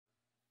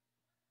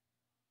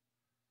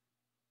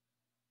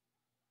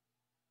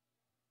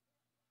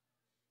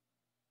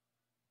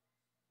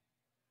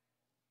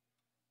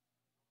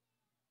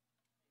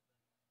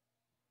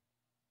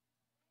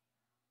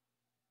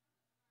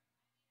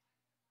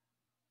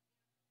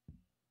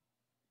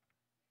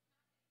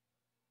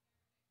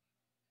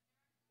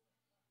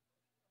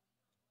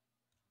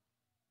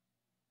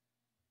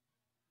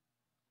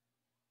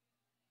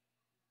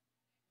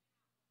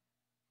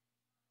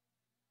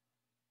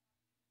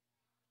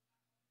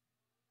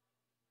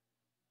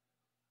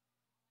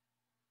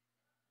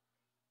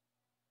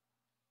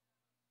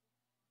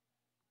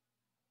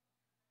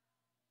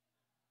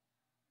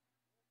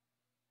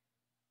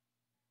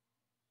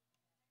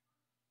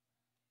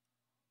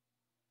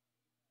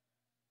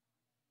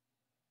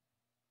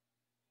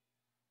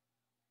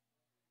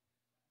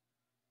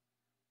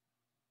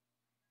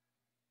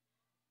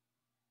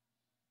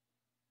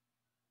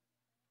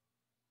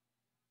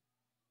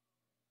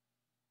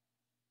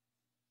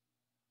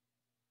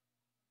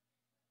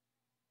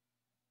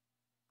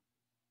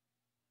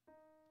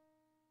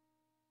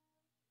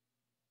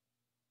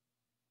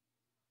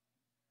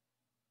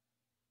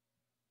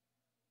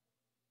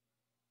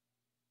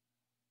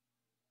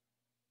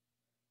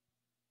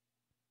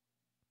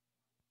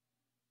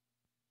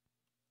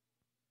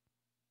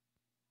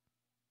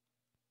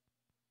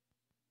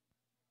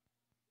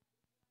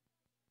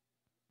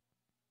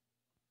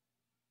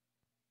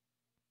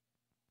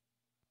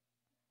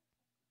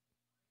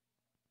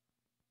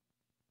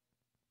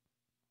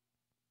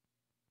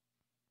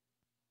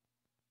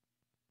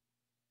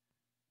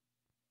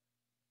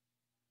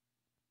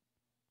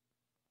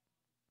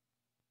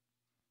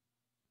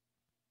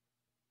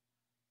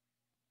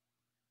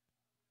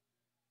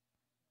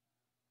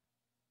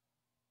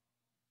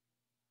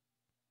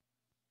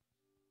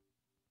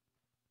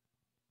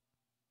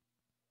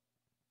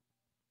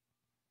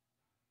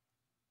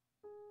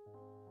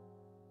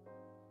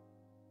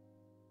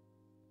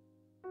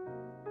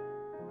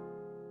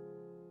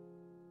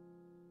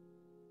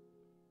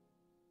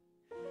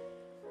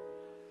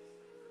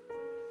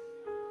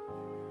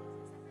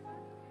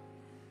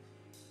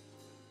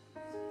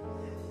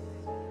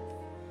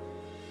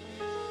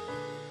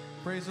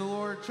Praise the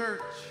Lord, church.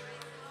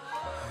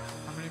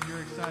 How many of you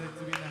are excited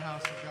to be in the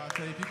house of God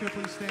today? If you could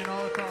please stand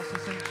all across the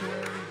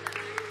sanctuary.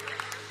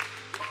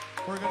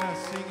 We're going to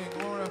sing and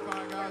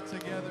glorify God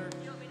together.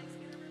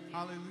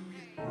 Hallelujah.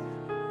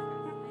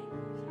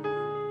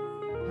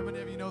 How many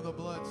of you know the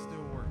blood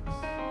still works?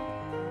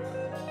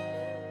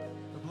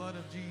 The blood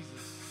of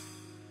Jesus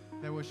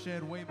that was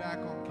shed way back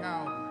on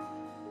Calvary.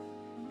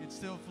 It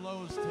still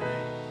flows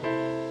today.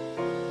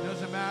 It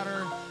doesn't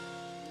matter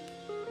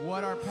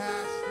what our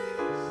past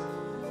is.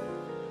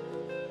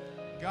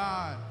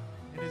 God,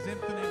 in his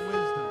infinite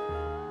wisdom,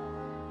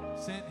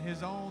 sent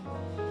his own,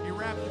 he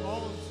wrapped his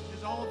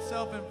own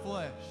self in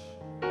flesh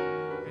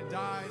and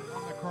died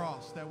on the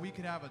cross that we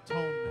could have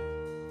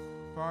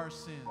atonement for our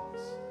sins.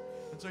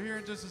 And so here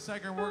in just a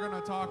second, we're going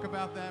to talk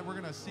about that. We're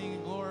going to sing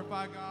and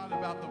glorify God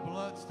about the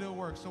blood still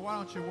works. So why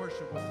don't you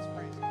worship with us,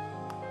 praise God.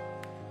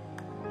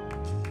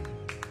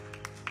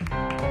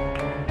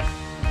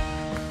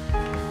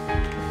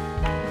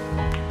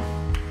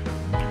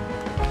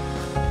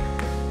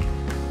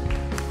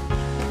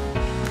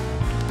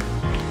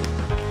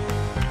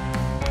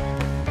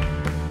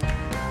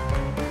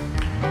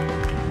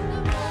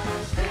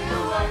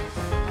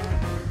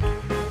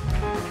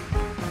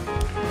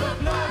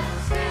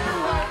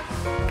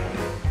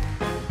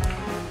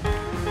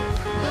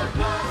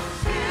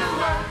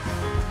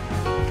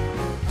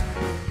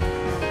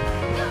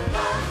 The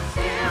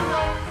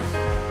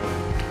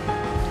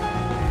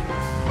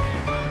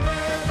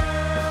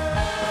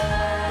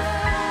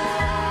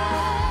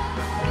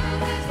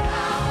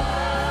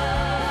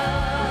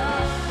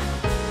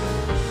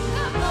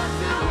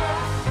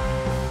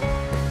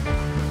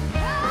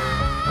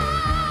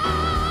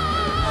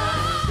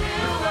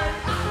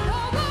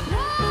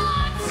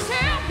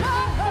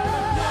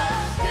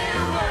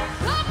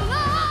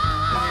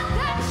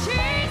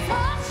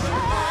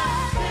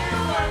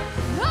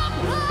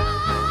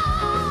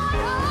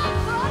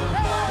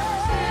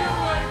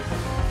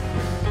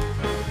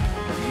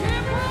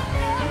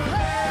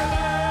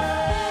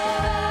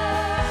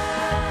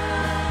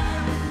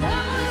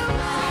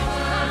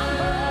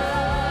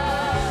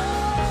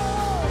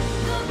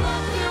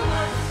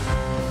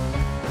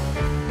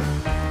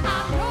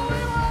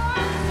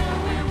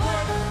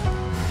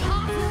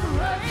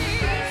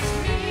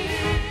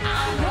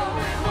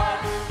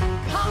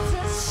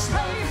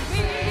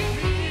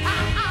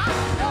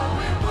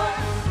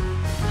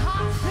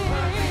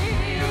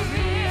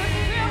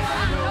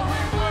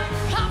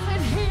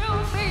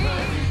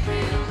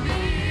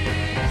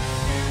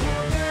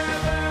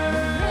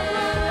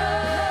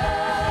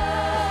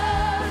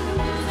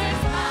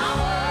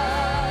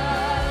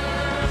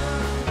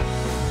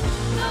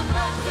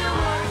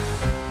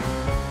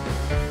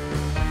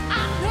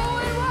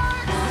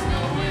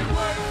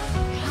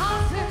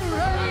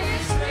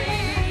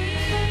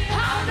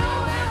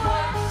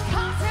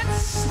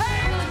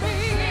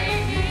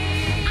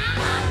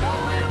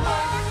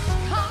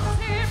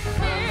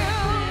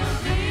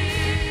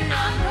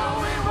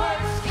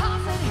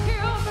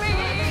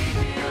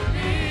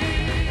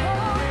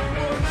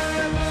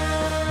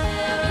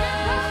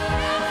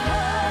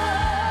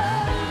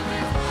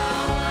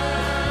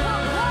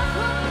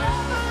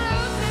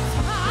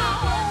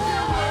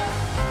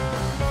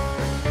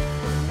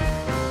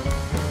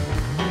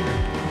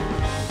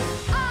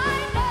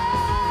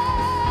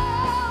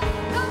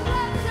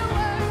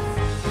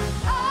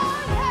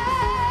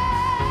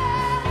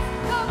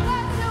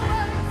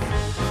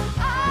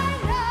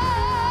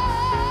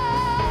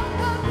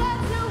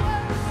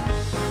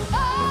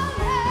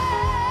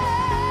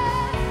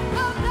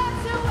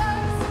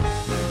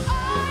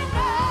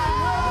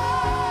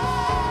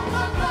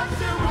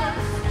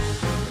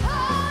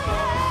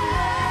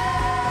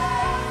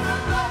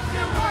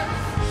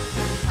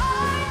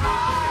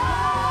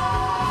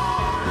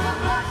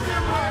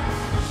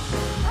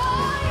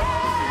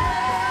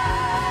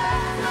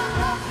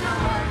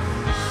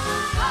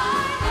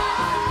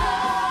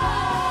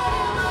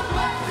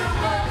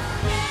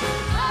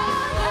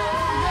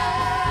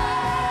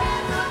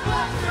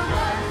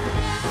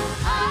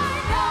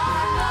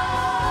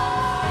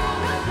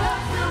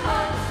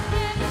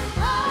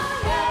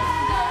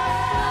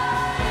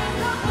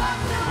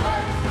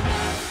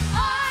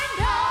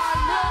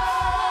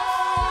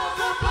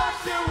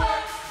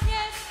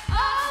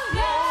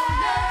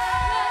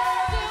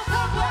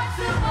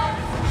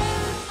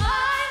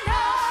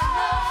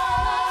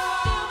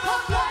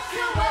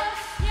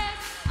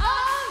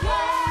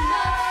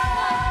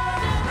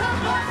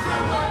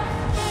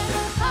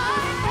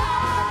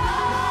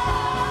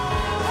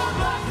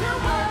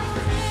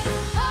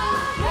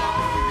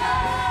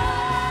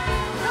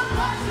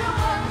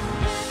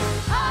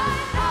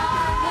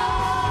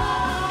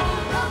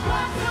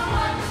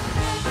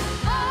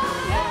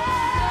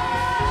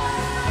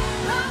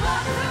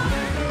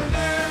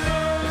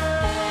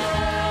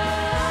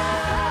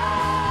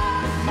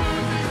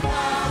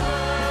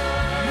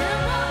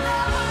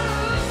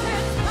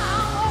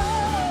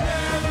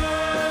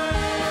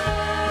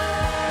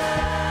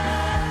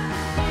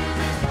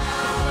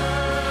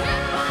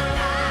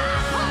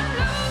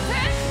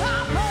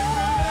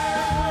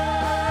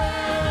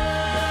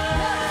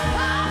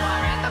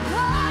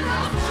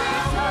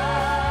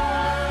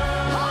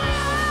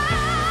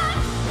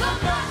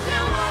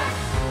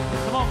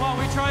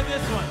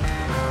this one.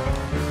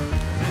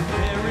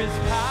 There is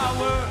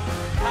power,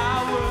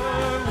 power,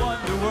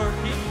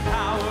 wonder-working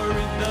power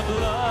in the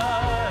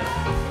blood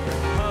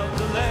of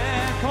the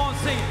Lamb. Come on,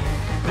 sing it.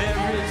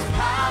 There is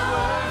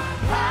power,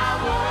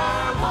 power,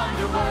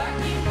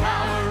 wonder-working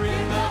power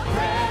in the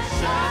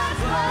precious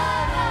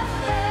blood of the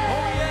Lamb.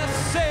 Oh yes,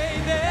 say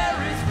there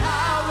is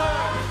power,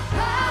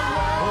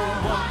 power, oh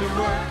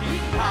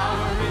wonder-working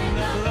power in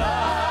the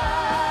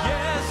blood,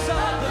 yes,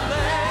 of the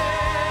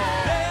Lamb.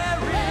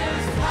 There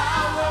is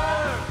power,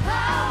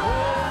 power,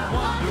 oh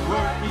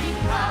wonder-working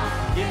power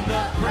in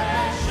the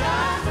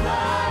precious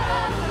blood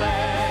of the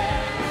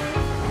Lamb.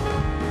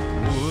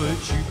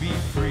 Would you be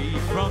free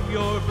from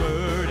your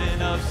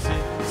burden of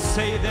sin?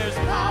 Say there's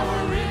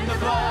power in the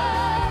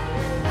blood,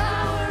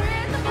 power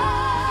in the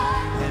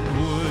blood. And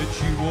would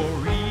you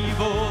o'er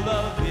evil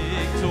the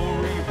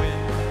victory win?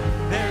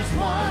 There's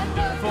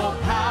wonderful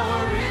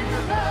power in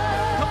the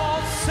blood. Come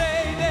on,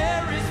 say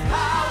there is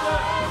power,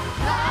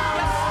 power.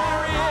 Yes,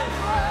 there is.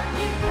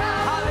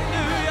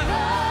 Hallelujah.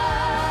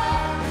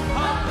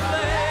 Of the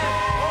Lamb.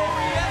 Oh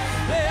yes,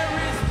 there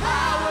is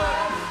power,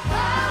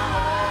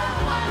 power,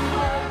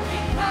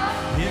 wonder-working power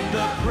in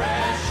the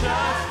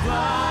precious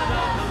blood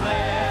of the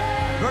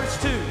Lamb. Verse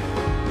 2.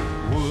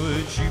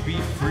 Would you be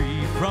free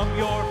from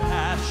your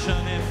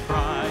passion and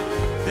pride?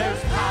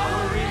 There's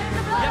power in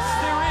the blood. Yes,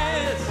 there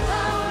is.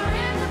 Power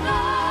in the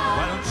blood.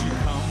 Why don't you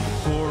come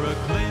for a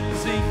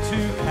cleansing to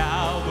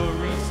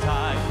Calvary's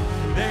tide?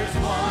 There's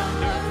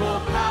wonderful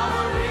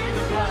power in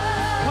the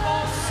blood. Come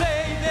on, say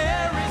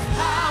there is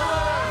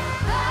power.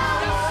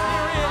 Power. Yes,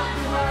 there is.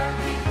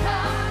 Wonder-working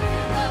power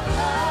in the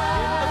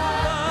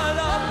blood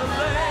of the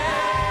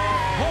Lamb.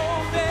 Oh,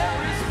 there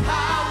is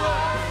power,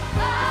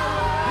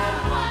 power,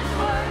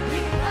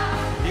 wonder-working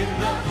power in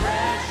the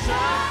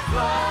precious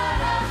blood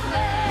of the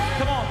Lamb.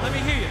 Come on, let me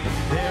hear you.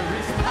 There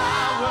is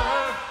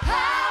power,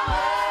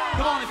 power.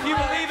 Come on, if you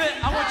believe it,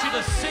 I want you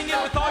to sing it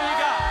with all you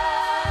got.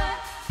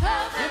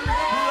 In the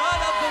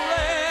blood of the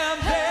Lamb,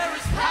 there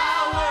is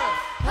power,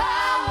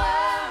 power,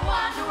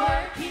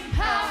 wonder-working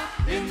power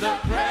in the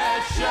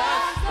precious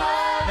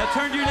blood. Now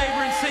turn to your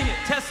neighbor and sing it.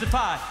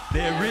 Testify.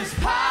 There is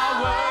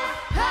power,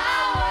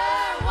 power,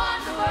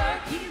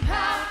 wonder-working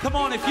power. Come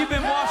on, if you've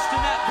been washed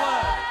in that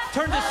blood,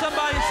 turn to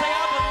somebody and say,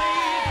 I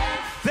believe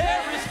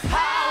there is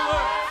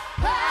power.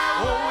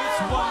 Oh,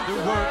 it's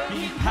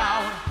wonder-working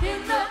power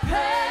in the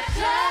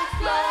precious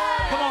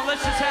blood. Come on,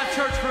 let's just have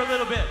church for a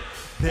little bit.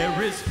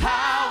 There is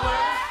power.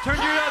 Turn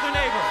to your other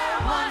neighbor.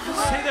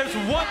 Say there's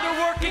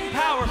wonder-working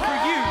power for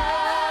you.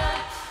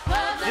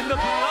 In the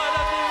blood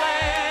of the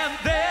Lamb,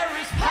 there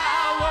is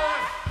power.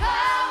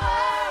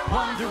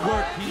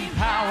 Wonder-working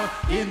power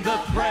in the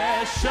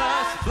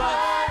precious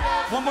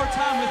blood. One more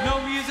time with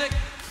no music.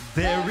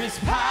 There is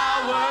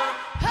power,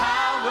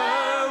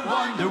 power,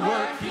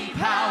 wonder-working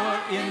power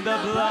in the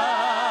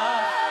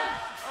blood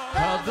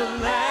of the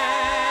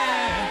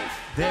Lamb.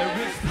 There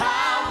is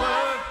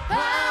power,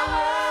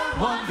 power,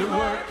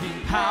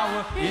 wonder-working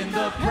power in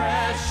the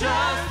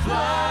precious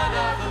blood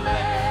of the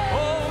Lamb.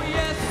 Oh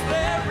yes,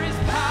 there is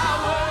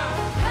power.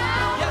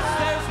 Yes,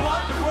 there's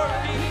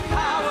wonder-working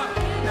power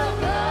in the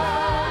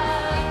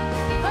blood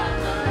of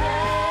the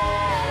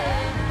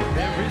Lamb.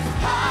 There is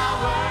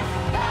power,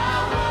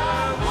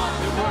 power,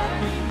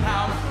 wonder-working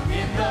power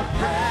in the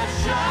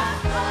precious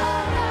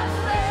blood of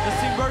the Lamb. Let's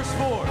sing verse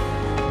 4.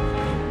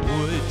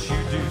 Would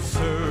you do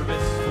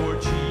service for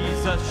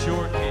Jesus,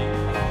 your King?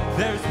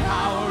 There's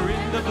power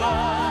in the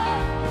blood.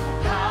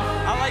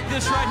 I like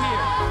this right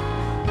here.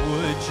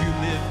 Would you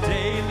live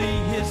daily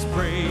his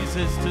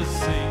praises to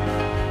sing?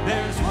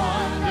 There's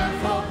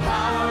wonderful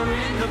power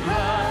in the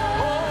blood.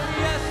 Oh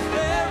yes,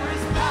 there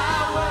is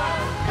power,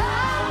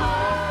 power,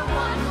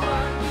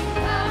 wonder-working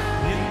power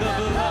in the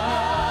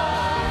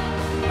blood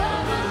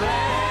of the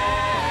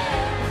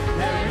Lamb.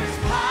 There is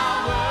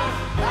power,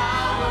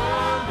 power,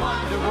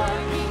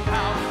 wonder-working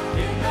power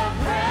in the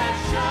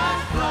precious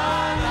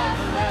blood of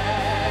the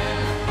Lamb.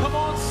 Come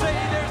on, say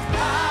there's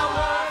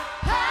power,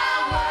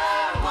 power,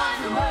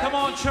 wonder-working. Come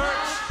on,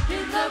 church.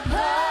 In the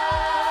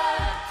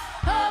blood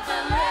of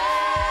the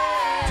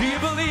Lamb. Do you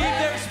believe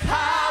there's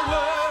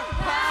power?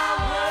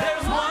 Power.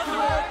 There's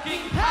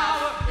wonder-working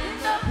power in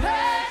the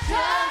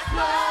precious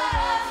blood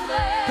of the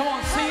Lamb. Come on,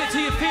 sing it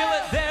till you feel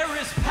it. There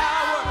is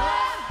power.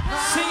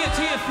 Sing it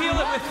till you feel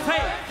it with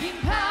faith.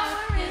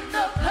 Power in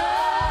the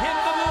blood. In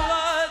the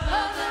blood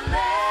of the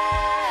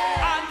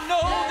Lamb. I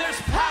know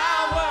there's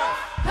power.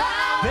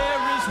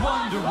 There is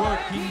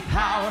wonder-working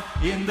power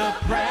in the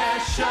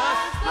precious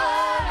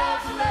blood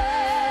of the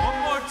Lamb. One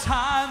more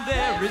time,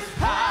 there is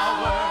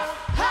power.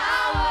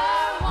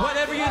 Power.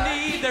 Whatever you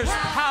need, there's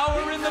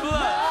power in the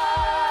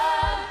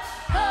blood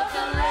of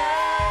the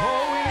Lamb.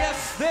 Oh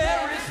yes,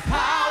 there is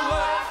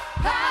power.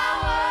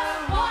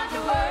 Power,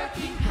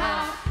 wonder-working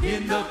power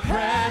in the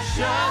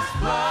precious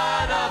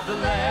blood of the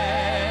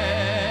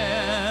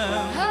Lamb.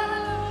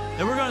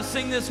 And we're going to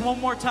sing this one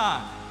more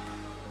time.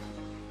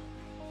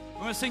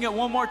 We're going to sing it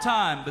one more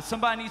time, but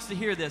somebody needs to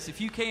hear this. If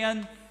you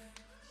can,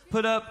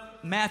 put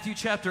up Matthew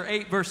chapter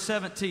 8, verse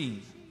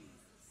 17.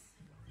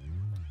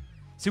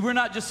 See, we're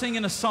not just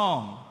singing a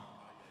song.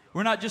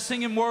 We're not just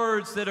singing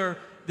words that are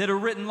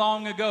written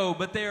long ago,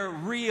 but they're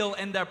real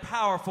and they're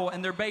powerful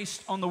and they're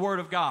based on the Word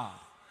of God.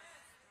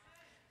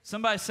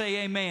 Somebody say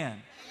amen.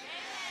 Amen.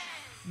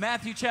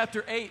 Matthew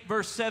chapter 8,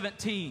 verse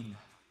 17.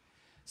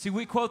 See,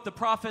 we quote the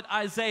prophet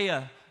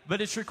Isaiah, but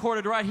it's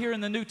recorded right here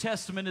in the New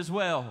Testament as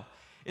well.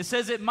 It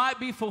says, it might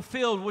be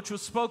fulfilled, which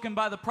was spoken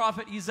by the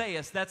prophet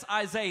Isaiah. That's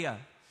Isaiah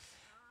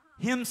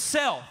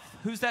himself.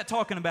 Who's that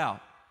talking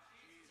about?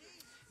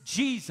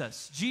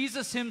 Jesus.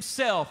 Jesus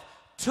himself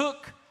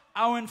took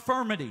our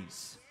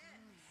infirmities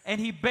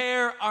and he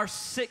bare our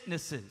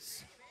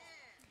sicknesses.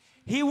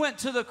 He went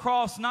to the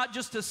cross not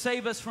just to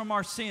save us from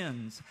our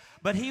sins,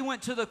 but he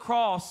went to the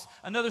cross.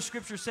 Another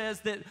scripture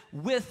says that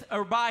with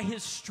or by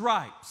his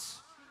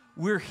stripes,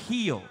 we're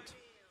healed.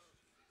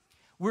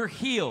 We're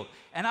healed.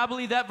 And I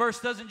believe that verse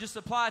doesn't just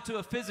apply to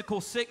a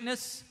physical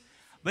sickness,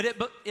 but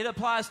it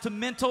applies to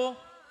mental,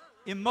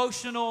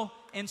 emotional,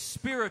 and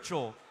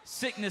spiritual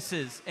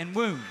sicknesses and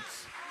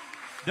wounds.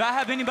 Do I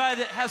have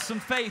anybody that has some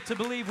faith to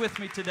believe with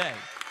me today?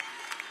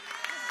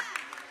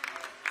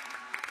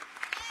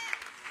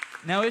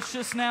 Now, it's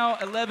just now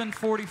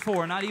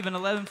 11:44, not even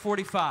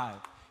 11:45.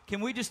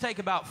 Can we just take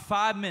about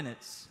 5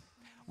 minutes?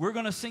 We're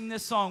going to sing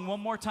this song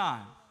one more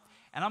time,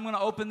 and I'm going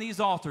to open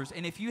these altars.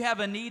 And if you have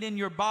a need in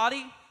your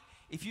body,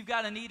 if you've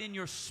got a need in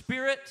your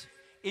spirit,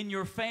 in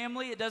your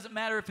family, it doesn't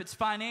matter if it's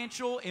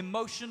financial,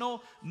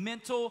 emotional,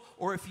 mental,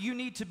 or if you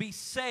need to be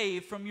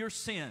saved from your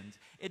sins.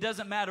 It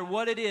doesn't matter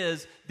what it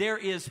is. There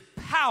is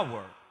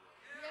power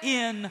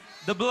in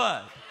the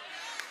blood.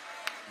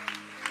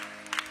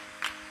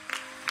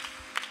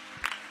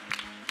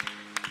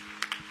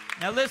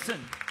 Now listen,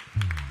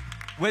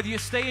 whether you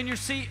stay in your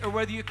seat or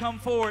whether you come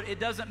forward, it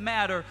doesn't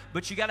matter,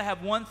 but you got to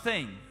have one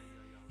thing.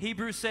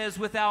 Hebrews says,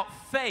 without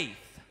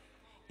faith,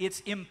 it's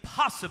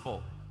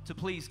impossible to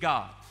please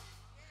God.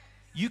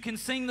 You can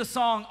sing the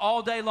song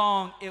all day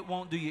long, it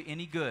won't do you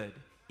any good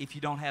if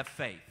you don't have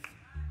faith.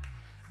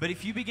 But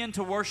if you begin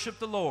to worship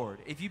the Lord,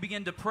 if you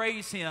begin to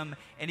praise Him,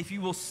 and if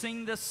you will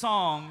sing this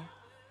song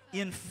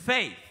in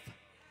faith,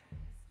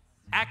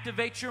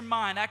 activate your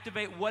mind,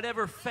 activate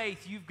whatever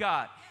faith you've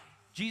got.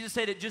 Jesus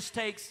said it just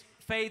takes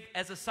faith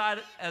as the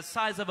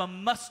size of a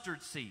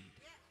mustard seed.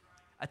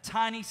 A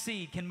tiny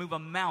seed can move a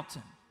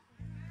mountain.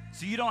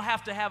 So you don't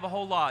have to have a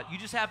whole lot. You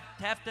just have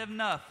to have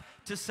enough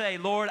to say,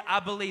 Lord, I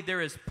believe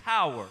there is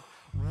power,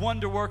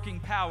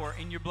 wonder-working power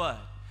in your blood.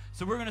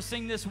 So we're going to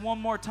sing this one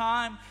more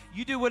time.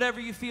 You do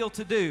whatever you feel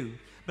to do.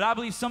 But I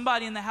believe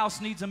somebody in the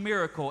house needs a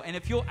miracle. And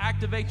if you'll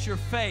activate your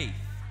faith,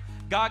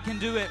 God can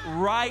do it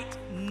right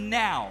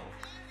now.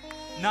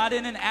 Not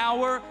in an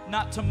hour,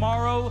 not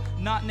tomorrow,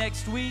 not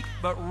next week,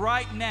 but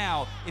right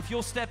now. If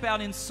you'll step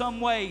out in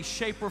some way,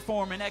 shape, or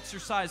form and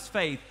exercise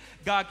faith,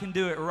 God can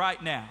do it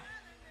right now.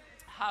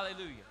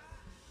 Hallelujah.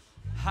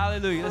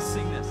 Hallelujah. Let's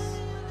sing this.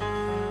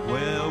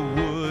 Well,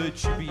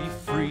 would you be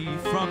free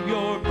from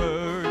your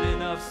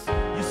burden of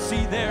sin? You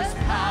see, there's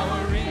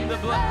power in the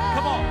blood.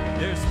 Come on.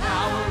 There's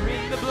power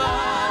in the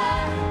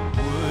blood.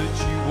 Would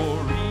you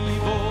or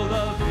evil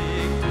the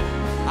victory?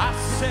 I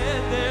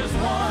said there's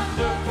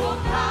wonderful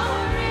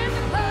power in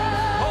the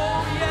blood.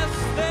 Oh, yes,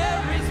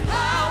 there is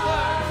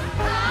power.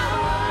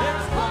 Power.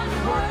 There's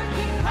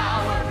wonder-working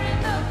power in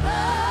the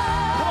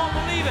blood. Come on,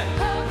 believe it.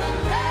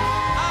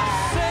 I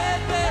said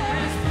there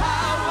is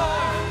power.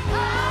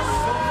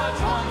 So much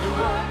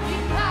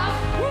wonder-working power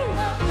in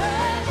the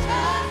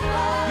precious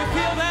blood. You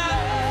feel that?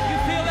 You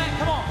feel that?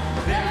 Come on.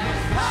 There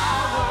is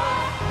power.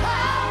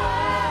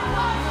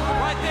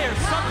 Right there.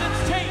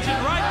 Something's changing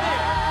right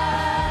there.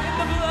 In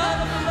the blood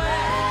of the Lamb.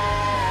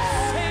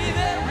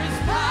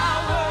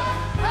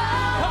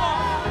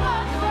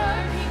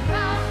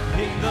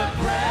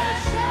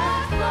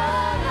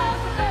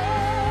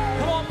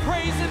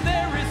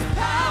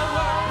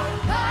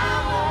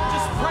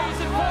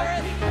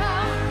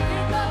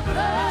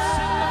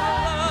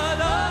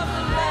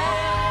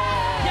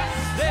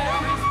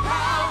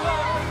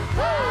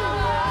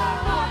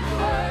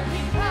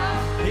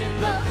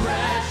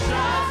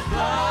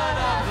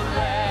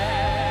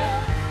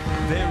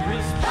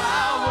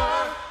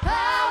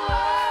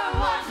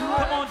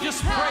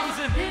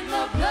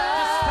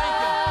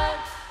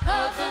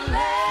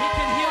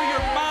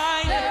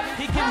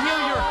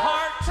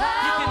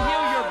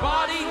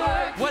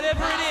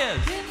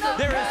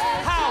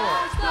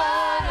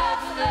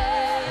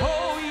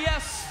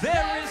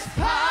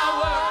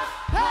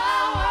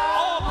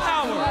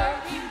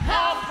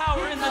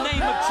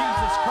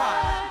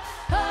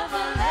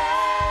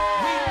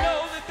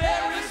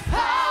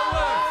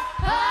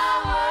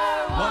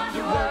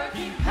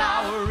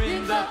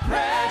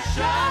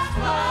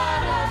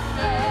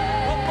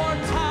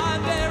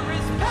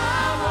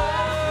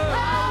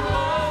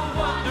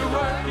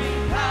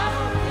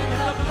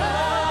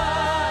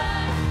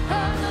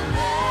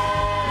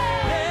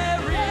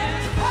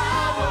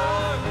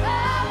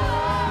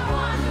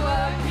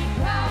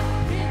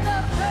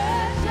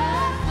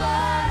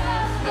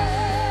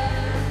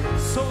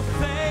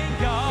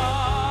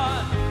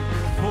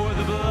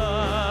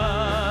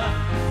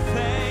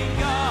 Thank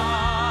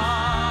God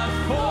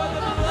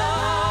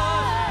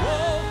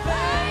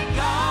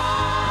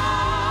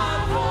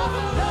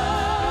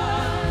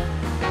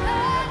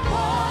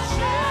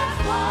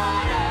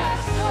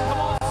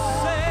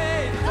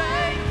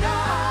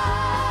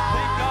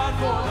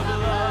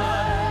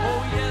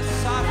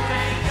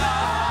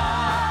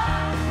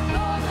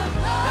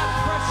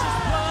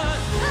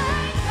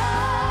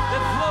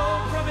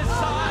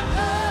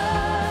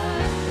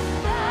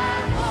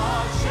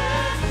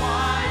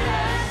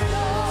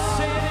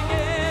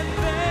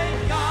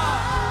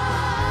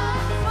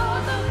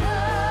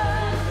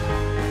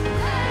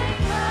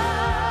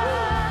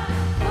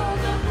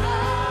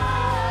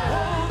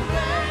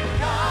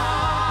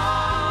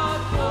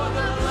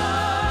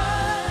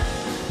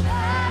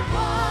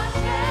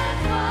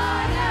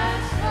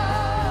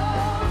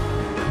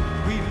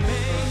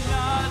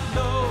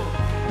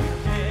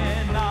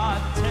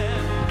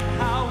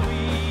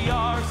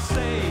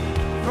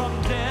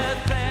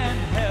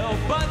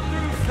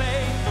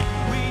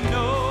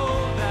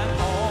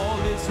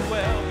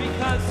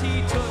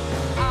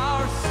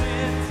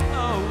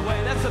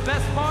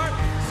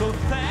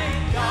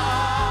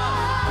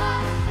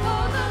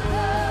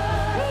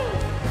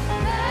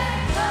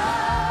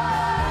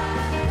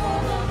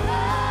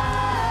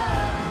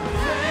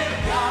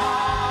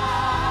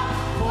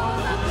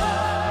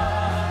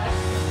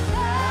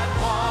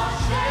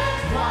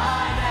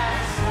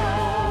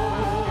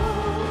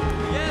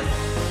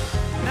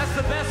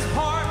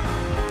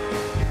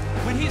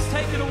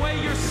taken away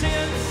your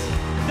sins.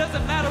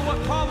 Doesn't matter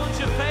what problems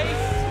you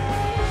face.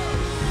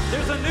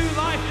 There's a new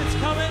life that's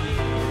coming.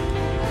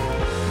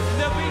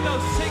 There'll be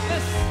no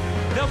sickness.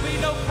 There'll be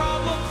no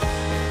problems.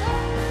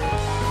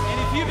 And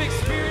if you've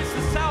experienced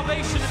the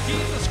salvation of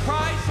Jesus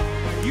Christ,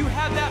 you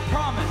have that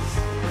promise.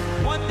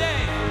 One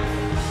day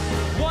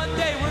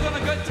we're going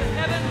to go to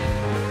heaven.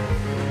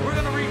 We're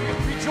going to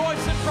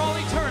rejoice in for all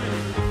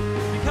eternity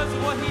because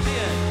of what he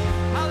did.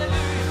 Hallelujah.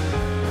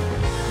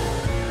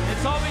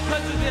 It's all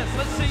because of this.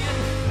 Let's sing it.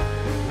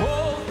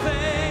 Oh,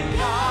 thank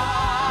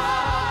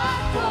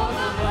God for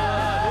the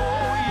blood.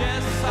 Oh,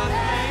 yes, I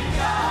thank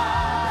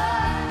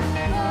God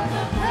for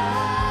the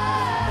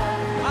blood.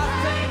 I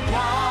thank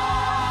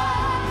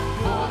God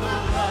for the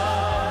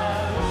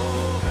blood.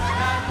 Oh,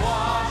 that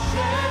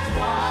washes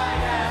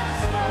white as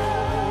snow.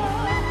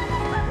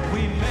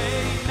 We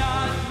may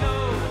not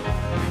know,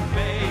 we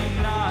may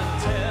not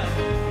tell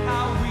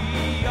how we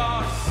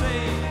are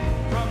saved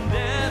from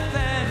death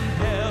and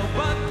hell,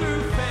 but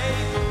through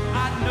faith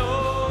I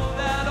know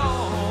that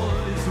all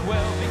is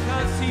well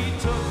because he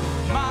took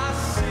my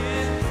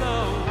sins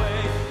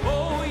away.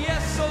 Oh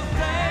yes, so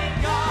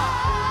thank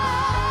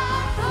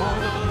God for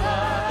the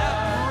blood, that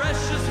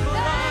precious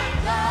blood.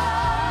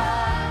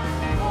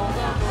 For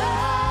the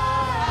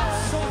blood, I'm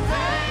so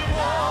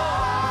thankful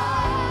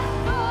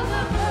for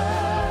the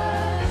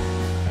blood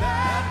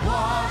that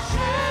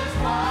washes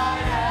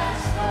white as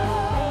snow.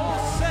 Oh,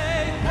 say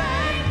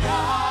thank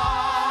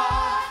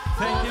God.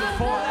 Thank him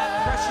for that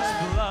precious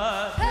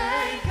blood.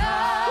 Thank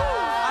God.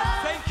 I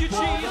thank you,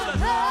 Jesus.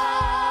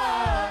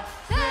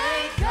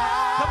 Thank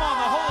God. Come on,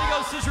 the Holy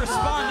Ghost is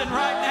responding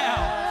right now.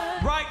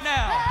 Right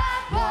now.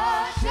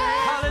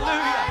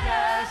 Hallelujah.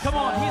 Come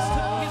on, he's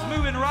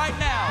moving right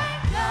now.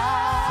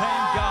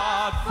 Thank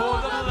God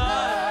for the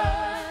blood.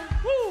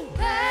 Woo.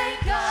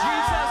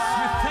 Jesus,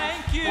 we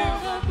thank you.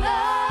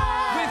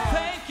 We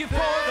thank you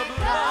for the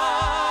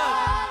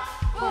blood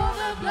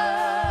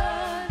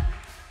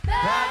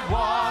that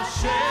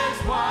washes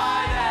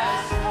white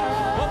as snow.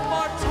 One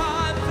more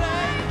time,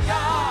 thank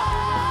God.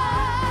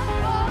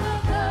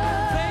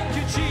 Thank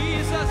you,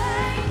 Jesus.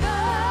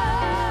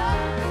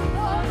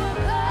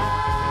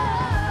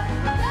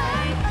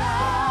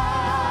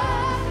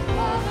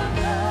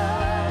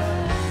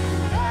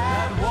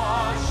 That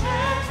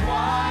washes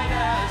white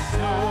as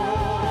snow.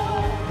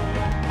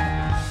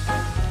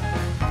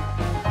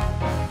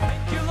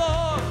 Thank you,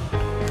 Lord.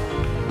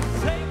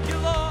 Thank you,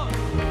 Lord.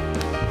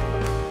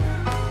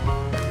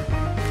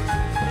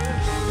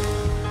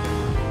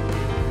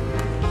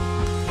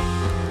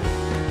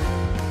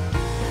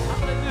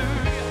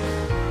 Hallelujah.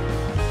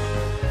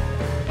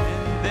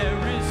 And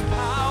there is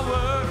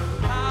power,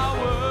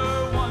 power,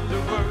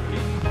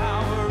 wonder-working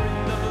power in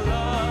the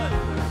blood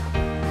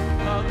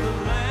of the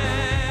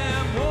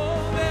Lamb. Oh,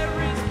 there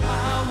is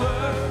power,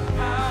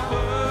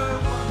 power,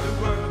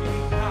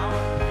 wonder-working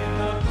power in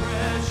the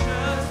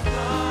precious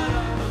blood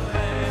of the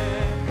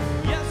Lamb.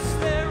 Yes,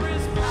 there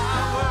is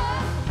power,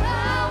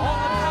 all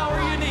the power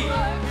you need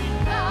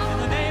in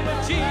the name of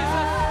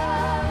Jesus.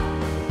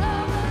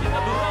 In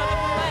the blood of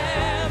the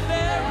Lamb,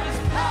 there is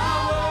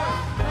power,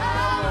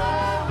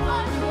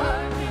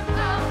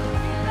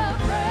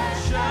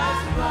 precious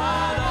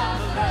blood of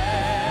the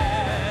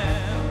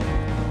Lamb.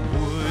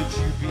 Would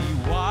you be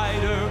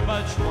whiter,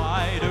 much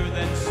whiter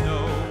than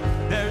snow?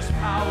 There's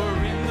power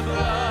in the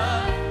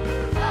blood,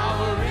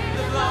 power in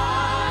the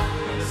blood.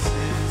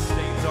 Sin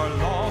stains are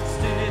lost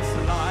in its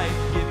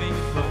life-giving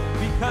flow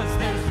because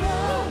there's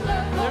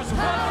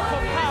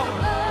wonderful power.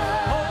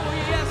 Oh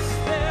yes,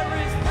 there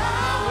is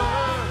power,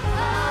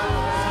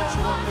 such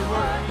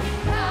wonder-working.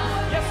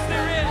 Yes,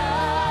 there is.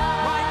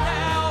 Right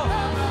now,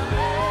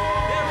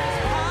 there is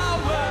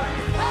power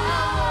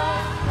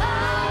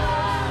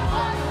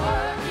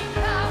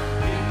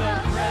in the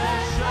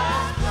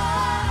precious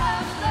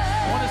blood.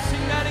 Want to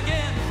sing that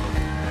again?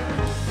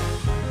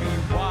 Be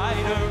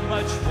whiter,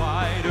 much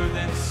whiter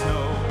than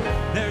snow.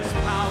 There's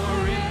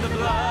power in the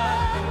blood,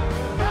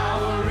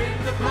 power in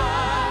the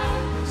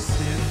blood.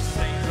 Sin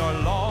stains are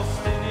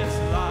lost in its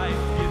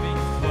life-giving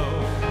flow.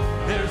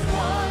 There's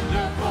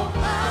wonderful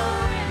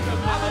power in the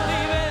blood. I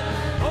believe it.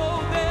 Oh,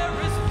 there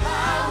is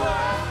power.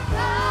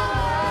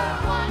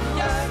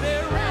 Yes,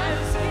 there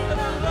is in the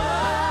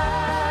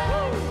blood.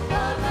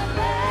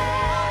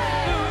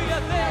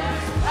 Hallelujah, there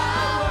is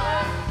power.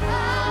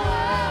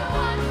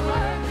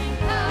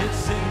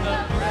 It's in the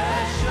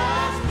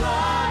precious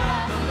blood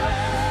of the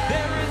Lamb.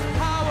 There is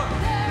power.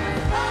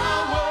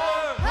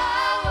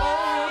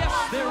 Oh, yes,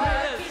 there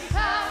is.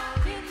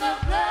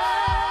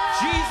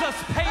 Jesus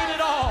paid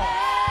it all.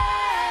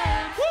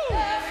 Woo.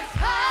 There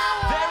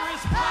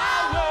is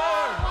power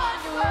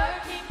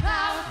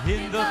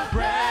in the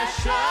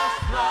precious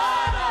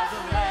blood of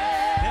the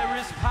Lamb. There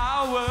is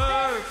power,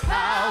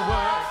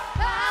 power.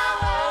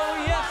 Oh,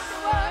 yes.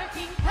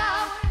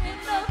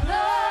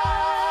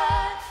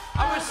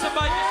 I wish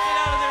somebody just get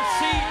out of their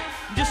seat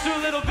and just do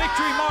a little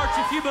victory march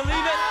if you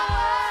believe it.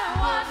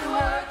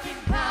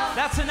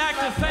 That's an act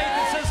of faith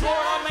that says,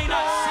 Lord, I may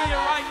not see it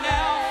right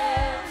now,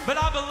 but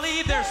I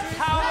believe there's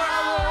power.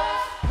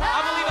 I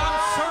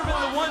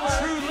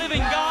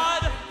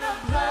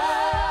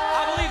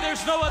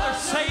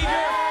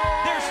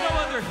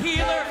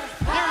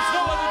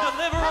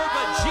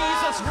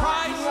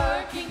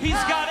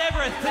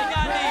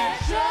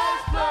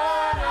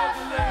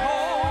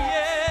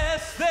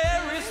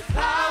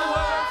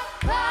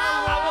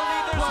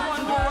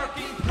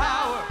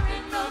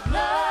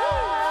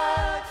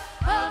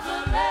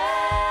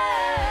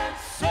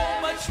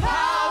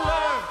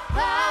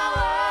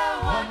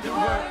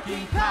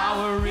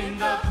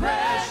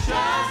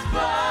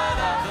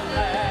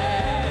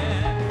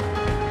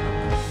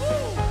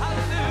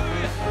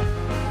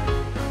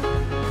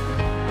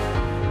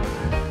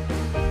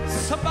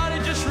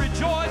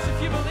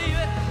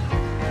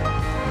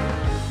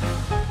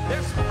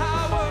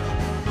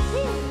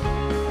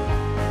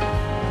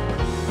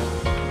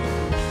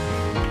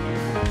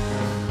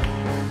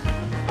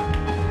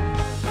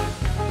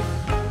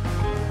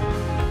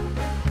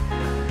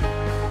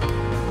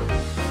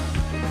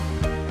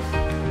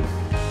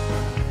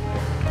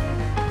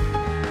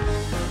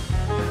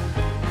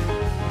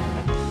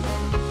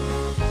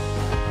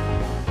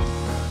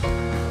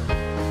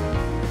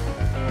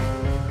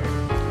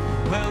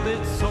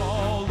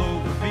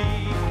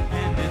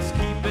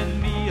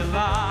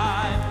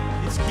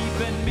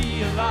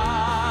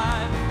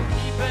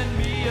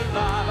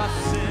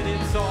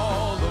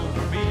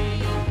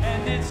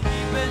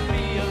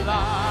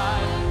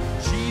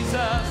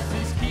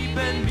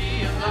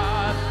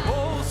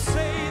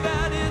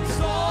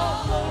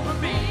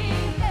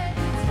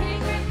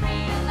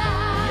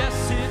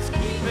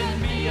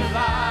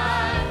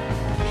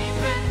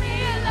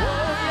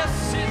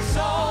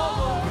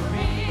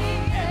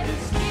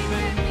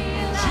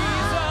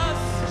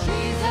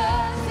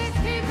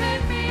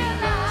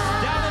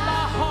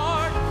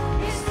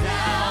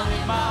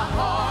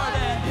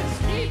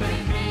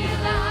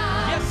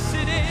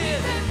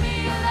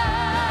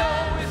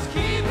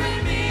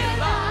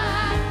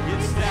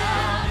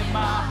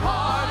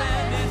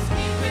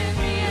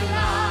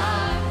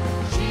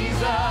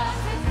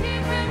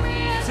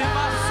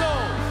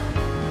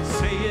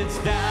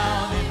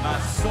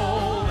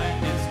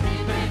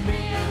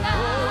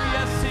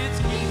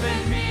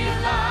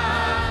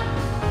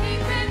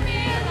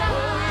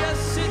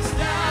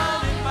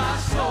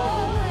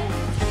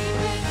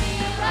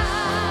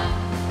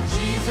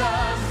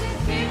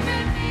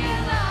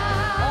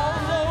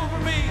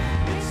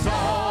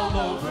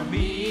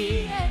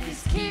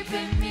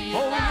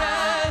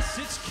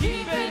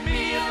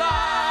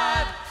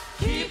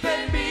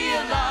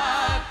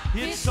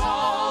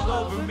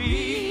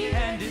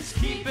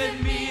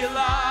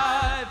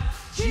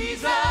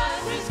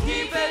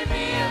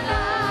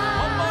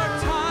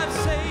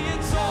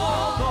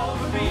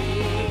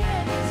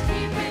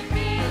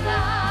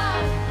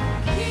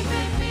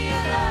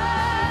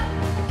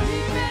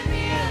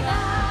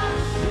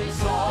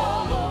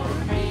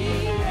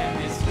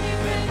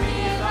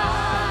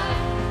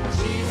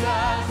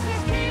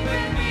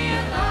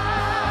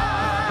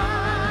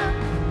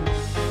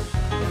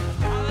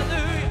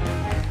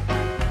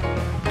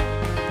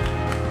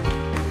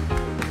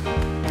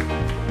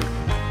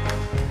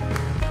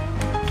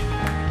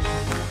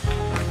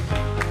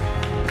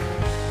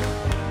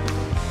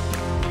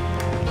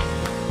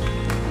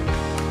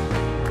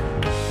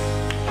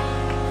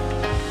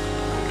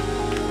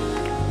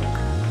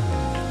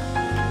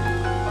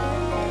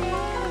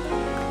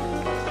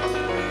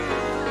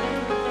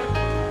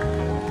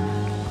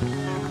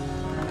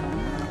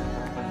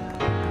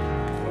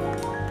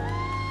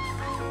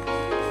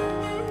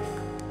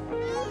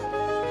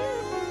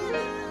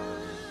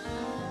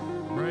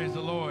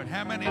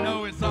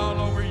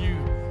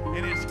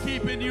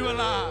you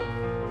alive.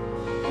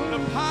 The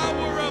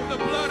power of the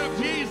blood of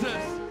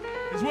Jesus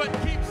is what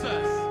keeps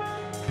us.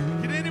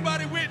 Can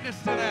anybody witness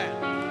to that?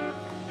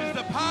 Is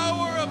the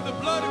power of the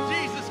blood of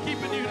Jesus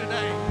keeping you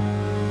today?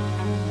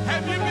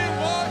 Have you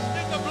been washed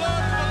in the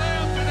blood of the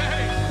Lamb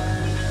today?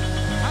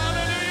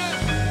 Hallelujah.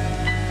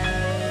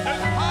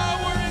 There's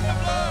power in the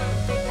blood.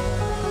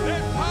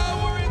 There's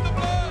power in the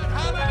blood.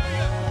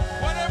 Hallelujah.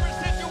 Whatever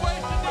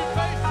situation you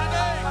face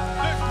today,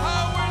 there's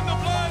power in the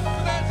blood for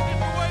that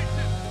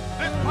situation.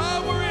 There's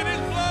power in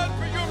His blood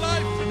for your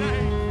life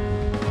today.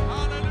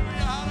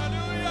 Hallelujah.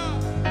 Hallelujah.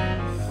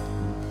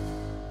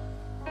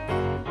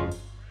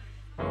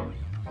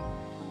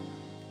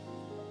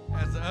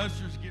 As the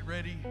ushers get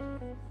ready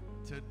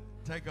to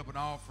take up an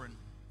offering,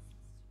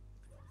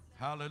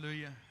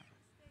 hallelujah,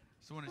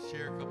 just want to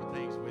share a couple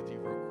things with you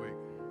real quick.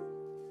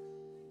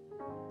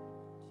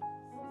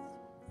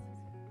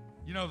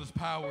 You know there's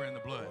power in the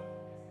blood.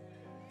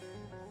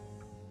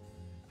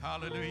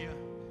 Hallelujah.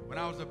 When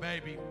I was a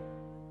baby,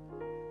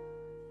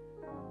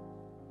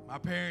 my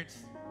parents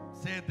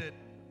said that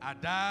I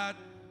died,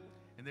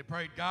 and they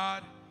prayed,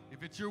 God,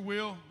 if it's your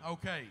will,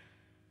 okay,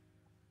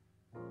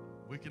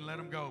 we can let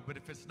them go. But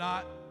if it's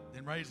not,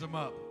 then raise them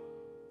up.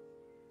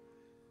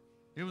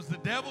 It was the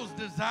devil's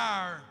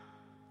desire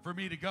for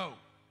me to go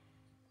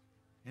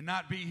and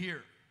not be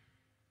here.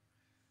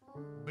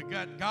 But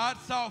God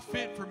saw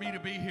fit for me to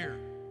be here.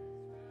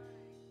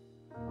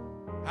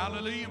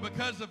 Hallelujah.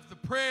 Because of the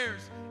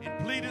prayers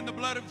and pleading the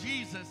blood of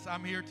Jesus,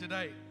 I'm here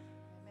today.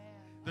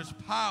 There's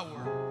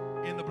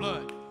power in the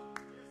blood.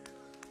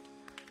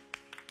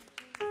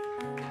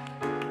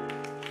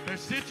 There's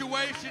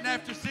situation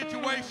after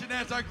situation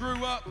as I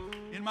grew up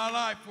in my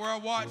life where I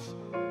watched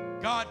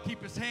God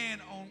keep His hand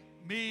on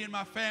me and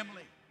my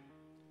family,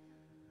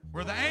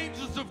 where the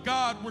angels of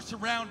God were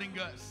surrounding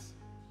us.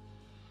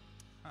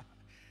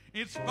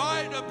 In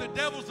spite of the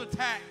devil's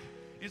attack,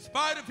 in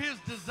spite of his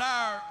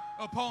desire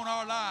upon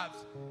our lives,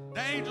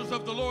 the angels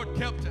of the Lord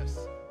kept us.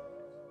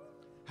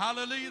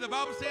 Hallelujah. The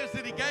Bible says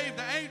that He gave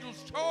the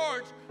angels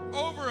charge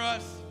over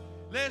us,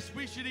 lest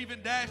we should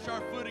even dash our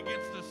foot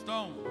against a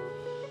stone.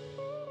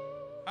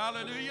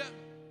 Hallelujah.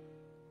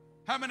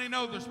 How many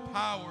know there's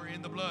power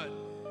in the blood?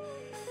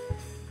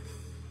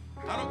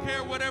 I don't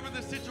care whatever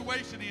the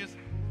situation is,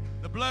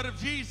 the blood of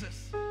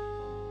Jesus,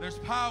 there's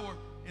power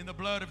in the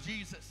blood of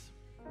Jesus.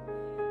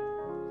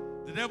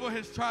 The devil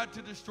has tried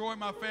to destroy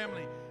my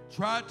family,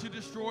 tried to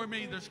destroy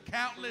me. There's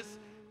countless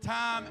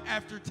time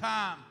after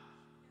time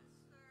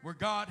where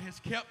God has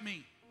kept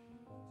me.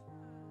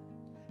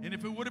 And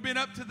if it would have been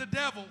up to the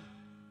devil,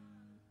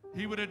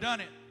 he would have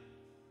done it.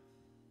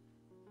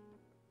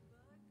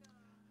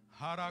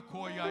 I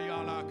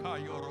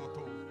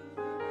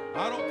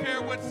don't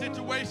care what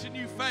situation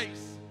you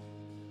face.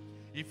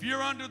 If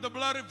you're under the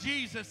blood of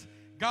Jesus,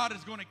 God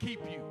is going to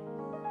keep you.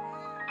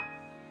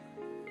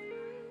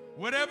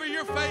 Whatever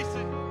you're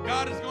facing,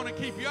 God is going to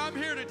keep you. I'm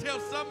here to tell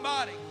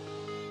somebody.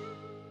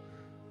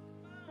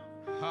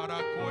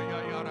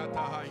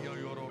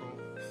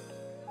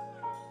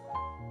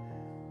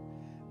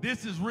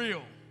 This is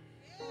real.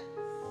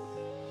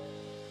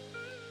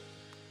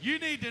 You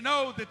need to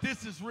know that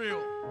this is real.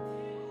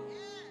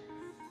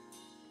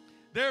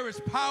 There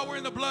is power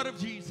in the blood of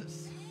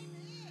Jesus.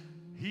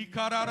 I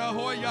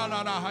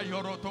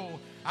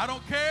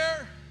don't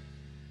care.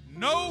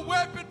 No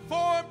weapon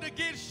formed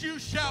against you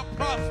shall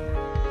prosper.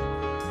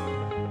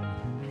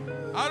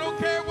 I don't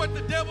care what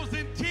the devil's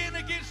intent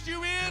against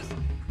you is.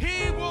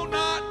 He will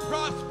not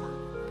prosper.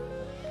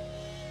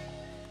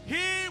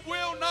 He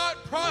will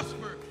not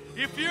prosper.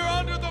 If you're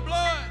under the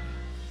blood,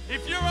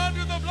 if you're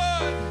under the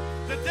blood,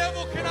 the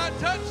devil cannot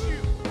touch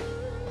you.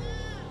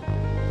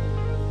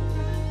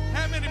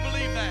 How many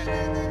believe that?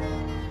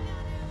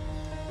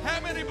 How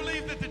many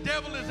believe that the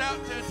devil is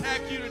out to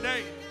attack you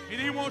today and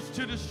he wants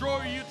to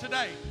destroy you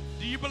today?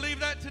 Do you believe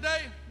that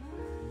today?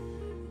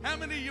 How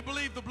many of you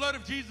believe the blood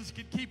of Jesus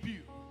can keep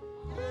you?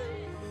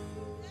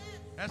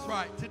 That's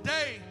right.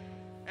 Today,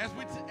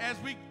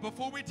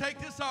 before we take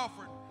this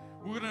offering,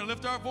 we're going to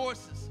lift our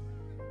voices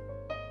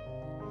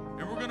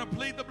and we're going to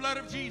plead the blood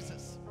of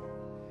Jesus,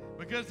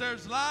 because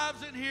there's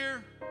lives in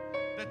here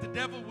that the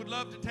devil would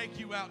love to take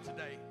you out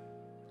today.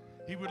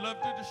 He would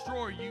love to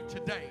destroy you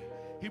today.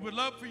 He would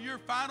love for your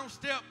final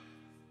step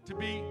to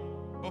be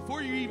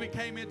before you even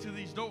came into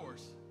these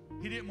doors.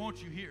 He didn't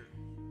want you here.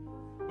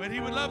 But he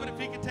would love it if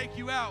he could take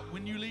you out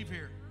when you leave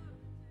here.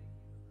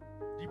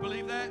 Do you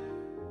believe that?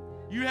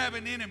 You have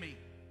an enemy,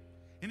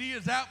 and he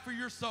is out for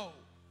your soul.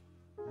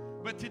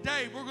 But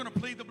today, we're going to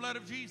plead the blood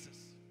of Jesus.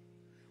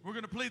 We're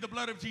going to plead the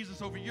blood of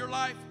Jesus over your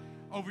life,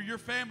 over your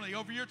family,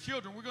 over your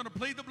children. We're going to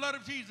plead the blood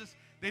of Jesus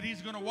that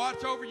he's going to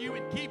watch over you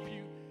and keep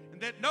you, and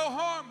that no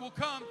harm will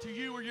come to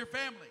you or your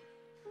family.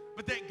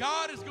 But that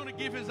God is going to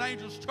give his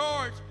angels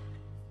charge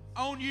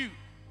on you.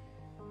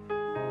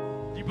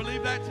 Do you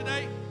believe that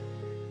today?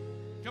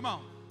 Come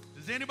on.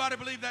 Does anybody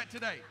believe that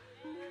today?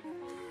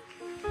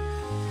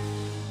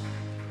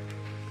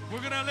 We're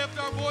going to lift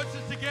our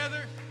voices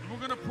together, and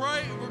we're going to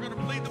pray, and we're going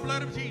to plead the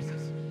blood of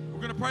Jesus. We're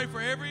going to pray for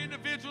every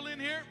individual in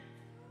here.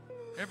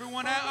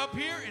 Everyone up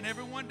here and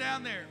everyone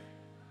down there.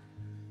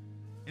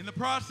 In the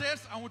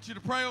process, I want you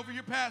to pray over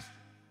your pastor.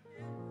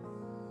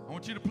 I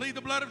want you to plead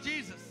the blood of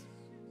Jesus.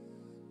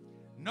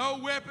 No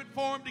weapon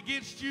formed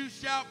against you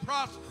shall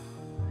prosper.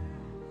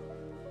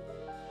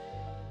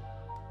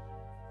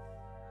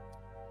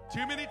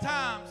 Too many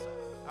times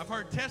I've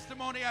heard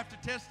testimony after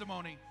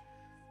testimony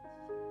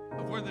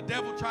of where the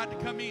devil tried to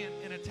come in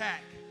and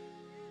attack,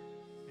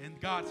 and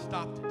God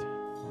stopped it.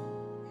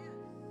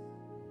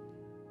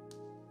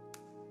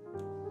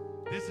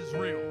 This is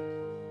real.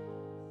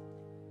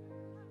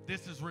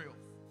 This is real.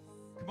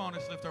 Come on,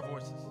 let's lift our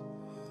voices.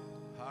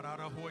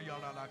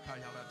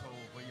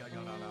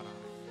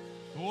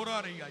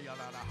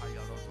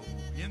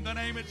 In the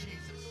name of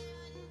Jesus.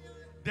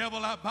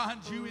 Devil, I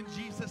bind you in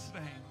Jesus'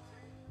 name.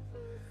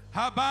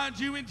 I bind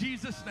you in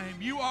Jesus'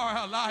 name. You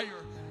are a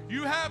liar.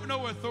 You have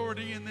no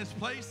authority in this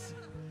place.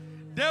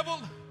 Devil,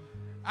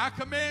 I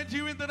command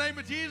you in the name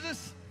of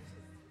Jesus,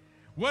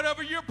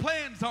 whatever your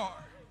plans are,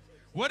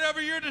 whatever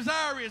your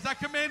desire is, I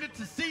command it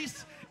to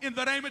cease in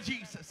the name of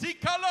Jesus.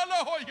 Come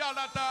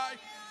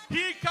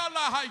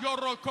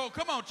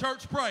on,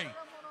 church, pray.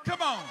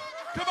 Come on.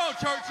 Come on,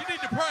 church, you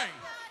need to pray.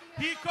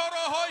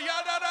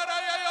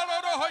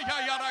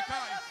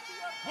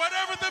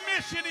 Whatever the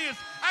mission is,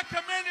 I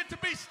command it to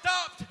be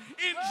stopped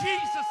in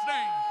Jesus'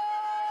 name.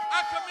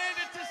 I command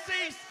it to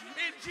cease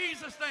in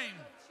Jesus' name.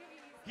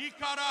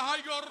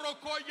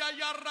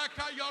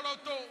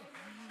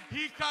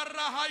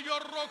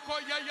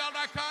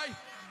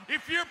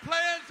 If your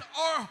plans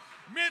are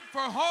meant for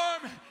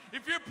harm,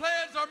 if your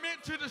plans are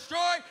meant to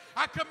destroy,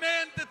 I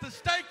command that the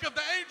stake of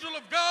the angel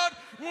of God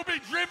will be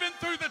driven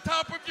through the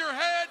top of your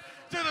head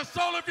to the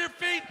sole of your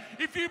feet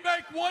if you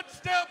make one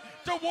step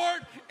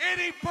toward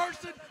any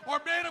person or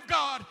man of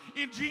God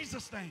in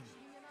Jesus' name.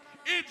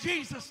 In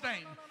Jesus'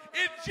 name.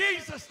 In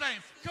Jesus'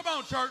 name. Come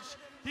on, church.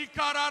 We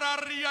take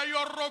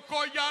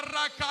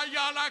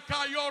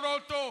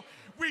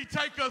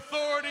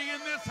authority in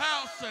this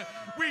house.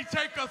 We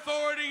take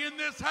authority in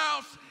this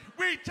house.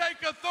 We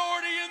take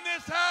authority in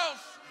this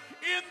house.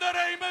 In the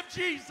name of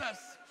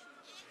Jesus.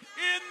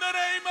 In the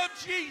name of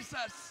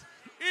Jesus.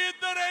 In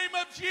the name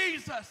of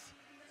Jesus.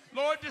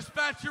 Lord,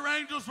 dispatch your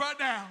angels right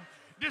now.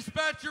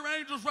 Dispatch your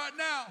angels right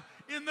now.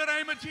 In the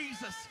name of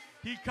Jesus.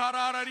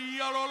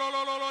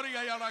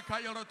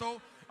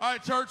 All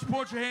right, church,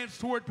 point your hands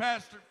toward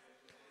Pastor.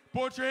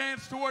 Point your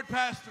hands toward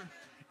Pastor.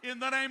 In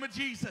the name of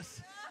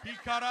Jesus.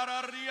 Angel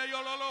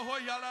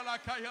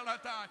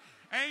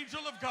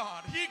of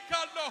God.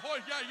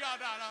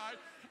 Angel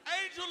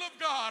of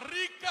God.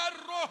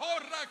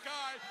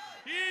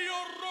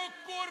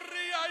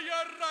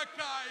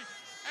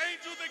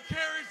 Angel that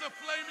carries a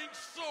flaming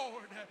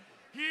sword.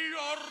 In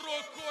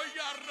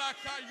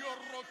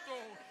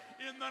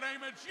the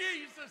name of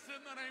Jesus.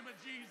 In the name of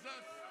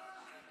Jesus.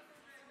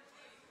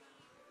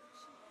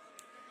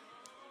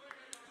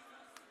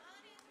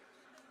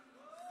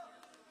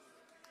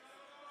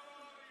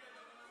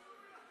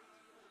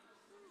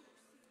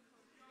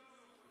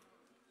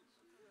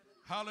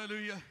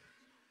 Hallelujah.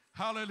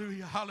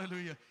 Hallelujah.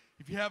 Hallelujah.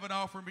 If you have an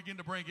offering, begin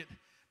to bring it.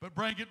 But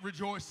bring it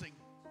rejoicing.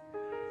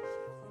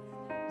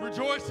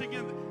 Rejoicing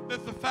in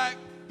the fact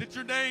that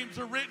your names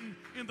are written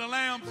in the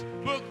Lamb's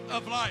book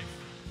of life.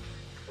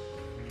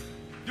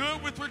 Do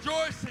it with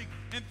rejoicing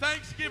and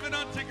thanksgiving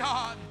unto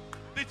God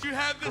that you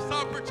have this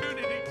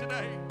opportunity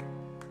today.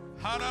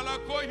 And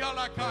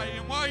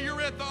while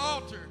you're at the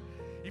altar,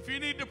 if you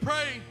need to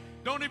pray,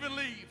 don't even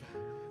leave.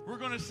 We're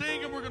going to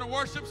sing and we're going to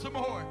worship some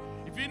more.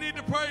 If you need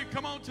to pray,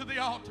 come on to the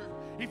altar.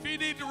 If you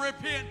need to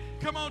repent,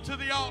 come on to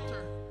the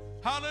altar.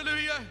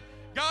 Hallelujah.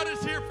 God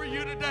is here for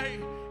you today.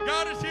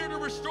 God is here to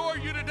restore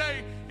you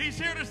today. He's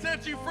here to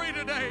set you free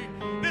today.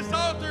 This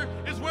altar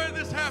is where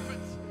this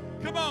happens.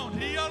 Come on.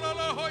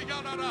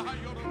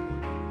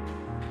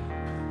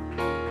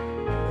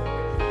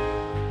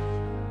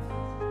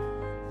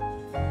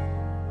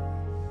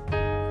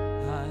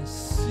 I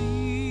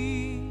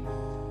see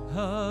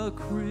a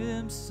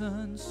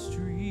crimson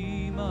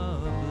stream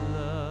of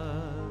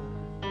blood.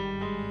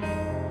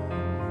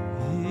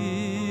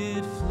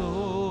 It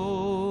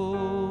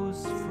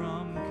flows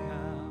from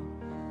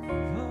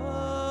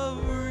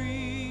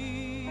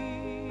Calvary,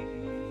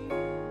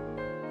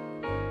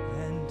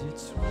 and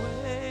its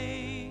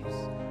waves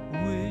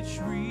which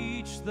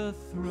reach the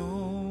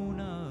throne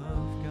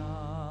of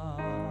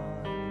God,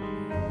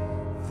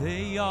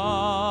 they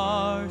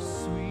are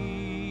sweeping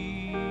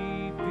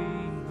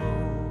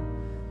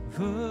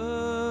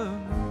over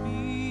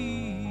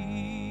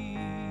me.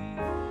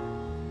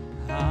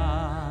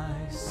 I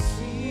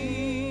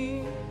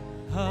see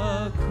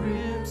a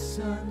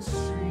crimson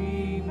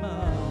stream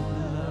of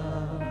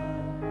blood.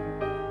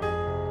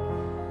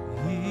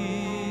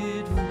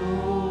 It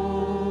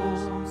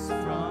flows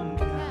from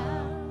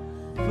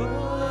Calvary,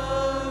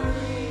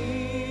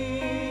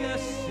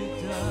 yes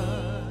it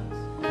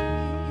does,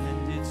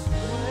 and its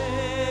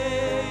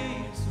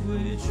waves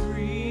which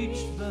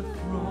reach the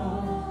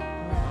throne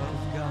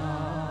of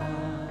God,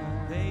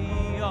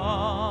 they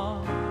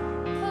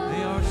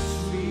are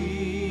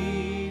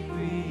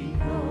sweeping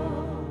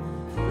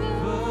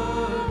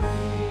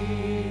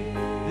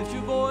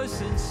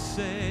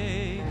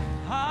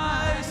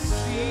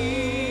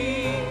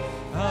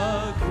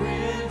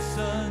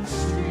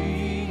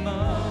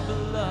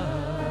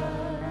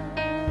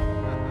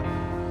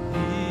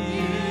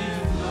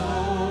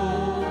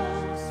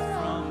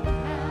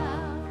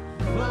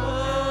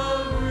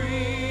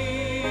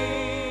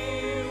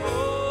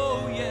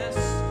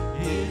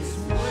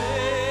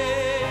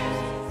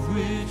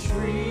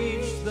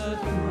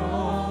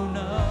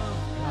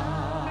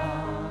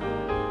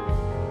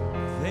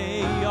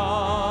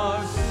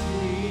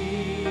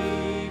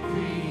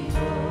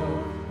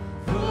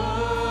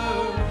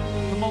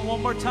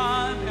more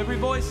time. Every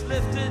voice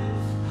lifted.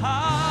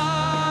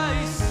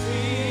 I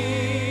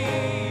see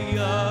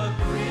a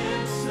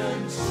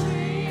crimson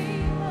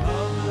stream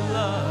of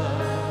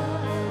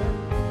blood.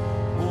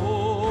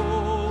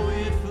 Oh,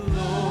 it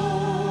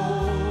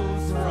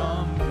flows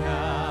from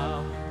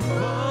Calvary.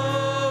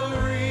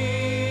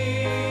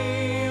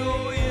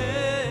 Oh,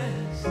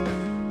 yes,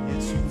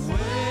 its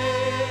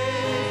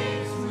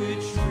waves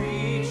which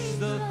reach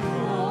the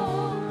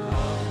throne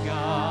of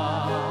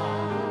God.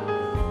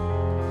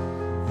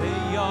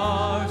 They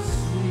are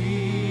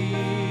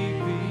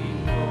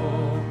sweeping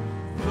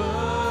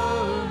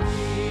over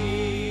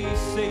me.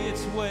 Say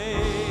its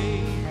waves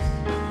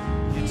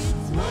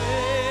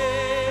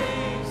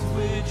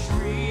which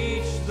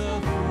reach the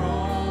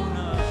throne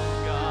of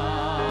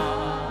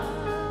God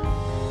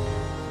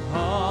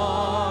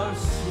are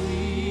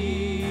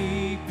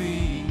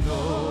sweeping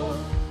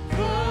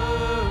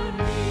over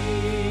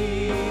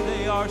me.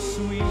 They are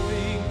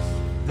sweeping.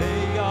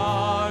 They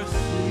are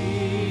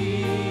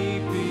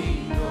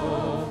sweeping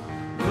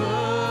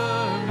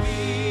over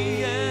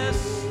me.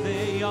 Yes,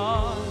 they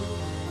are.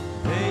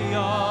 They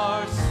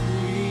are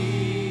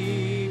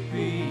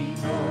sweeping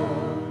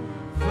over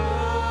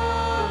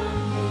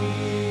me.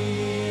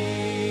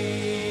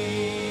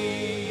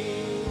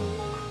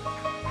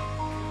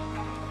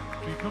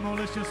 Okay, come on,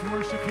 let's just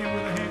worship him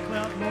with a hand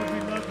clap. Lord, we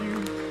love you.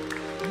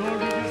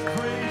 Lord, we just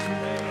praise your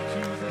name,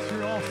 Jesus.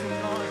 You're awesome,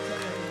 God,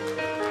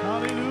 today.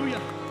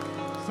 Hallelujah.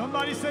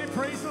 Somebody say,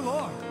 praise the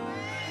Lord.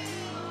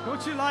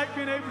 Don't you like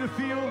being able to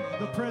feel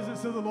the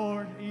presence of the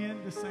Lord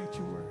in the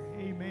sanctuary?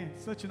 Amen.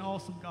 Such an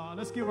awesome God.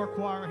 Let's give our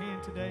choir a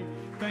hand today.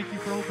 Thank you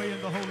for obeying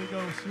the Holy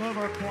Ghost. Love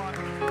our choir.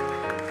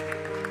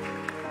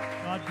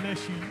 God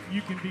bless you.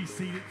 You can be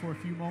seated for a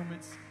few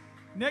moments.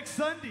 Next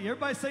Sunday,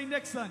 everybody say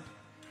next Sunday,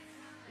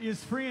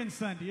 is Friend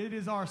Sunday. It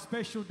is our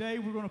special day.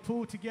 We're going to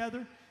pull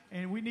together,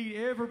 and we need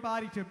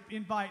everybody to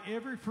invite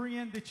every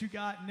friend that you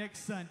got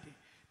next Sunday.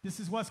 This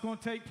is what's going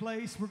to take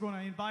place. We're going to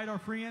invite our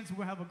friends. We're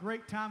going to have a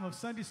great time of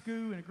Sunday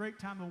school and a great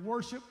time of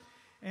worship.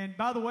 And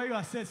by the way,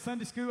 I said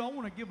Sunday school. I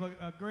want to give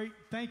a great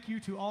thank you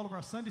to all of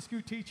our Sunday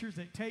school teachers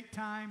that take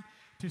time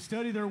to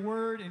study their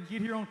word and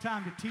get here on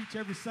time to teach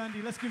every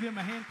Sunday. Let's give them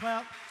a hand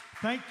clap.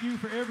 Thank you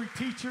for every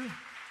teacher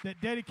that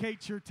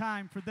dedicates your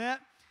time for that.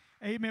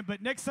 Amen.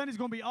 But next Sunday is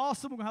going to be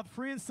awesome. We're going to have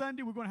Friends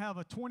Sunday. We're going to have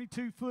a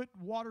 22-foot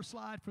water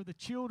slide for the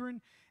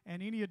children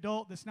and any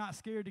adult that's not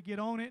scared to get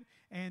on it.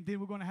 And then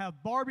we're going to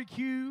have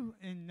barbecue,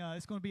 and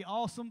it's going to be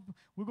awesome.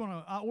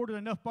 I ordered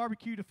enough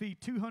barbecue to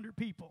feed 200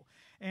 people.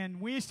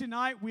 And Wednesday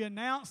night, we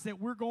announced that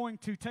we're going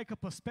to take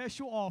up a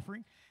special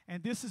offering,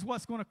 and this is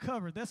what's going to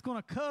cover. That's going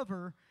to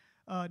cover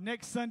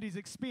next Sunday's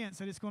expense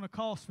that it's going to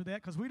cost for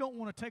that, because we don't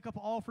want to take up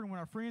an offering when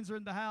our friends are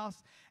in the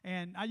house.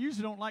 And I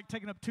usually don't like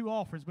taking up two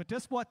offerings, but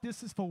that's what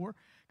this is for,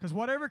 because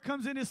whatever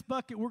comes in this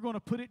bucket, we're going to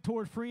put it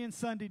toward Friends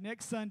Sunday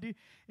next Sunday.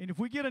 And if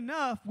we get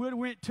enough, we'll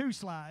rent 2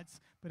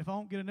 slides. But if I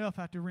don't get enough,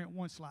 I have to rent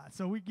 1 slide.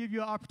 So we give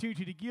you an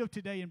opportunity to give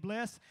today and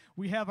bless.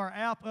 We have our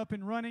app up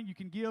and running. You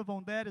can give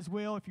on that as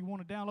well if you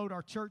want to download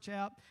our church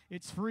app.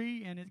 It's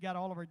free, and it's got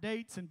all of our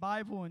dates and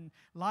Bible and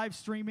live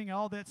streaming.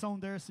 All that's on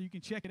there, so you can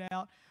check it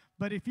out.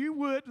 But if you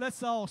would,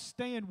 let's all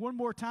stand one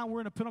more time. We're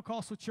in a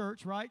Pentecostal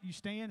church, right? You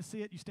stand and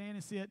sit, you stand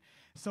and sit.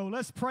 So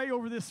let's pray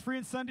over this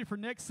Friends Sunday for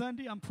next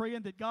Sunday. I'm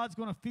praying that God's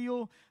going to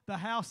fill the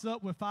house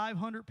up with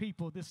 500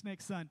 people this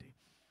next Sunday.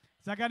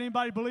 Has I got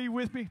anybody believe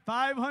with me?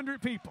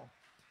 500 people.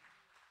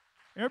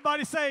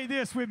 Everybody say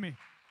this with me.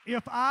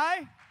 If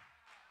I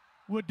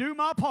would do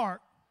my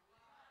part,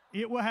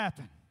 it will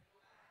happen.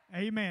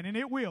 Amen. And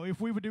it will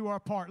if we would do our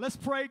part. Let's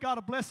pray God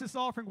to bless this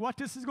offering. What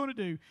this is going to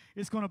do,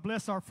 it's going to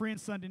bless our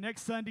Friends Sunday.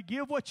 Next Sunday,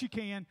 give what you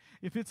can.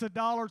 If it's $1,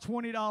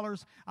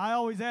 $20, I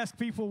always ask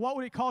people, what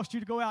would it cost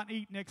you to go out and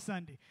eat next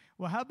Sunday?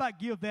 Well, how about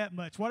give that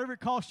much? Whatever it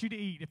costs you to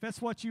eat. If that's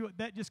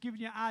that just gives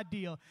you an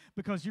idea,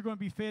 because you're going to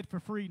be fed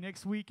for free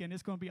next week, and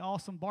it's going to be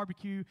awesome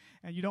barbecue,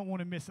 and you don't want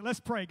to miss it. Let's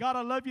pray. God,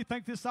 I love you.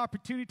 Thank you for this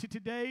opportunity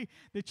today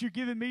that you're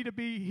giving me to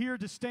be here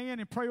to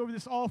stand and pray over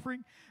this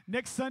offering.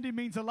 Next Sunday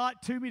means a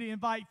lot to me to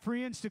invite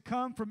friends to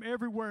come from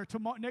everywhere.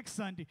 Next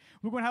Sunday,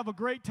 we're going to have a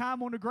great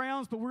time on the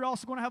grounds, but we're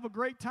also going to have a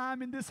great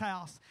time in this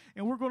house,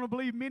 and we're going to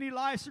believe many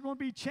lives are going to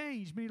be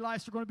changed. Many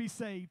lives are going to be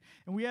saved,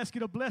 and we ask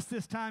you to bless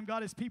this time,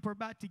 God, as people are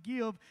about to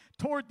give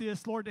toward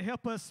this, Lord, to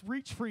help us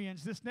reach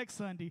friends this next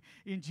Sunday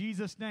in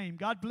Jesus' name.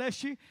 God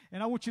bless you,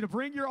 and I want you to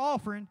bring your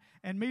offering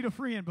and meet a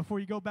friend before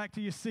you go back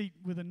to your seat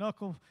with a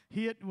knuckle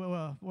hit,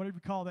 whatever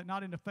you call that,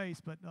 not in the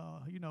face, but,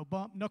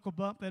 knuckle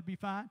bump, that'd be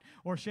fine,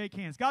 or shake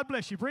hands. God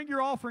bless you. Bring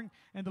your offering,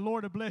 and the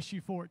Lord will bless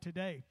you for it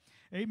today.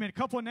 Amen. A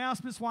couple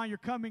announcements while you're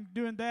coming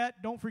doing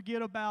that. Don't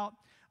forget about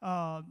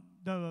the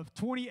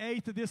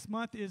 28th of this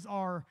month is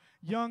our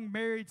young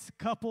married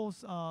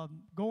couples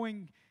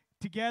getting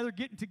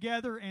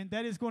together, and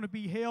that is going to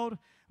be held.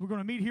 We're going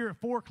to meet here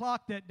at 4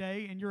 o'clock that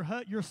day, and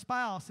your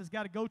spouse has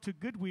got to go to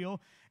Goodwill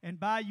and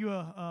buy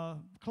you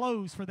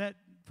clothes for that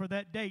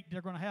date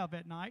they're going to have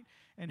that night.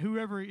 And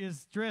whoever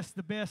is dressed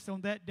the best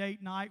on that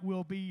date night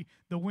will be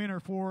the winner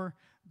for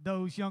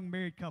those young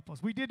married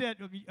couples. We did that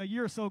a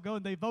year or so ago,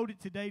 and they voted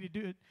today to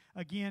do it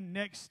again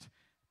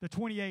the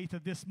 28th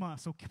of this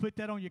month. So put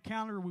that on your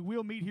calendar. We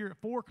will meet here at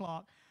 4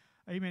 o'clock,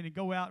 amen, and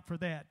go out for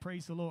that.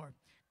 Praise the Lord.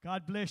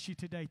 God bless you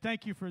today.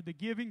 Thank you for the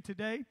giving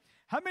today.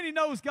 How many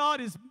knows God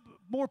is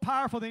more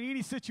powerful than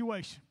any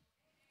situation?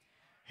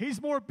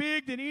 He's more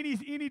big than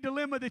any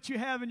dilemma that you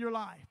have in your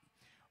life.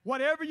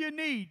 Whatever you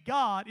need,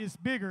 God is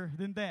bigger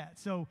than that.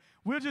 So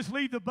we'll just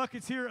leave the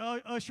buckets here,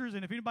 ushers,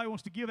 and if anybody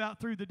wants to give out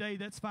through the day,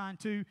 that's fine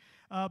too.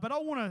 But I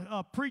want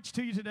to preach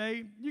to you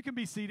today. You can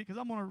be seated because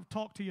I'm going to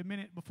talk to you a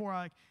minute before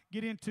I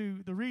get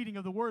into the reading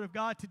of the Word of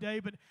God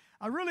today. But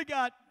I really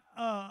got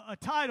a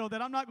title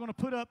that I'm not going to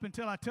put up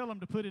until I tell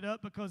them to put it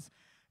up, because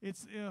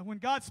it's when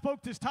God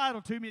spoke this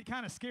title to me, it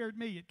kind of scared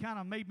me. It kind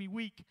of made me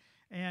weak.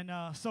 And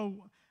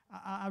so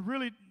I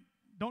really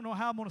don't know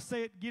how I'm going to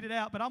say it, get it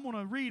out, but I'm going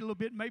to read a little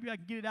bit. Maybe I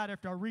can get it out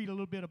after I read a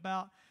little bit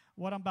about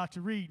what I'm about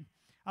to read.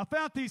 I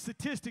found these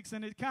statistics,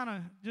 and it kind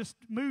of just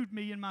moved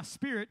me in my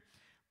spirit,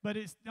 but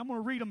I'm going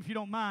to read them if you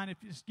don't mind, if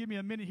you just give me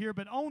a minute here.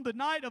 But on the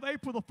night of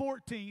April the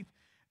 14th,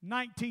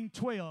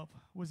 1912,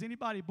 was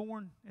anybody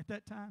born at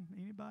that time?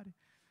 Anybody?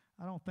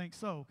 I don't think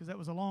so, because that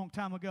was a long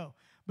time ago.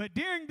 But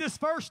during this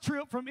first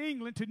trip from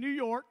England to New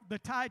York, the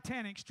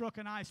Titanic struck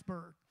an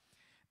iceberg.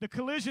 The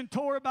collision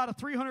tore about a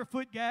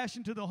 300-foot gash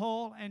into the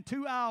hull, and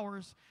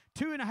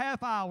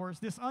 2.5 hours,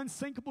 this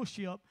unsinkable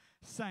ship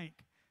sank.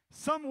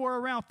 Somewhere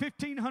around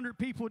 1,500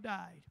 people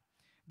died.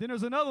 Then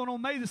there's another one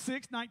on May the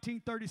 6th,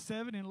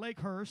 1937, in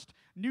Lakehurst,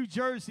 New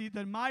Jersey.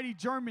 The mighty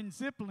German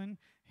Zeppelin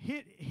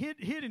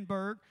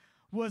Hindenburg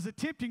was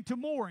attempting to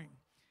mooring.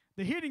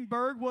 The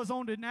Hindenburg was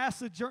on the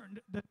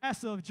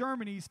NASA of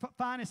Germany's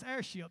finest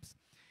airships.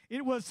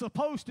 It was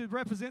supposed to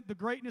represent the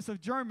greatness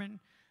of Germany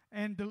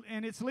and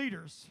its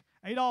leaders,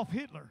 Adolf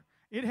Hitler.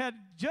 It had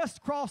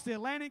just crossed the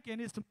Atlantic in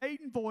its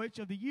maiden voyage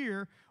of the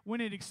year when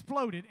it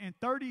exploded, and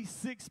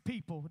 36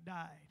 people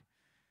died.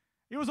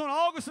 It was on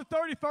August the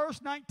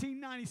 31st,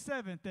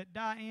 1997, that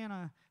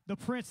Diana, the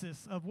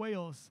Princess of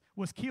Wales,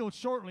 was killed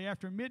shortly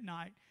after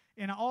midnight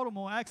in an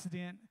automobile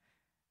accident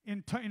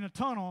in a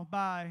tunnel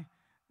by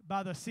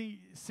the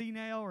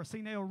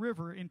Seine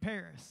River in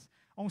Paris.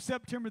 On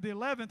September the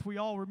 11th, we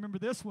all remember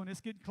this one.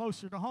 It's getting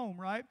closer to home,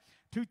 right?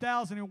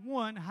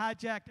 2001,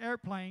 hijacked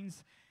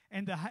airplanes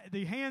and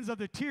the hands of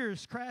the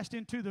tears crashed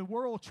into the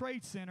World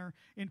Trade Center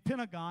in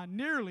Pentagon.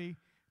 Nearly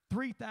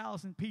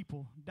 3,000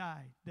 people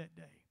died that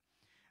day.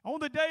 On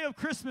the day of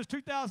Christmas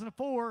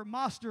 2004,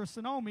 Monster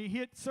tsunami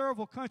hit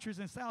several countries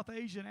in South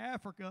Asia and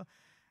Africa,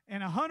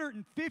 and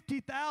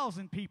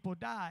 150,000 people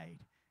died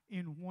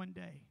in one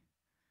day.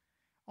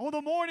 On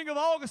the morning of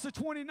August the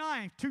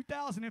 29th,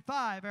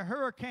 2005, a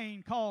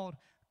hurricane called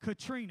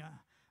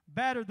Katrina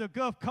battered the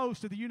Gulf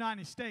Coast of the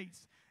United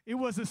States. It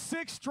was the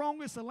 6th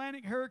strongest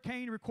Atlantic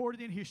hurricane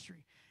recorded in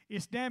history.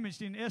 It's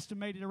damaged and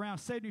estimated around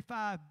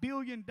 $75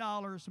 billion,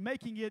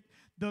 making it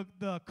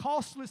the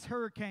costliest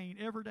hurricane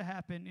ever to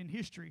happen in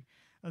history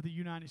of the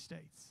United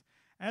States.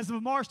 As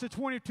of March the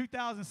 20th,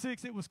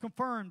 2006, it was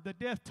confirmed the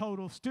death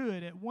total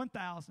stood at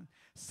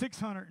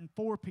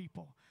 1,604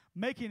 people,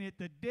 making it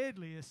the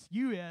deadliest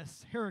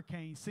U.S.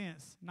 hurricane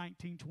since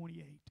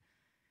 1928.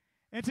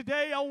 And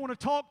today, I want to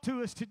talk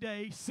to us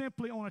today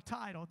simply on a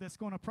title that's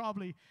going to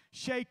probably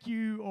shake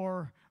you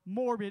or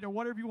morbid or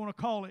whatever you want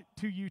to call it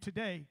to you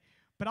today.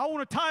 But I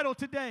want to title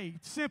today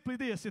simply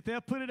this, if they'll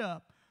put it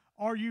up,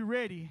 Are You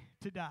Ready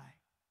to Die?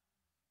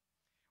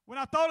 When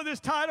I thought of this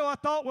title, I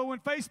thought, well, when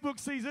Facebook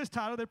sees this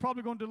title, they're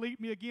probably going to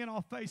delete me again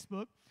off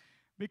Facebook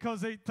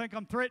because they think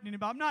I'm threatening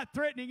anybody. I'm not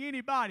threatening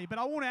anybody, but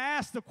I want to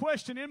ask the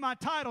question in my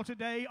title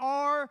today,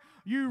 Are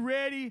you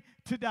ready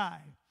to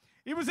die?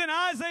 It was in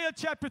Isaiah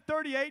chapter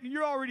 38, and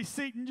you're already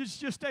seated,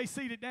 just stay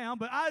seated down,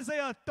 but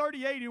Isaiah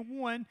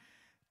 38:1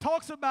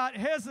 talks about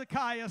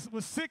Hezekiah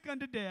was sick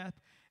unto death,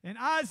 and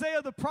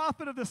Isaiah the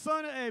prophet of the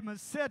son of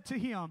Amos said to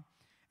him,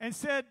 and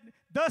said,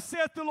 Thus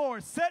saith the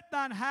Lord, set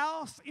thine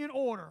house in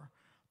order,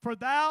 for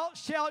thou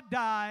shalt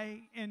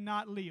die and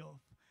not live.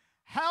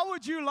 How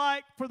would you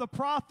like for the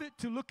prophet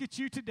to look at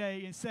you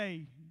today and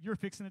say, you're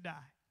fixing to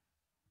die?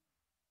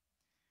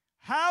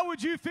 How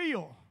would you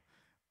feel?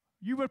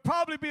 You would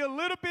probably be a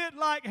little bit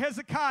like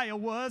Hezekiah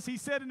was. He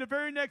said in the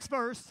very next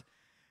verse,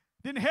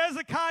 Then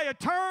Hezekiah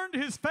turned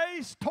his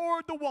face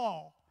toward the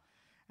wall,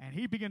 and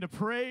he began to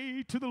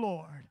pray to the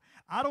Lord.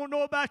 I don't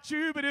know about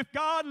you, but if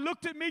God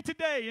looked at me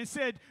today and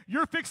said,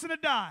 you're fixing to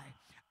die,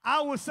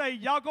 I would say,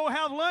 y'all go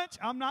have lunch.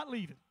 I'm not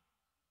leaving.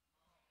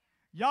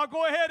 Y'all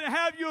go ahead and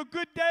have you a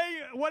good day,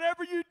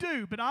 whatever you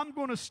do, but I'm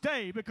going to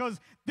stay because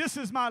this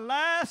is my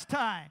last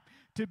time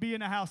to be in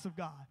the house of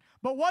God.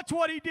 But watch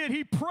what he did.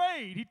 He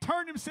prayed. He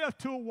turned himself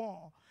to a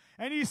wall,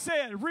 and he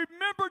said,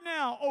 Remember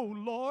now, O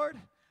Lord,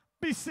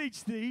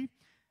 beseech thee,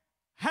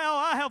 how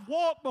I have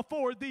walked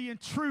before thee in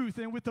truth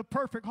and with a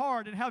perfect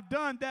heart, and have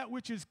done that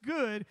which is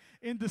good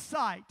in the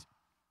sight.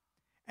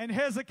 And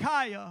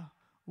Hezekiah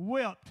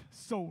wept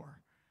sore.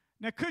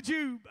 Now, could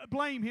you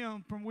blame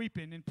him from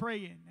weeping and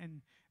praying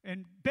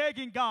and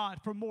begging God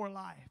for more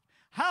life?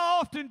 How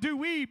often do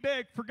we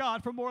beg for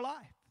God for more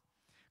life?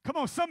 Come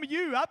on, some of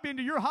you, I've been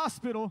to your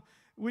hospital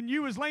when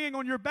you was laying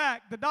on your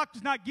back. The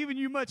doctor's not giving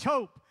you much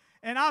hope.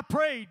 And I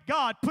prayed,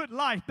 God, put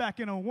life back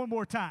in on one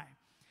more time.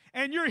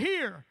 And you're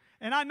here.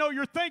 And I know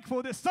you're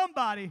thankful that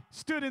somebody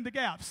stood in the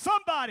gap.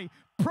 Somebody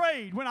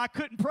prayed when I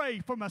couldn't pray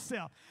for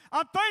myself.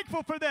 I'm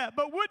thankful for that.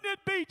 But wouldn't it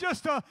be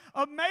just an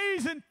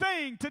amazing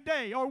thing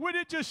today? Or would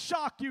it just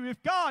shock you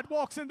if God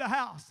walks in the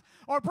house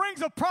or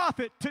brings a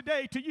prophet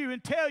today to you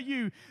and tell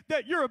you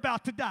that you're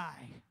about to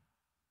die?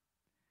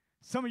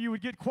 Some of you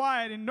would get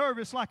quiet and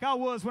nervous like I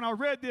was when I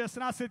read this.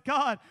 And I said,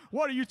 God,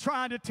 what are you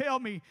trying to tell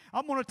me?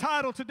 I'm going to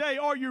title today,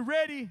 Are You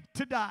Ready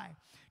to Die?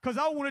 Because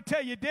I want to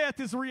tell you, death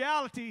is a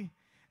reality.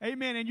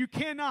 Amen. And you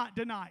cannot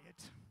deny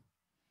it.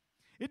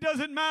 It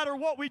doesn't matter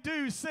what we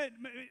do.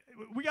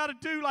 We got to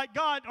do like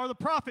God or the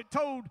prophet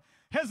told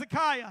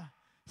Hezekiah,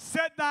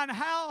 set thine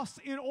house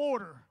in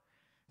order.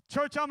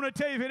 Church, I'm going to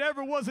tell you, if it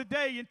ever was a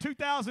day in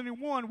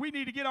 2001, we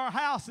need to get our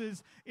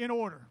houses in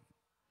order.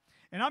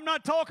 And I'm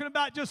not talking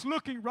about just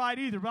looking right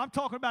either, but I'm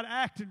talking about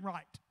acting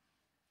right.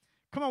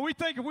 Come on, we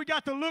think if we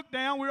got the look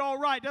down, we're all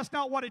right. That's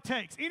not what it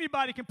takes.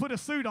 Anybody can put a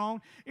suit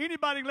on.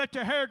 Anybody can let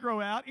their hair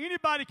grow out.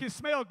 Anybody can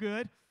smell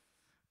good.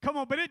 Come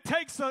on, but it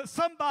takes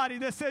somebody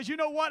that says, you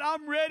know what,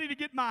 I'm ready to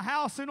get my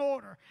house in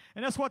order.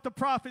 And that's what the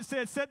prophet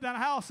said, set thine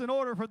house in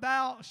order, for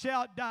thou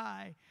shalt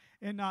die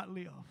and not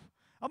live.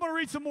 I'm going to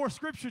read some more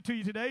scripture to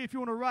you today if you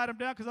want to write them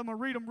down, because I'm going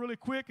to read them really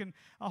quick, and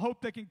I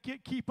hope they can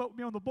keep up with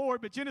me on the board.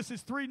 But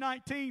Genesis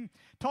 3:19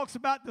 talks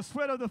about the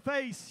sweat of the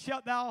face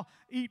shalt thou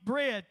eat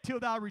bread till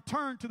thou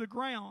return to the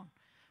ground.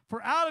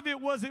 For out of it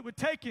was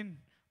taken,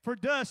 for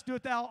dust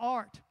doest thou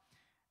art,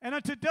 and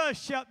unto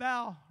dust shalt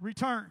thou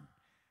return.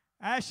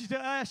 Ashes to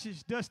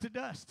ashes, dust to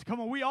dust. Come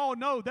on, we all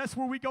know that's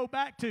where we go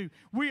back to.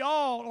 We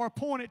all are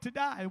appointed to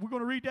die. We're going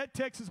to read that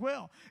text as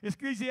well. It's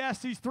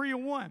Ecclesiastes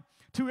 3:1.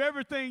 To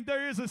everything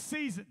there is a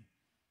season.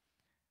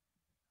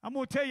 I'm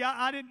going to tell you,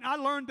 I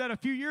learned that a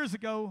few years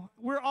ago.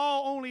 We're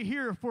all only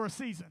here for a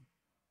season.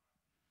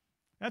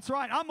 That's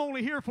right. I'm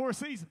only here for a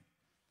season.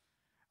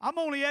 I'm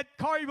only at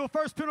Collierville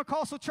First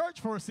Pentecostal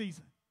Church for a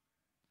season.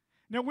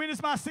 Now, when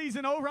is my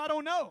season over? I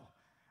don't know.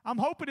 I'm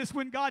hoping it's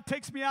when God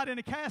takes me out in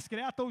a casket,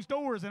 out those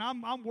doors, and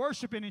I'm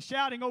worshiping and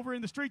shouting over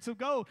in the streets of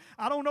gold.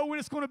 I don't know when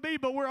it's going to be,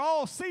 but we're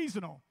all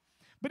seasonal.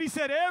 But he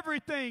said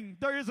everything,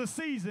 there is a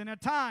season, a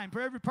time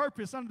for every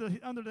purpose under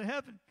the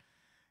heaven.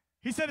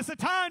 He said it's a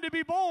time to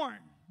be born,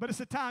 but it's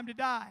a time to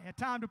die, a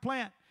time to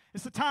plant.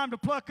 It's a time to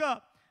pluck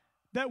up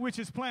that which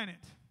is planted.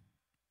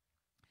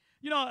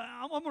 You know,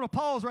 I'm going to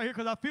pause right here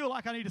because I feel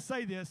like I need to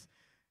say this.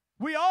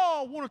 We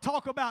all want to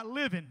talk about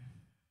living,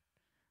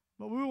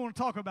 but we want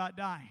to talk about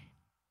dying.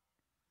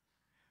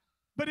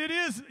 But it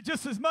is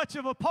just as much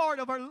of a part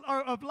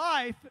of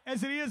life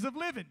as it is of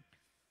living.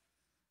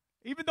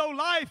 Even though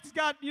life's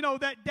got, you know,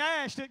 that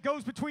dash that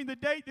goes between the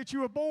date that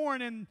you were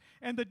born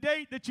and the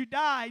date that you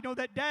die, you know,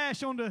 that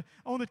dash on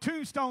the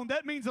tombstone,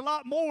 that means a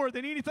lot more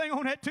than anything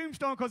on that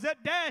tombstone, because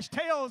that dash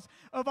tells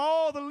of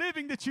all the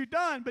living that you've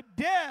done. But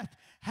death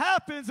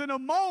happens in a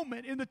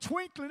moment, in the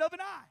twinkling of an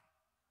eye.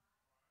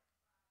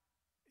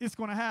 It's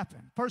going to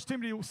happen. 1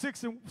 Timothy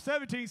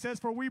 6:17 says,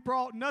 for we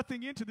brought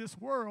nothing into this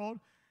world,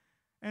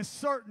 and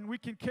certain we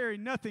can carry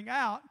nothing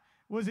out.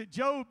 Was it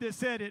Job that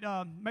said it?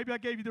 Maybe I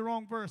gave you the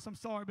wrong verse. I'm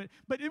sorry.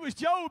 But it was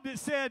Job that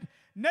said,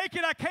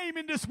 naked I came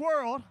in this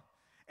world,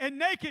 and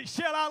naked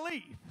shall I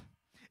leave.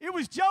 It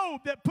was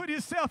Job that put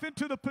himself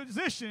into the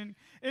position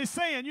and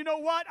saying, you know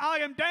what?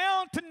 I am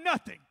down to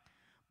nothing.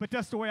 But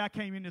that's the way I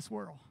came in this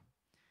world.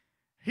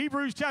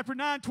 Hebrews chapter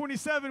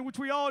 9:27, which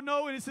we all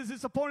know, and it says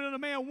it's appointed on a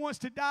man once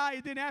to die,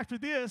 and then after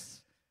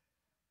this,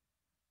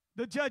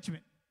 the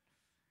judgment.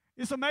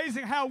 It's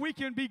amazing how we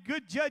can be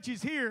good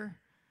judges here,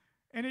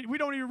 and we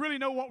don't even really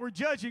know what we're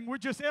judging. We're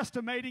just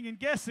estimating and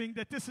guessing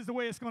that this is the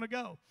way it's going to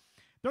go.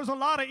 There's a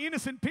lot of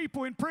innocent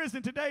people in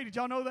prison today. Did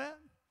y'all know that?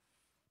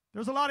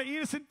 There's a lot of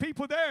innocent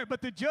people there,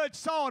 but the judge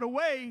saw it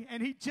away,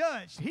 and he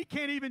judged. He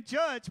can't even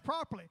judge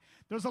properly.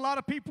 There's a lot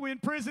of people in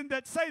prison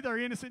that say they're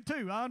innocent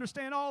too. I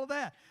understand all of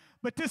that.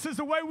 But this is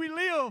the way we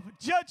live.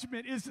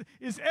 Judgment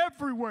is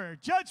everywhere.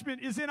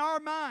 Judgment is in our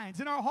minds,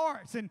 in our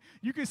hearts. And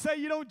you can say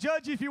you don't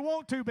judge if you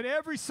want to, but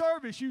every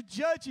service you're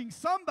judging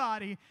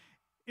somebody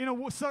in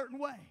a certain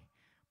way.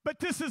 But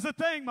this is the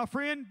thing, my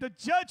friend. The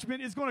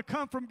judgment is going to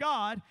come from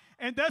God,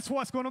 and that's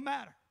what's going to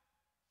matter.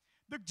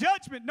 The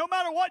judgment, no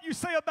matter what you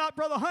say about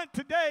Brother Hunt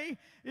today,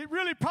 it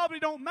really probably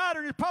don't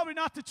matter. It's probably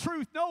not the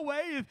truth, no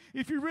way,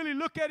 if you really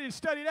look at it and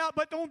study it out.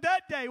 But on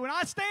that day, when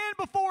I stand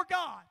before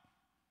God,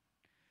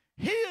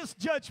 his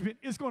judgment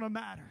is going to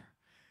matter.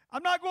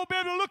 I'm not going to be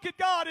able to look at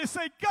God and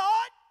say,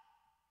 God,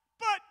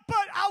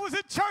 but I was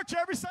in church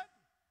every Sunday.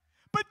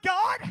 But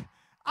God,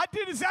 I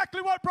did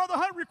exactly what Brother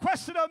Hunt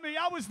requested of me.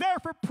 I was there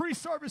for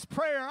pre-service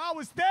prayer. I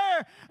was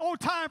there on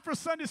time for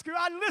Sunday school.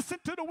 I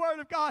listened to the Word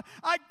of God.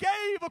 I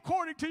gave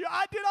according to you.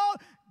 I did all.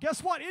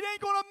 Guess what? It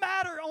ain't going to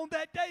matter on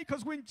that day,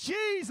 because when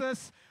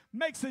Jesus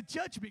makes a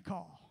judgment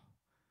call,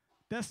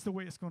 that's the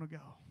way it's going to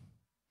go.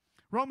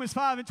 Romans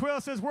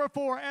 5:12 says,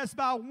 wherefore, as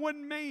by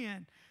one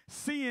man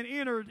sin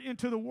entered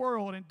into the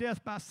world, and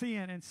death by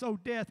sin, and so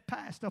death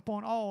passed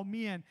upon all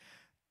men.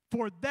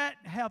 For that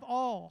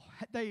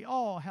they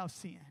all have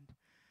sinned.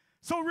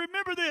 So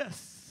remember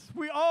this,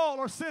 we all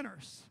are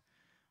sinners.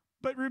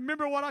 But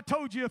remember what I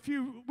told you a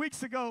few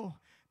weeks ago,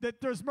 that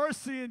there's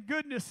mercy and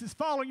goodness is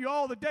following you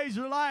all the days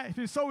of your life,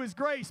 and so is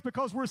grace,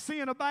 because where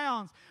sin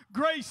abounds,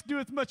 grace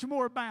doeth much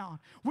more abound.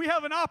 We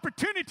have an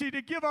opportunity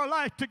to give our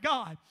life to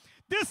God.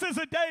 This is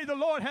a day the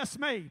Lord has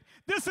made.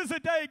 This is a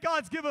day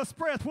God's given us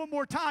breath one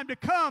more time to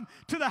come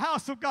to the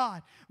house of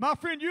God. My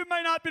friend, you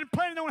may not have been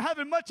planning on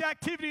having much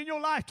activity in your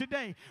life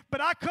today,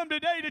 but I come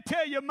today to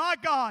tell you my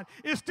God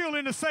is still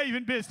in the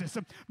saving business.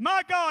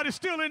 My God is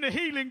still in the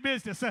healing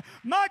business.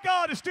 My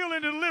God is still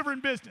in the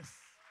delivering business.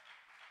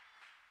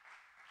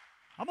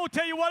 I'm going to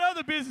tell you what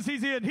other business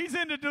he's in. He's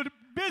in the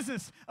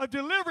business of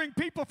delivering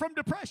people from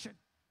depression.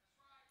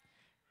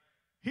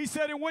 He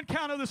said in one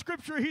count of the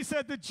scripture, he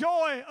said, the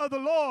joy of the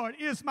Lord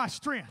is my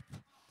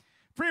strength.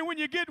 Friend, when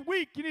you get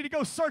weak, you need to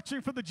go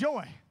searching for the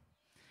joy.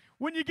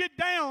 When you get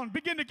down,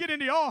 begin to get in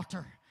the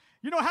altar.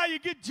 You know how you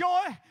get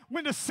joy?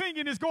 When the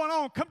singing is going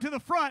on, come to the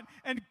front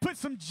and put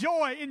some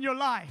joy in your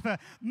life.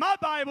 My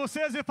Bible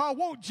says if I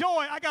want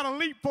joy, I got to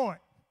leap for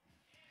it.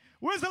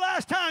 When's the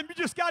last time you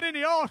just got in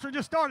the altar and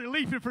just started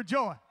leaping for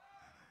joy?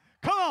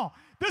 Come on.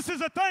 This is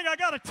a thing I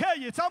got to tell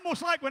you. It's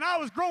almost like when I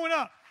was growing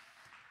up.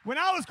 When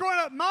I was growing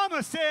up,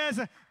 Mama says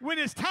when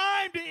it's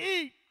time to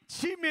eat,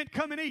 she meant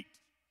come and eat.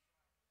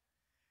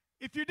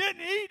 If you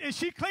didn't eat and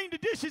she cleaned the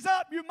dishes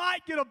up, you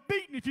might get a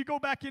beating if you go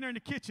back in there in the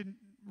kitchen,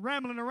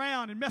 rambling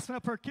around and messing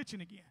up her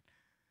kitchen again.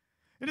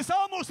 And it's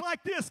almost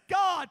like this.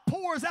 God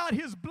pours out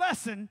his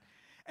blessing,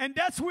 and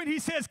that's when he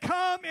says,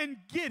 come and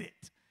get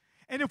it.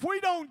 And if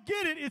we don't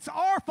get it, it's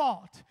our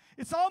fault.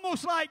 It's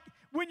almost like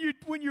when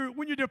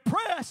you're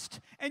depressed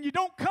and you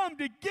don't come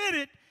to get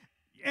it,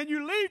 and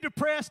you leave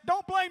depressed,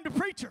 don't blame the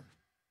preacher.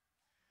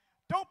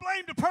 Don't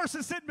blame the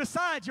person sitting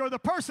beside you or the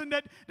person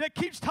that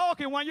keeps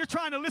talking while you're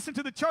trying to listen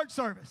to the church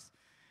service.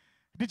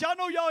 Did y'all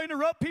know y'all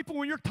interrupt people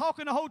when you're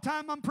talking the whole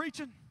time I'm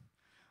preaching?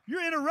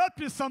 You're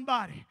interrupting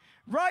somebody.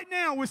 Right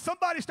now, when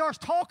somebody starts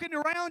talking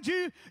around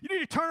you, you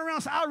need to turn around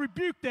and say, I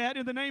rebuke that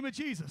in the name of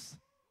Jesus.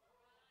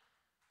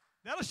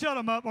 That'll shut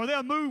them up, or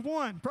they'll move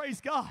one.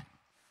 Praise God.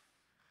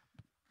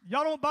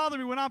 Y'all don't bother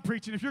me when I'm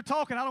preaching. If you're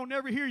talking, I don't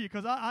never hear you,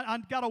 because I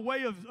got a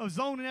way of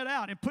zoning it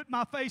out and putting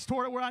my face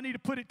toward it where I need to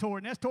put it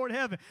toward, and that's toward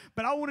heaven.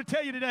 But I want to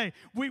tell you today,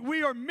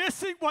 we are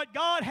missing what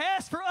God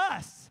has for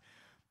us,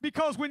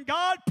 because when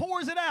God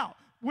pours it out,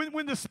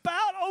 when the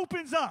spout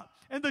opens up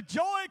and the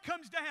joy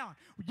comes down,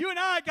 you and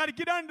I got to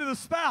get under the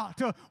spout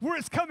to where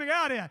it's coming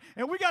out at,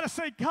 and we got to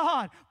say,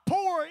 God,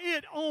 pour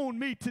it on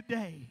me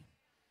today.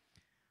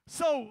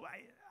 So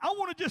I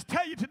want to just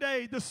tell you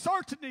today, the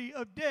certainty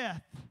of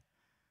death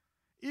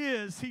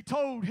is, he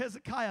told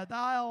Hezekiah,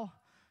 thou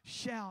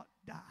shalt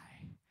die.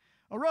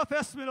 A rough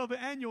estimate of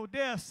the annual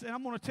deaths, and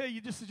I'm going to tell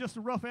you this is just a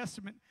rough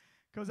estimate,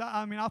 because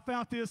I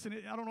found this, and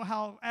I don't know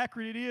how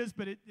accurate it is,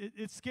 but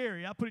it's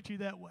scary. I'll put it to you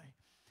that way.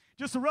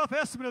 Just a rough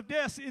estimate of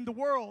deaths in the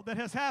world that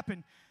has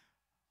happened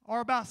are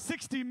about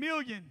 60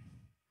 million,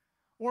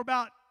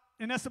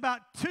 and that's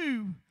about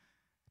 2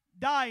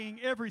 dying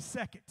every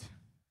second.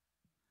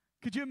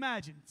 Could you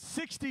imagine?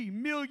 60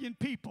 million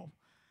people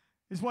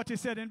is what they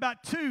said, and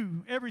about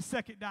 2 every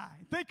second die.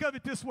 Think of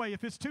it this way,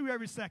 if it's 2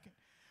 every second,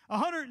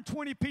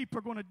 120 people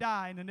are going to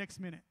die in the next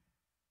minute.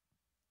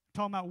 I'm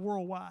talking about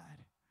worldwide.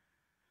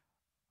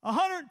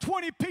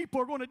 120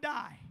 people are going to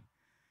die.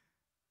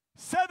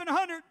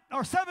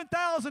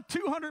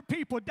 7,200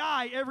 people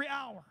die every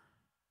hour.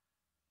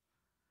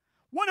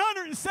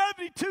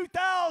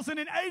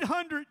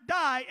 172,800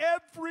 die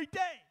every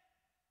day.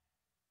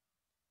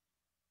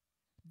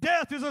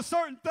 Death is a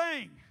certain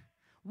thing.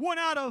 1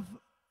 out of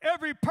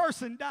every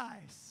person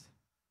dies.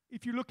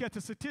 If you look at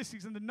the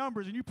statistics and the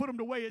numbers and you put them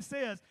the way it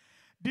says,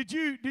 did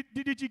you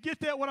get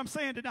that, what I'm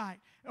saying tonight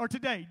or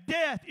today?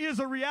 Death is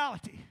a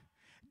reality.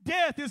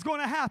 Death is going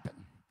to happen.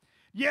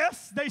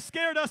 Yes, they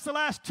scared us the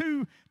last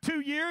two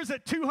years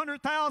that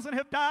 200,000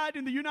 have died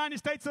in the United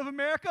States of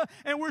America,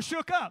 and we're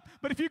shook up.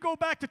 But if you go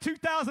back to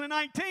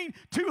 2019,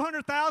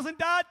 200,000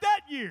 died that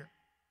year.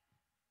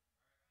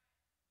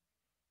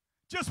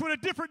 Just with a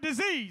different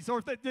disease,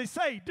 or they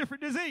say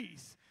different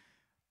disease.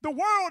 The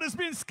world has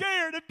been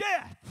scared of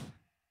death.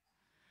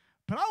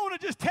 But I want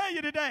to just tell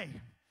you today,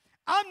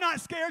 I'm not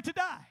scared to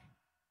die.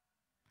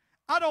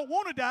 I don't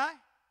want to die.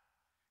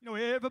 You know,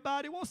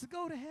 everybody wants to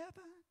go to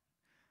heaven,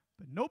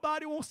 but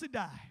nobody wants to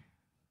die.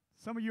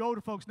 Some of you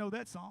older folks know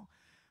that song.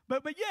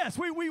 But yes,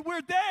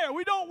 we're there.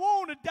 We don't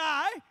want to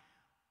die.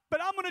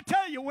 But I'm going to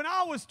tell you, when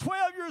I was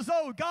 12 years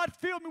old, God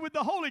filled me with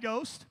the Holy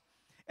Ghost.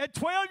 At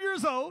 12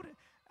 years old,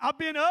 I've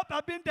been up,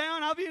 I've been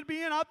down, I've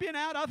been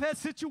out. I've had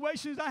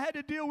situations I had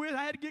to deal with.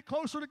 I had to get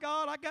closer to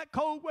God. I got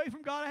cold away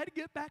from God. I had to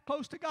get back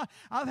close to God.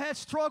 I've had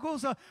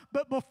struggles.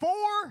 But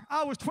before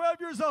I was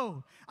 12 years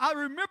old, I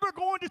remember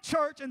going to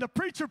church and the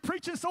preacher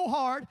preaching so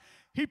hard.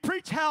 He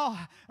preached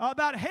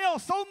about hell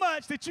so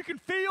much that you can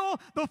feel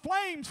the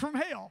flames from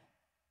hell.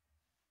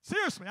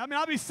 Seriously. I mean,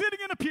 I'll be sitting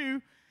in a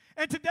pew,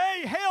 And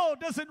today, hell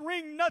doesn't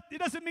mean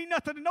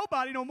nothing to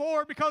nobody no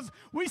more because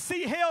we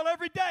see hell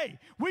every day.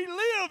 We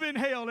live in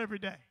hell every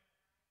day.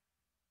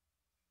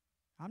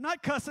 I'm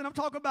not cussing. I'm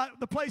talking about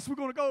the place we're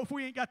going to go if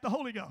we ain't got the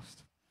Holy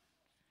Ghost.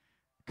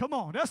 Come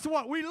on, that's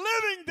what. We're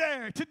living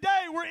there.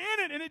 Today, we're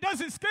in it, and it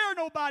doesn't scare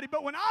nobody.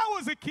 But when I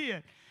was a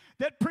kid,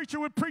 that preacher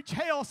would preach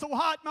hell so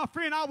hot, my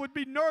friend, I would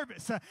be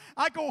nervous.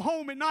 I go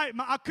home at night.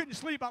 I couldn't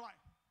sleep.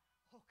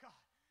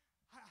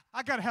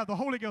 I got to have the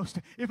Holy Ghost.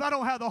 If I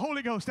don't have the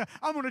Holy Ghost,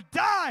 I'm going to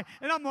die,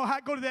 and I'm going to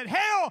go to that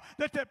hell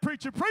that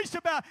preacher preached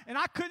about. And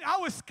I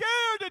was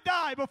scared to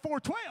die before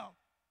 12.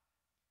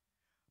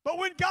 But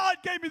when God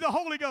gave me the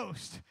Holy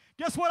Ghost,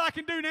 guess what I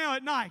can do now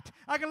at night?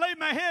 I can lay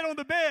my head on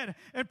the bed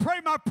and pray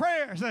my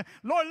prayers.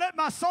 Lord, let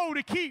my soul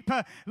to keep.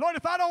 Lord,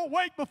 if I don't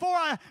wake if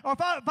I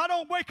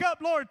don't wake up,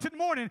 Lord, to the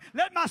morning,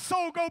 let my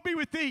soul go be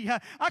with Thee.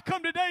 I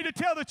come today to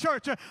tell the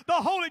church, the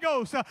Holy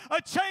Ghost,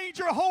 change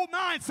your whole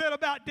mindset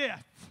about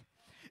death.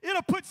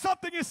 It'll put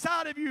something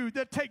inside of you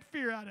that take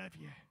fear out of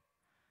you.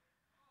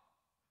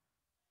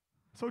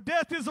 So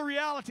death is a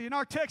reality, and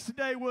our text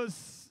today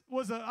was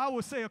I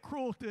would say a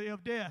cruelty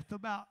of death.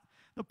 About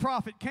the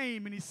prophet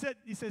came and he said,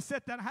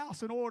 set that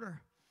house in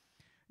order.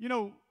 You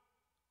know,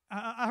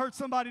 I heard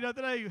somebody the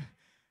other day,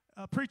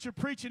 a preacher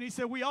preaching. He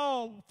said we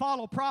all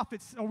follow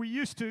prophets, or we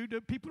used to.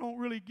 People don't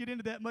really get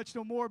into that much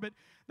no more, but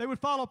they would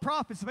follow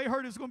prophets. If they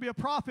heard it was going to be a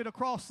prophet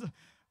across the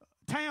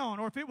town,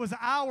 or if it was an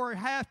hour and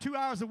a half, 2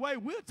 hours away,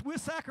 we'll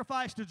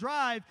sacrifice to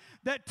drive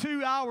that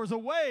 2 hours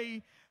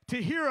away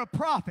to hear a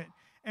prophet.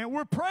 And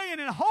we're praying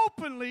and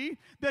hoping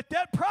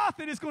that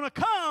prophet is going to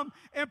come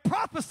and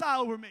prophesy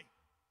over me.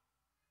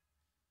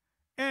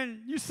 And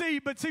see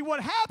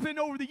what happened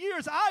over the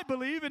years, I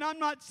believe, and I'm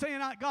not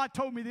saying God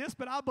told me this,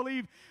 but I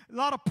believe a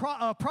lot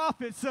of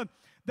prophets,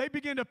 they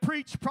began to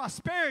preach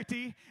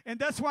prosperity, and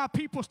that's why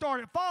people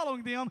started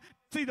following them,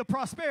 see the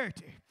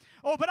prosperity.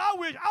 Oh, but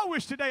I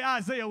wish today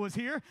Isaiah was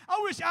here. I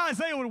wish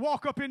Isaiah would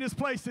walk up in this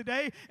place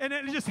today and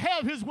then just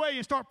have his way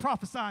and start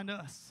prophesying to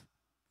us.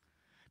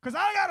 Because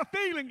I got a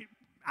feeling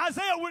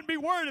Isaiah wouldn't be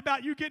worried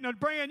about you getting a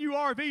brand new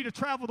RV to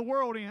travel the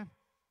world in.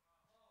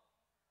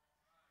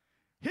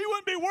 He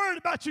wouldn't be worried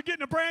about you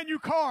getting a brand new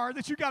car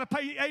that you got to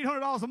pay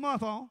 $800 a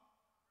month on.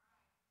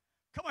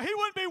 Come on, he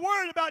wouldn't be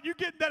worried about you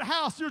getting that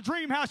house, your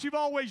dream house you've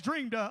always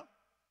dreamed of.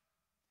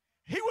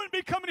 He wouldn't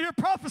be coming here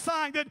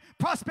prophesying that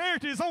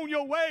prosperity is on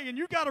your way and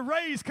you got a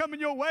raise coming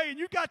your way and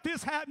you got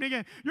this happening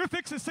and you're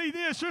fixing to see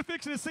this, you're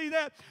fixing to see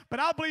that. But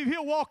I believe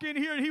he'll walk in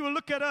here and he will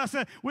look at us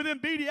with them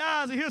beady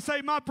eyes and he'll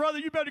say, my brother,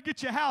 you better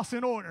get your house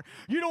in order.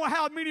 You don't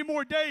have many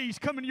more days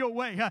coming your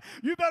way.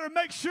 You better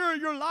make sure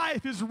your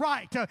life is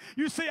right.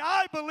 You see,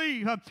 I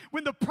believe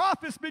when the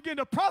prophets begin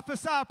to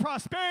prophesy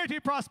prosperity,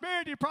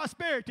 prosperity,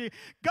 prosperity,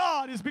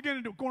 God is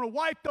going to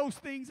wipe those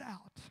things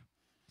out.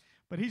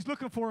 But he's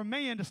looking for a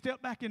man to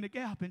step back in the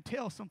gap and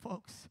tell some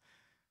folks,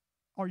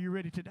 are you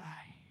ready to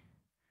die?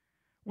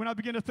 When I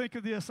began to think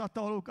of this, I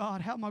thought, oh,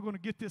 God, how am I going to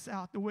get this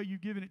out the way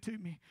you've given it to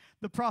me?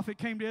 The prophet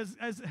came to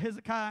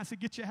Hezekiah and said,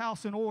 get your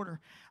house in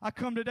order. I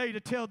come today to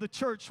tell the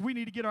church we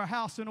need to get our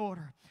house in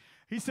order.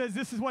 He says,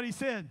 this is what he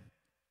said.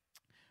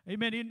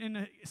 Amen.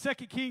 In 2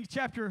 Kings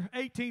chapter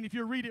 18, if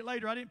you'll read it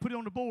later, I didn't put it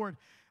on the board,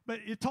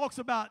 but it talks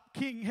about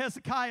King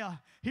Hezekiah.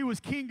 He was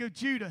king of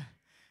Judah.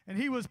 And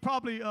he was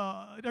probably,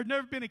 there'd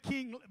never been a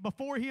king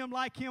before him,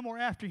 like him, or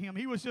after him.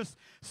 He was just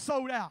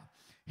sold out.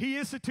 He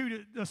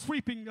instituted the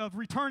sweeping of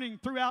returning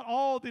throughout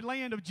all the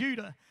land of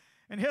Judah.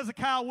 And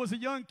Hezekiah was a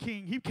young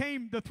king. He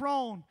came to the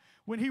throne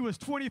when he was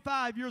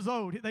 25 years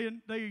old.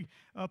 They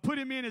put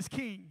him in as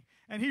king.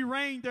 And he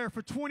reigned there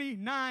for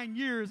 29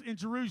 years in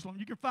Jerusalem.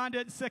 You can find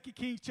that in 2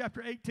 Kings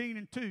chapter 18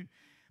 and 2.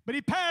 But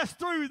he passed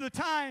through the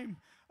time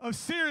of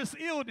serious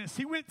illness.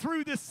 He went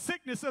through this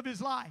sickness of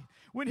his life.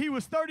 When he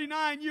was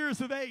 39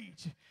 years of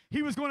age,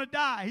 he was going to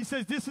die. He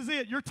says, this is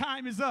it. Your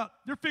time is up.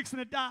 You're fixing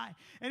to die.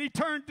 And he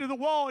turned to the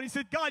wall and he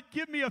said, God,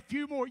 give me a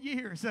few more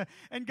years.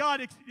 And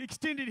God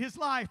extended his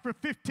life for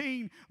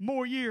 15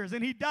 more years.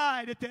 And he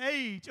died at the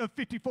age of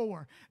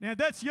 54. Now,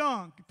 that's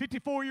young.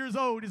 54 years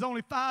old is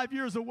only 5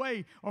 years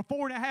away or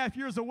 4.5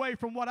 years away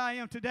from what I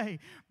am today.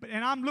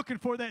 And I'm looking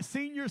for that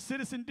senior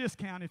citizen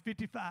discount at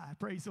 55.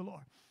 Praise the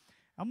Lord.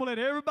 I'm going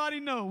to let everybody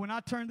know when I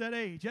turn that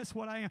age. That's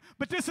what I am.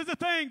 But this is the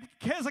thing.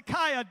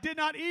 Hezekiah did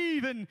not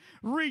even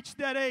reach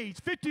that age.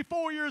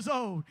 54 years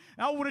old.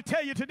 And I want to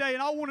tell you today,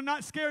 and I want to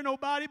not scare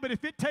nobody, but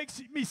if it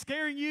takes me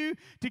scaring you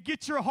to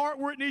get your heart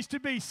where it needs to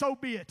be, so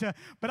be it.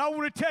 But I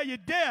want to tell you,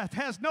 death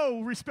has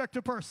no respect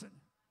to person.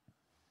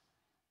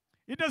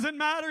 It doesn't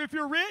matter if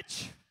you're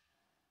rich.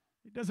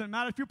 It doesn't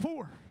matter if you're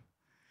poor.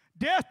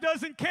 Death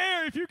doesn't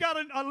care if you got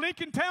a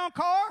Lincoln Town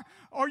car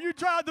or you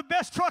drive the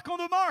best truck on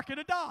the market,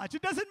 a Dodge.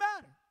 It doesn't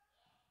matter.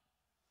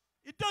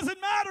 It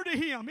doesn't matter to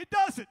him. It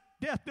doesn't.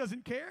 Death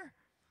doesn't care.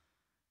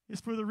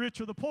 It's for the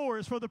rich or the poor.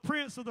 It's for the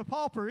prince or the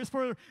pauper.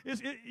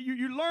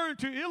 You learn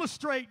to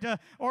illustrate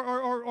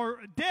or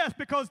death,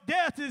 because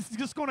death is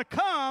just going to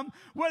come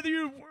whether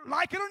you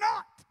like it or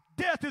not.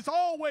 Death is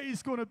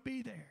always going to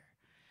be there.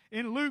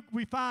 In Luke,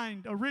 we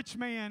find a rich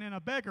man and a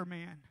beggar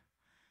man.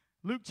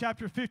 Luke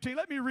chapter 15.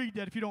 Let me read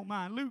that if you don't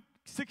mind. Luke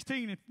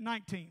 16 and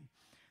 19.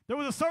 There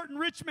was a certain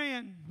rich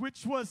man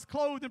which was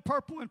clothed in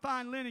purple and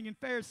fine linen and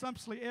fared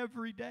sumptuously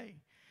every day.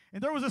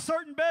 And there was a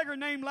certain beggar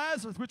named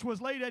Lazarus which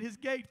was laid at his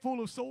gate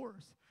full of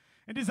sores,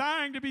 and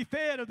desiring to be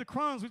fed of the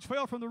crumbs which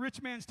fell from the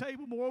rich man's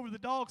table. Moreover, the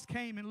dogs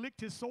came and licked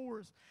his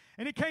sores.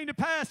 And it came to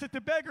pass that the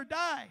beggar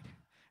died.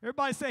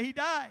 Everybody say he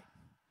died.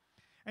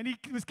 And he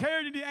was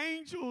carried in the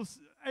angels,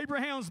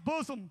 Abraham's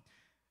bosom.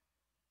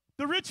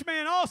 The rich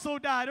man also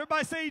died.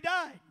 Everybody say he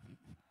died.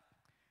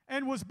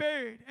 And was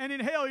buried. And in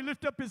hell he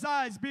lifted up his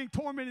eyes, being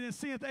tormented, and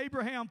seeth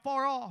Abraham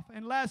far off,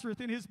 and Lazarus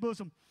in his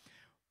bosom.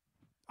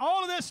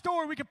 All of that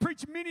story, we could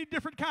preach many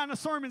different kind of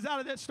sermons out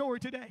of that story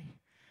today.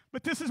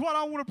 But this is what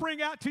I want to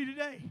bring out to you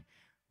today.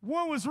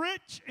 One was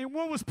rich and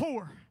one was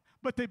poor,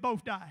 but they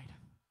both died.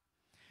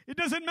 It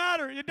doesn't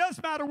matter. It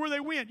does matter where they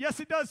went. Yes,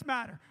 it does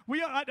matter.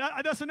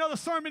 That's another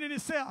sermon in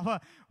itself,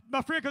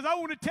 my friend, because I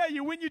want to tell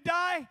you, when you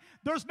die,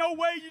 there's no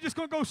way you're just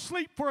going to go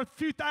sleep for a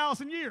few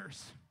thousand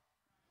years.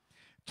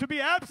 To be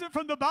absent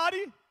from the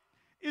body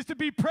is to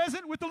be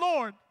present with the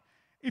Lord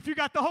if you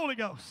got the Holy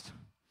Ghost.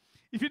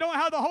 If you don't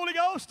have the Holy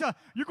Ghost,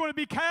 you're going to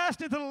be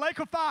cast into the lake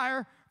of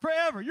fire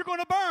forever. You're going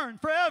to burn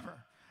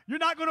forever. You're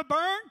not going to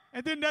burn,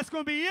 and then that's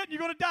going to be it, and you're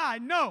going to die.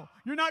 No,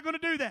 you're not going to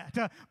do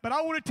that. But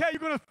I want to tell you,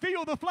 you're going to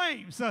feel the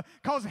flames,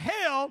 because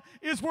hell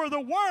is where the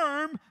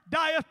worm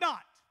dieth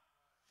not.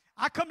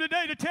 I come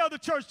today to tell the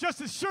church,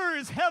 just as sure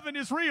as heaven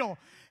is real,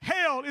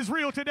 hell is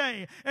real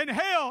today. And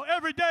hell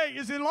every day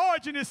is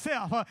enlarging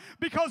itself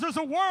because there's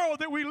a world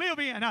that we live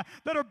in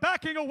that are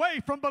backing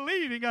away from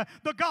believing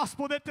the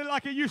gospel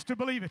like it used to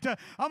believe it.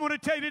 I'm going to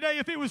tell you today,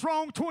 if it was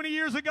wrong 20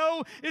 years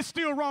ago, it's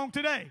still wrong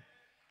today.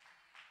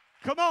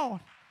 Come on.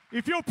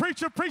 If your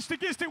preacher preached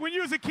against it when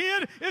you was a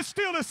kid, it's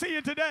still a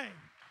sin today.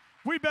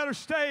 We better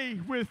stay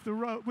with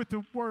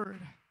the word.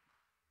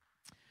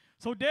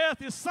 So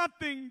death is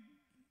something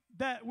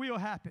that will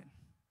happen.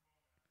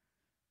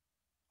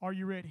 Are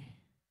you ready?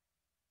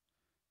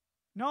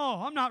 No,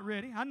 I'm not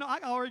ready. I know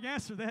I already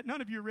answered that.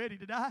 None of you are ready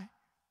to die.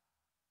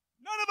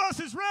 None of us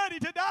is ready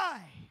to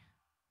die.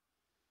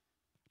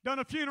 Done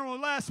a funeral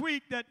last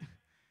week that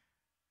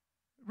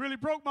really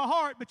broke my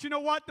heart, but you know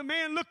what? The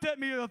man looked at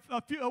me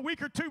a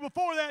week or two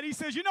before that. He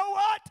says, you know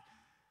what?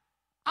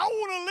 I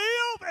want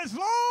to live as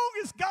long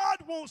as God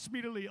wants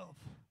me to live.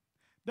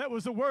 That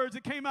was the words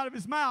that came out of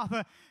his mouth.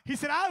 He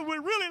said, I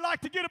would really like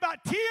to get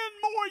about 10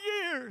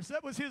 more years.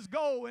 That was his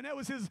goal, and that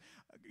was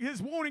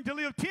his wanting to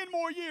live 10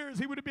 more years.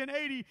 He would have been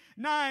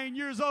 89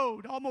 years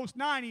old, almost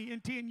 90 in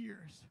 10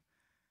 years.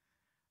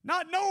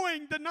 Not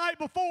knowing the night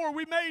before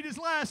we made his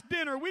last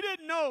dinner, we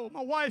didn't know.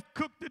 My wife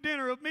cooked the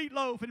dinner of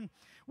meatloaf and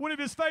one of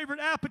his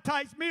favorite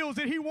appetites meals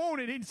that he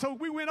wanted. And so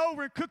we went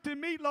over and cooked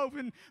him meatloaf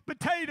and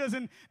potatoes,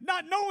 and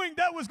not knowing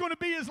that was going to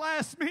be his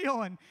last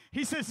meal. And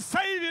he says,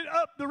 save it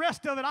up, the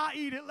rest of it, I'll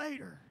eat it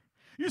later.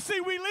 You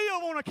see, we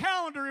live on a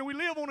calendar and we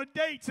live on a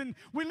dates, and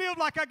we live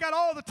like I got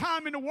all the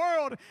time in the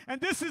world, and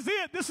this is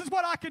it. This is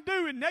what I can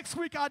do, and next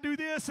week I do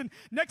this, and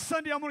next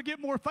Sunday I'm going to get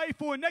more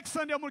faithful, and next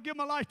Sunday I'm going to give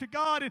my life to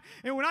God,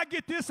 and when I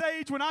get this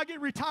age, when I get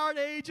retired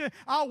age,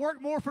 I'll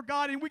work more for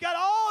God. And we got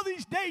all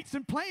these dates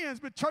and plans,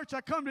 but church,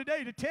 I come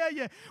today to tell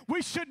you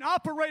we shouldn't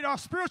operate our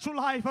spiritual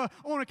life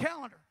on a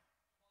calendar.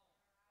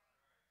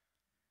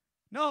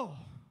 No,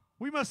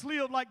 we must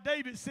live like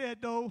David said,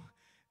 though.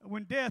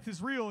 When death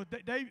is real,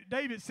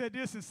 David said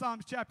this in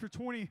Psalms chapter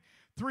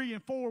 23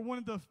 and 4, one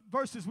of the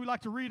verses we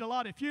like to read a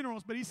lot at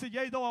funerals, but he said,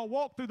 yea, though I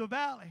walk through the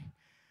valley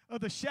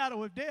of the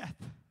shadow of death,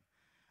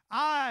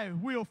 I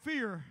will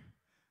fear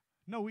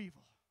no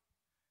evil.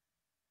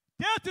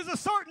 Death is a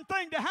certain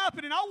thing to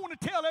happen, and I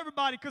want to tell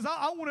everybody, because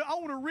I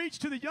want to reach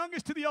to the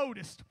youngest to the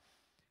oldest.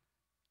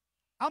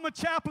 I'm a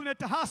chaplain at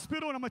the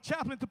hospital, and I'm a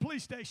chaplain at the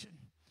police station.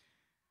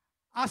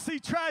 I see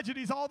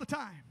tragedies all the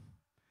time.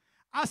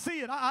 I see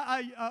it.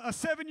 A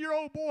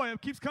 7-year-old boy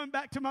keeps coming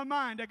back to my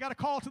mind. I got a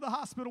call to the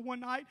hospital one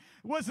night.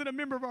 It wasn't a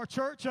member of our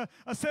church. A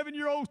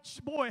 7-year-old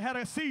boy had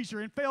a seizure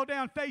and fell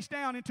down, face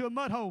down into a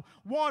mud hole.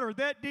 Water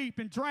that deep,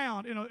 and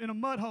drowned in a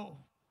mud hole.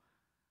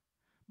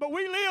 But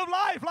we live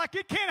life like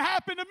it can't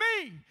happen to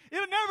me.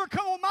 It'll never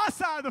come on my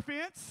side of the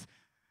fence.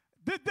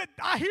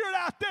 I hear it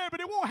out there,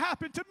 but it won't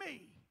happen to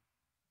me.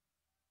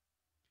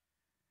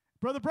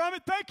 Brother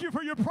Brummett, thank you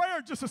for your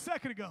prayer just a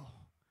second ago.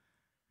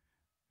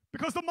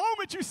 Because the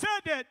moment you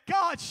said that,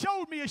 God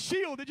showed me a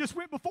shield that just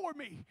went before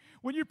me.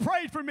 When you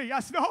prayed for me,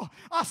 I said, oh,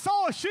 I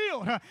saw a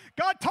shield.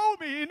 God told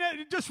me in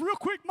that just real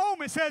quick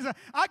moment, says,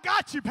 I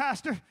got you,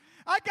 Pastor.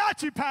 I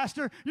got you,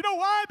 Pastor. You know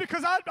why?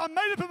 Because I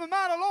made up in my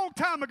mind a long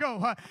time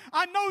ago.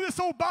 I know this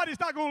old body's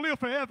not going to live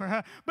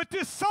forever, but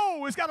this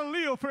soul has got to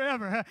live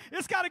forever.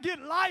 It's got to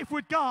get life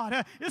with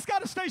God. It's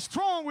got to stay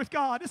strong with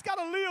God. It's got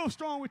to live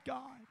strong with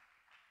God.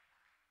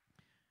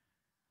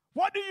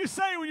 What do you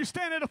say when you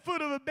stand at the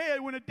foot of a bed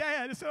when a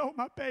dad said, oh,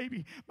 my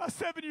baby, my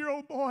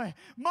 7-year-old boy,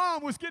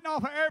 mom was getting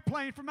off an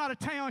airplane from out of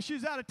town. She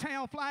was out of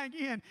town flying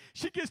in.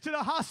 She gets to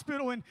the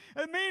hospital, and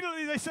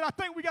immediately they said, I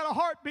think we got a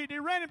heartbeat. They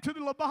ran him to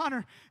the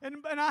Lebanon,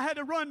 and I had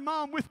to run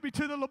mom with me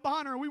to the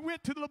Lebanon. We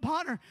went to the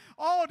Lebanon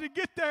all to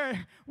get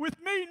there with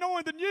me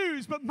knowing the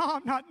news, but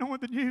mom not knowing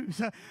the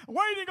news.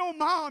 Waiting on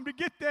mom to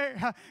get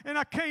there. And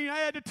I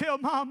had to tell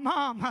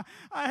mom,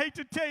 I hate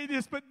to tell you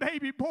this, but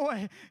baby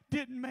boy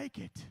didn't make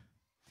it.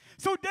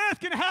 So death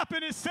can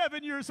happen at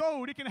 7 years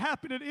old. It can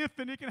happen at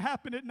infant. It can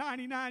happen at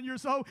 99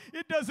 years old.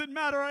 It doesn't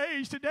matter our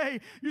age today.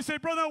 You say,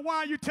 brother, why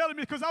are you telling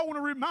me? Because I want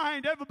to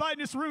remind everybody in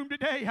this room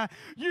today,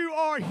 you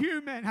are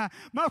human.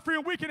 My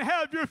friend, we can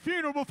have your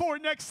funeral before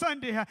next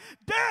Sunday.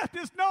 Death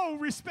is no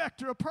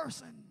respecter of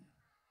person.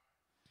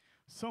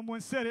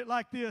 Someone said it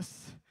like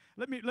this.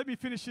 Let me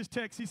finish this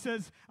text. He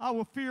says, I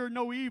will fear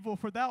no evil,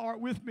 for thou art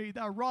with me,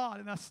 thy rod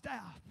and thy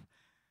staff,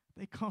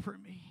 they comfort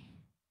me.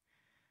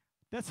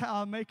 That's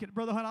how I make it.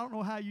 Brother Hunt, I don't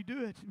know how you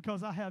do it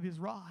because I have his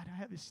rod. I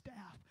have his staff.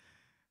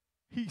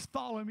 He's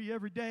following me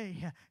every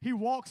day. He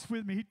walks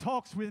with me. He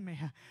talks with me.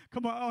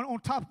 Come on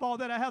top of all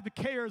that, I have the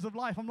cares of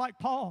life. I'm like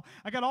Paul.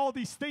 I got all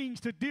these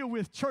things to deal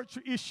with, church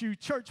issues,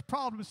 church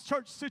problems,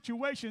 church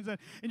situations. And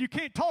you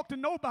can't talk to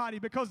nobody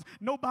because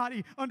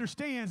nobody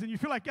understands. And you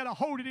feel like you got to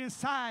hold it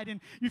inside.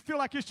 And you feel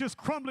like it's just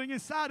crumbling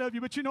inside of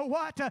you. But you know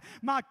what?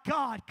 My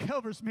God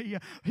covers me.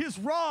 His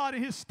rod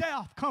and his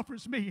staff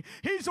comforts me.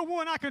 He's the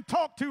one I can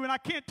talk to, and I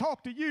can't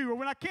talk to you. Or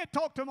when I can't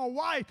talk to my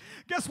wife,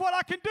 guess what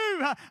I can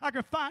do? I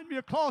can find me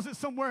a closet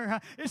somewhere.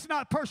 It's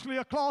not personally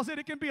a closet.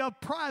 It can be a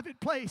private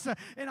place.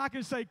 And I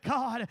can say,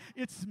 God,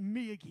 it's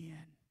me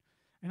again.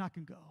 And I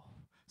can go.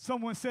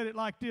 Someone said it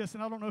like this,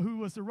 and I don't know who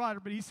was the writer,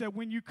 but he said,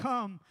 when you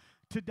come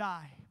to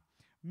die,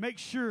 make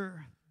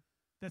sure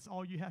that's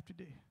all you have to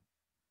do.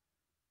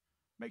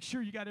 Make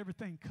sure you got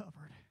everything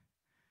covered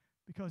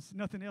because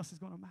nothing else is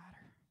going to matter.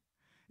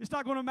 It's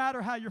not going to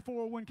matter how your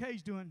 401k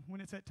is doing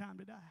when it's that time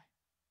to die.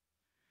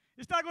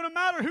 It's not going to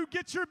matter who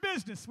gets your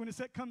business when it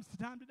comes to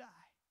time to die.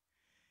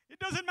 It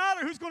doesn't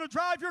matter who's going to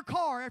drive your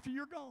car after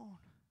you're gone.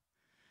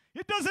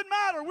 It doesn't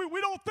matter. We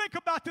don't think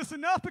about this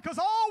enough because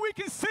all we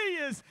can see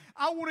is,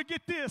 I want to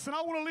get this, and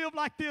I want to live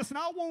like this, and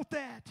I want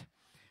that.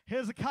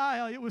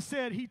 Hezekiah, it was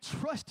said, he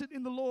trusted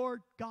in the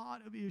Lord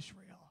God of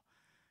Israel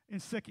in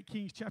 2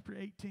 Kings chapter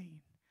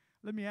 18.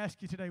 Let me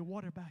ask you today,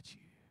 what about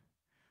you?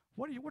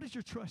 What is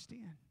your trust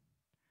in?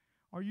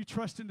 Are you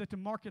trusting that the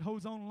market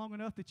holds on long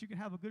enough that you can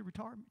have a good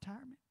retirement?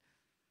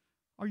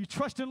 Are you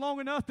trusting long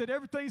enough that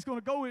everything's going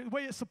to go the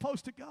way it's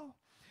supposed to go?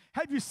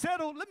 Have you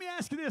settled, let me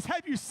ask you this,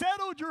 have you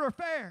settled your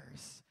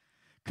affairs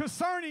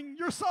concerning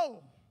your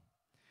soul?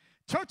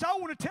 Church, I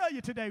want to tell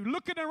you today,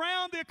 looking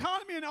around the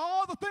economy and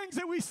all the things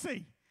that we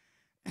see,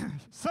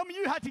 some of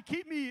you have to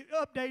keep me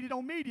updated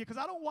on media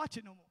because I don't watch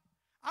it no more.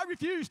 I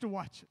refuse to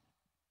watch it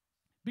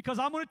because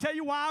I'm going to tell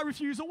you why I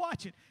refuse to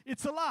watch it.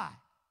 It's a lie.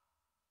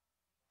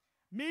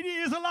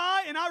 Media is a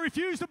lie, and I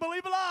refuse to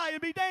believe a lie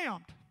and be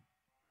damned.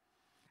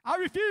 I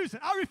refuse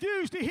it. I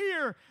refuse to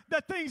hear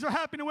that things are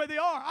happening the way they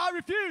are. I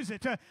refuse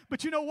it.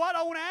 But you know what?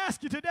 I want to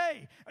ask you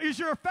today, is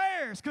your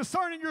affairs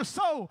concerning your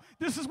soul?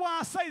 This is why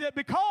I say that,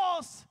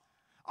 because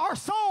our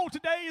soul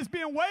today is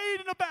being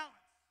weighed in a balance.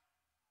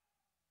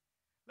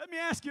 Let me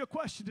ask you a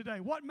question today.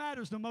 What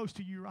matters the most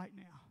to you right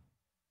now?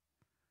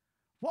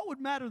 What would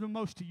matter the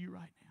most to you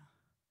right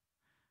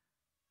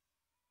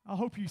now? I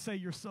hope you say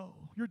your soul,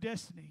 your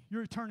destiny,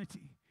 your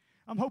eternity.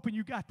 I'm hoping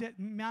you got that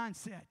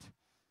mindset.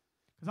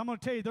 Because I'm going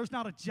to tell you, there's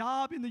not a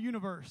job in the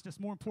universe that's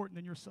more important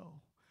than your soul.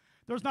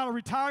 There's not a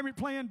retirement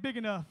plan big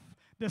enough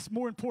that's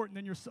more important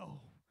than your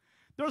soul.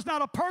 There's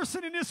not a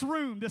person in this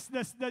room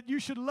that you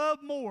should love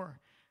more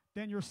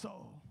than your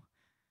soul.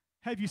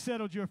 Have you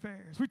settled your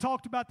affairs? We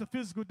talked about the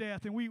physical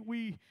death, and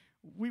we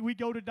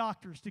go to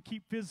doctors to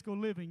keep physical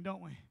living,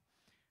 don't we?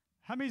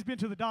 How many's been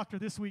to the doctor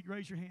this week?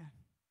 Raise your hand.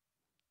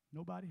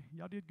 Nobody?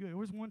 Y'all did good.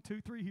 There's 1,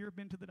 2, 3 here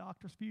been to the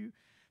doctor's few.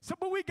 So,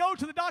 but we go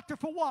to the doctor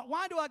for what?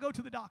 Why do I go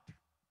to the doctor?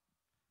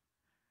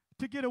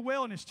 To get a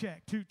wellness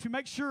check, to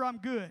make sure I'm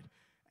good.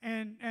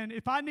 And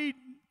if I need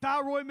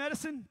thyroid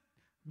medicine,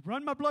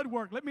 run my blood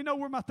work. Let me know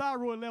where my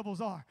thyroid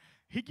levels are.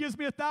 He gives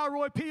me a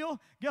thyroid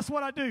pill. Guess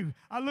what I do?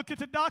 I look at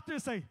the doctor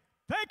and say,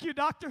 thank you,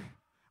 doctor.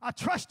 I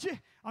trust you.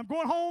 I'm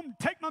going home and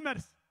take my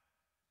medicine.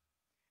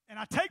 And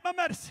I take my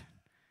medicine.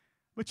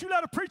 But you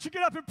let a preacher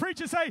get up and preach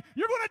and say,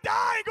 you're going to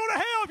die and go to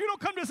hell if you don't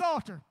come to this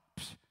altar.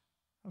 Psh,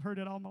 I've heard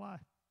that all my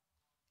life.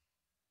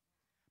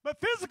 But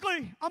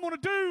physically, I'm going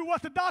to do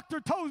what the doctor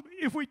told me.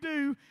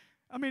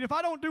 If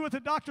I don't do what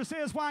the doctor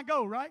says, why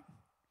go, right?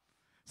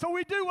 So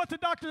we do what the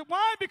doctor,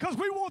 why? Because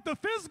we want the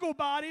physical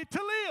body to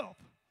live.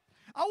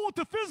 I want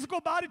the physical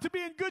body to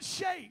be in good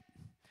shape.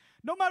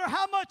 No matter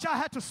how much I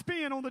have to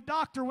spend on the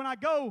doctor when I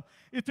go,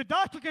 if the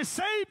doctor can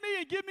save me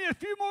and give me a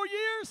few more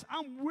years,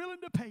 I'm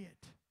willing to pay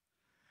it.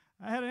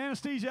 I had an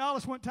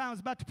anesthesiologist one time who was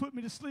about to put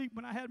me to sleep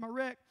when I had my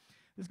wreck.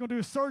 He was going to do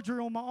a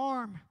surgery on my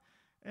arm.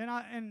 And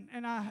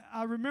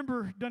I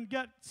remember done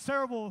got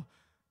several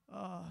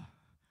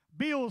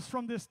bills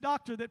from this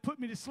doctor that put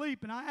me to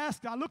sleep. And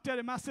I looked at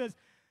him, I said,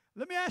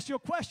 let me ask you a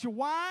question.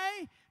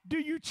 Why do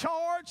you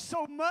charge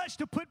so much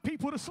to put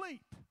people to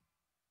sleep?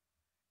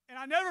 And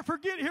I never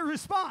forget his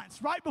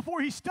response right before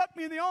he stuck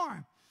me in the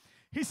arm.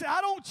 He said, I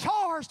don't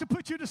charge to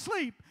put you to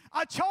sleep.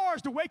 I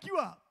charge to wake you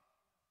up.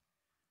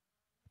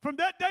 From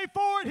that day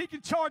forward, he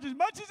can charge as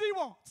much as he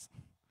wants.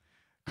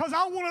 Because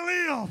I want to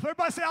live.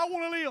 Everybody say, I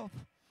want to live.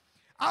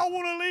 I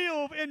want to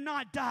live and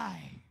not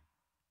die.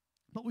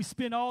 But we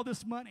spend all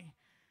this money.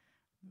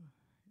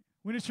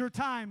 When it's your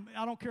time,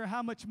 I don't care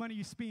how much money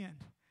you spend,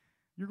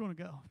 you're going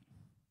to go.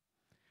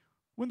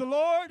 When the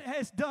Lord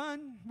has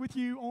done with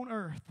you on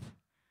earth,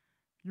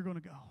 you're going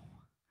to go.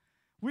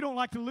 We don't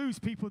like to lose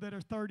people that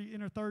are in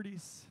their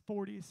 30s,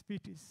 40s,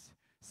 50s,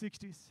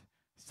 60s,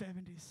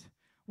 70s.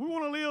 We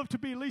want to live to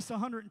be at least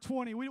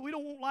 120. We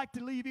don't like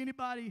to leave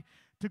anybody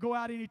to go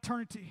out in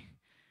eternity.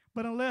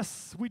 But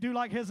unless we do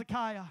like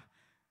Hezekiah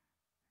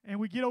and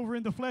we get over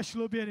in the flesh a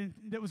little bit and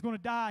that was going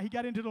to die, he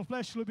got into the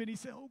flesh a little bit and he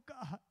said, oh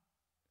God,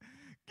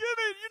 give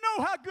it. You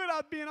know how good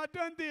I've been. I've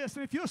done this.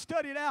 And if you'll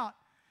study it out,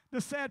 the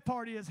sad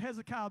part is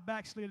Hezekiah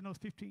backslid in those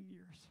 15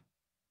 years.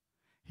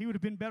 He would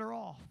have been better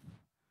off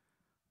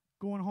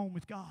going home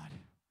with God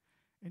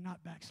and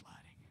not backsliding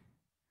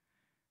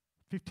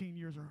 15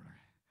 years earlier.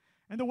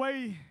 And the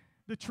way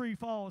the tree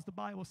falls, the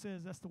Bible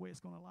says that's the way it's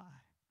going to lie.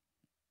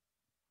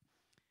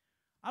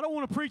 I don't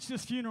want to preach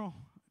this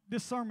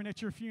sermon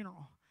at your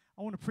funeral.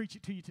 I want to preach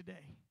it to you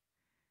today.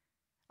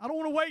 I don't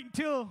want to wait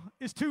until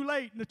it's too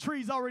late and the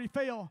tree's already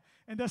fell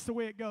and that's the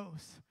way it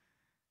goes.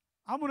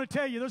 I'm going to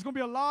tell you, there's going to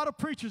be a lot of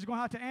preachers going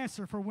to have to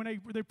answer for when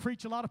they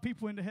preach a lot of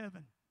people into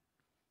heaven.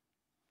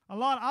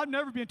 I've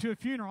never been to a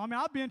funeral. I mean,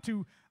 I've been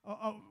to,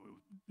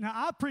 now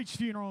I preach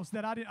funerals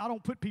that I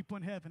don't put people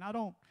in heaven. I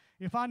don't.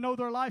 If I know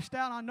their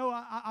lifestyle,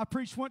 I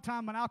preached one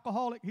time an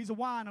alcoholic. He's a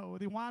wino,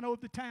 the wino of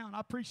the town.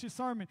 I preached his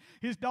sermon.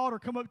 His daughter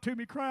come up to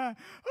me crying,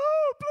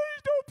 oh,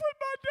 please don't put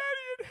my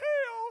daddy in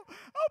hell.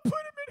 I'll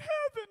put him in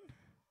heaven.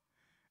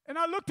 And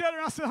I looked at her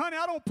and I said, honey,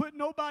 I don't put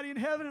nobody in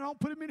heaven and I don't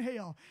put him in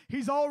hell.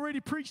 He's already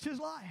preached his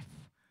life.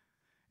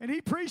 And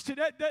he preached it.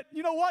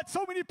 You know what?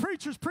 So many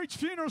preachers preach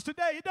funerals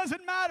today. It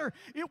doesn't matter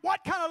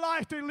what kind of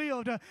life they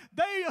lived.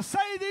 They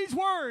say these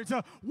words,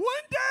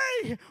 one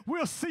day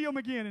we'll see them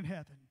again in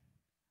heaven.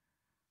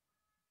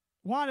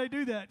 Why do they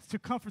do that? It's to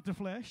comfort the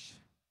flesh,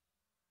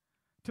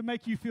 to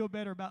make you feel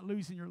better about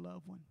losing your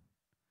loved one.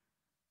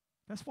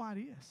 That's why it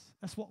is.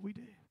 That's what we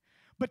do.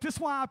 But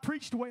that's why I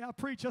preach the way I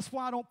preach. That's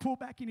why I don't pull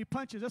back any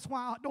punches. That's why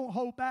I don't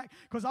hold back,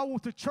 because I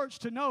want the church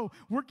to know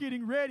we're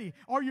getting ready.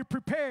 Are you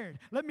prepared?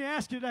 Let me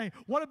ask you today,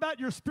 what about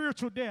your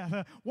spiritual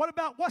death? What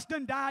about what's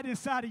done died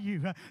inside of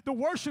you? The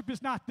worship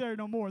is not there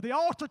no more. The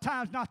altar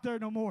time's not there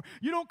no more.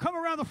 You don't come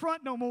around the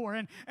front no more.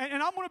 And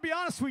I'm going to be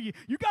honest with you.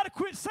 You got to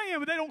quit singing,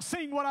 but they don't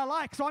sing what I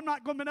like, so I'm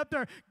not going to be up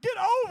there. Get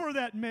over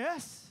that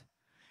mess.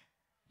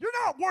 You're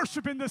not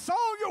worshiping the song.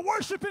 You're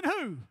worshiping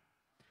who?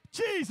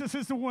 Jesus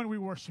is the one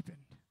we're worshiping.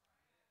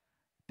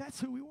 That's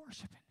who we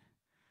worship.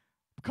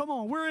 Come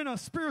on, we're in a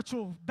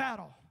spiritual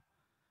battle.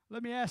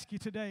 Let me ask you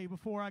today,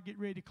 before I get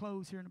ready to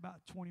close here in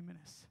about 20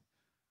 minutes.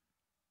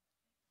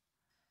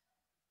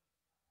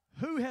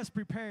 Who has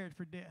prepared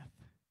for death?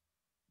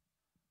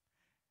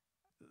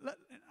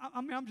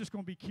 I'm just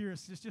going to be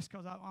curious, just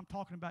because I'm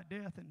talking about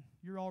death and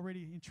you're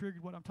already intrigued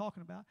with what I'm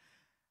talking about.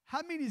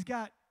 How many's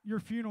got your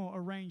funeral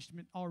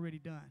arrangement already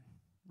done?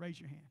 Raise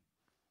your hand.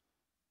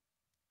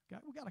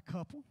 We got a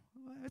couple.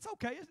 It's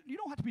okay. You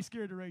don't have to be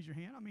scared to raise your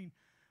hand. I mean,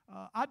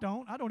 I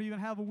don't even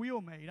have a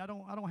will made. I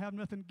don't have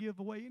nothing to give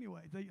away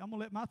anyway. I'm gonna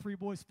let my three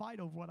boys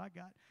fight over what I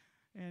got,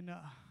 and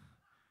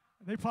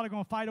they're probably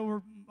gonna fight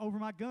over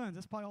my guns.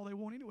 That's probably all they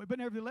want anyway. But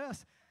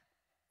nevertheless,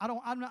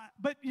 I'm not.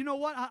 But you know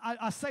what?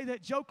 I say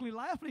that jokingly,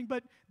 laughing.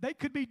 But they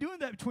could be doing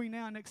that between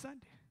now and next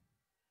Sunday.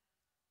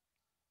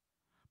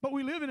 But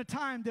we live in a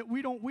time that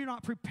we're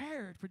not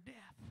prepared for death.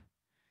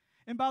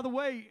 And by the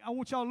way, I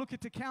want y'all to look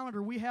at the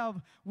calendar. We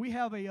have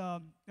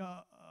a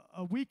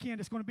weekend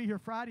that's going to be here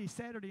Friday,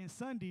 Saturday, and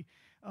Sunday,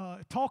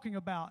 talking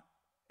about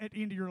at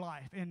the end of your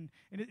life. And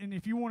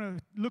if you want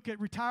to look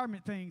at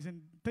retirement things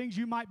and things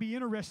you might be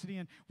interested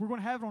in, we're going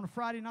to have it on a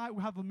Friday night.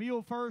 We'll have a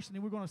meal first, and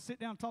then we're going to sit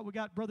down and talk. We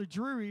got Brother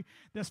Drury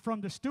that's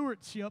from the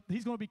stewardship.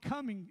 He's going to be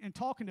coming and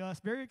talking to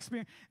us, very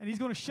experienced, and he's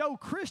going to show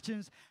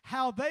Christians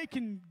how they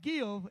can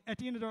give at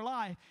the end of their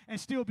life and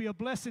still be a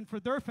blessing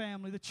for their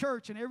family, the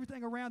church, and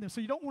everything around them.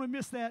 So you don't want to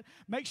miss that.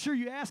 Make sure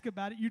you ask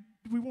about it.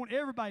 We want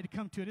everybody to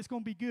come to it. It's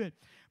going to be good.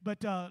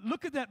 But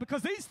look at that,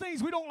 because these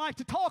things we don't like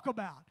to talk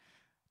about.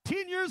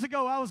 10 years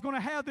ago, I was going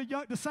to have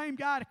the same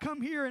guy to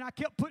come here, and I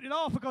kept putting it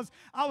off because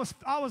I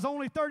was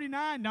only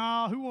 39.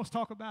 Nah, who wants to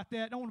talk about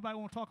that? Don't nobody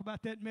want to talk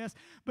about that mess.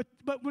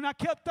 But when I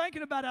kept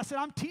thinking about it, I said,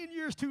 I'm 10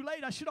 years too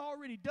late. I should have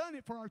already done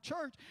it for our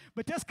church.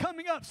 But that's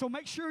coming up, so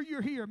make sure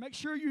you're here. Make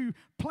sure you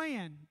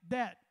plan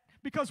that,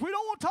 because we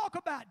don't want to talk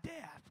about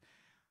death.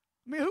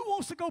 I mean, who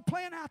wants to go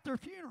plan out their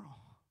funeral?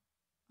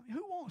 I mean,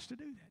 who wants to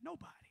do that?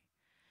 Nobody.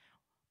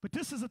 But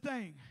this is the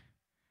thing.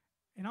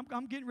 And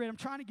I'm getting ready. I'm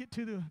trying to get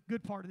to the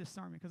good part of this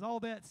sermon, because all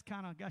that's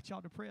kind of got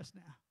y'all depressed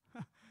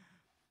now.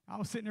 I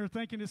was sitting there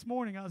thinking this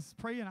morning, I was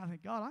praying, I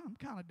think, God, I'm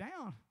kind of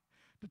down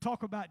to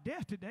talk about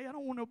death today. I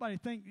don't want nobody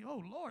to think,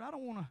 oh, Lord, I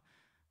don't want to.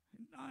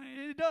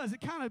 It does.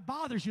 It kind of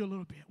bothers you a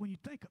little bit when you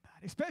think about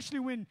it, especially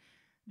when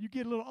you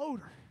get a little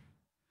older.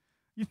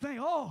 You think,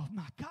 oh,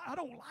 my God, I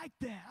don't like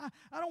that.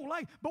 I don't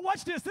like. But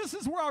watch this. This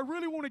is where I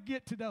really want to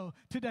get to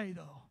today,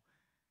 though.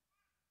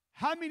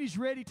 How many's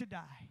ready to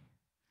die?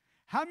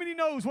 How many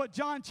knows what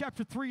John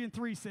chapter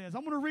 3:3 says?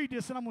 I'm going to read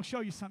this, and I'm going to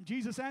show you something.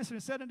 Jesus answered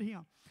and said unto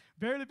him,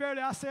 Verily,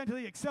 verily, I say unto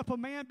thee, except a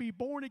man be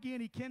born again,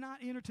 he cannot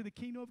enter to the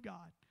kingdom of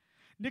God.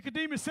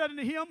 Nicodemus said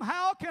unto him,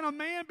 How can a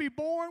man be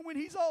born when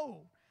he's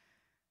old?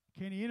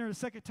 Can he enter a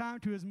second time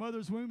to his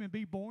mother's womb and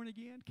be born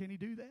again? Can he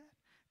do that?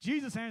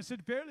 Jesus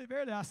answered, Verily,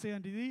 verily, I say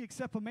unto thee,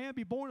 except a man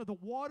be born of the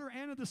water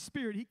and of the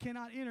Spirit, he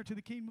cannot enter to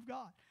the kingdom of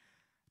God.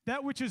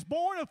 That which is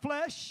born of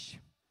flesh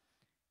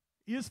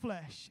is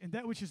flesh, and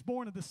that which is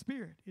born of the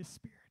Spirit is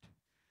spirit.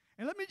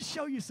 And let me just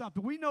show you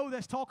something. We know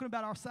that's talking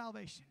about our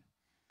salvation.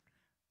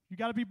 You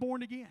got to be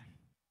born again.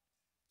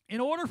 In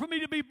order for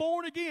me to be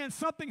born again,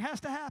 something has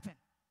to happen.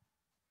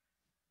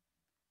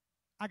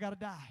 I got to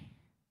die.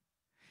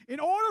 In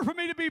order for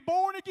me to be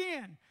born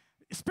again,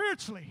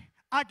 spiritually,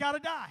 I got to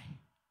die.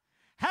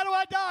 How do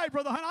I die,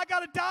 Brother Hunt? I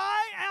got to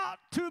die out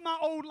to my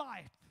old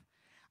life.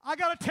 I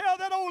got to tell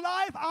that old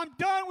life I'm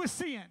done with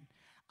sin.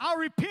 I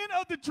repent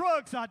of the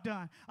drugs I've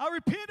done. I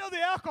repent of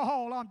the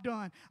alcohol I'm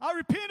done. I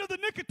repent of the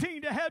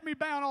nicotine that had me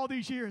bound all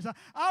these years.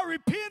 I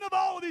repent of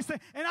all of these things.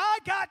 And I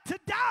got to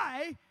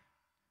die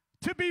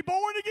to be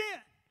born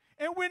again.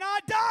 And when I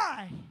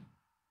die,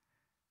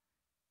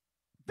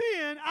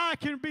 then I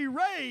can be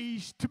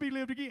raised to be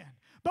lived again.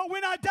 But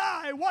when I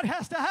die, what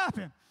has to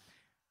happen?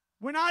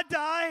 When I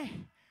die,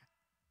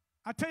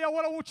 I tell you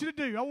what I want you to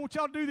do. I want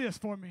y'all to do this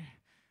for me.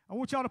 I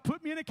want y'all to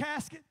put me in a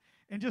casket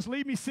and just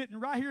leave me sitting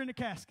right here in the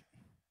casket.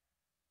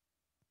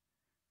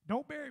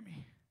 Don't bury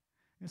me.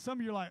 And some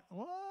of you are like,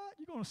 what?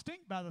 You're going to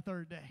stink by the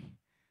third day.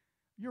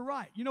 You're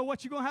right. You know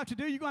what you're going to have to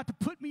do? You're going to have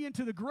to put me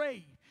into the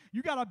grave.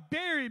 You got to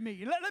bury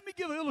me. Let me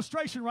give an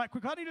illustration right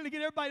quick. I need to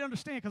get everybody to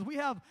understand because we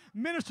have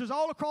ministers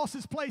all across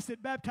this place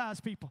that baptize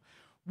people.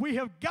 We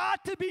have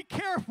got to be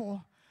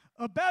careful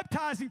of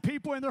baptizing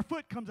people and their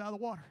foot comes out of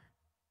the water.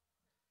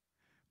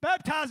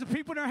 Baptizing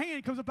people and their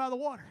hand comes up out of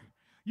the water.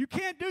 You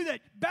can't do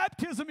that.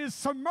 Baptism is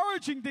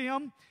submerging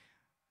them.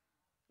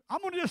 I'm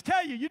going to just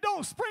tell you, you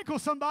don't sprinkle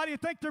somebody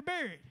and think they're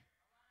buried.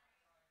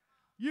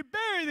 You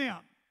bury them.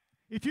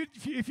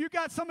 If you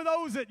got some of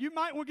those that you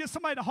might want to get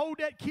somebody to hold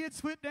that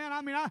kid's foot down.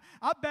 I mean,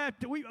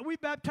 we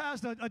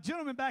baptized a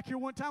gentleman back here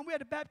one time. We had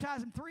to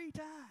baptize him 3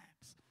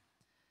 times.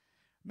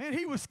 Man,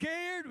 he was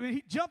scared.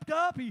 He jumped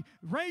up. He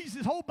raised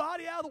his whole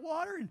body out of the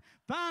water. And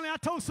finally, I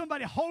told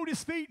somebody, hold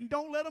his feet and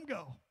don't let him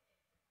go.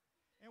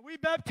 And we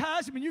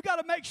baptized him. And you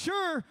got to make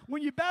sure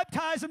when you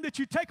baptize them that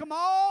you take them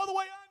all the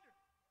way under.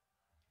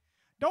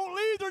 Don't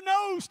leave their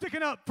nose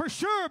sticking up. For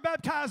sure,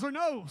 baptize their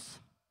nose.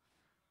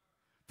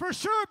 For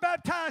sure,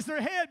 baptize their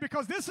head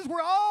because this is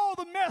where all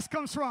the mess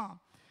comes from.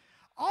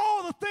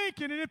 All the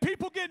thinking, and if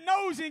people get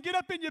nosy and get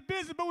up in your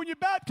business, but when you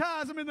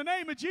baptize them in the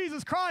name of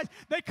Jesus Christ,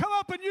 they come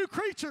up a new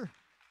creature.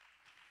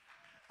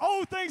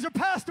 Old things are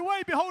passed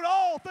away. Behold,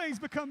 all things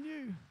become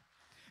new.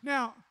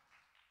 Now,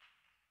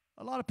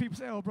 a lot of people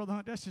say, oh, Brother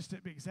Hunt, that's just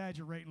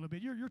exaggerating a little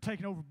bit. You're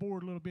taking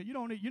overboard a little bit. You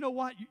don't need, you know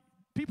what?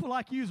 People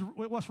like you is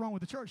what's wrong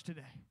with the church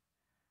today.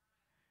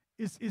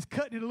 Is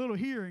cutting it a little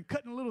here and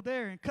cutting a little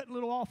there and cutting a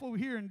little off over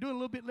here and doing a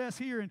little bit less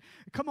here. And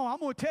come on, I'm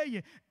going to tell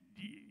you,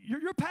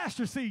 your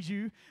pastor sees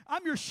you.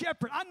 I'm your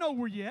shepherd. I know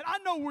where you're at. I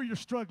know where you're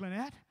struggling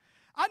at.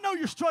 I know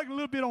you're struggling a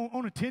little bit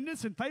on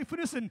attendance and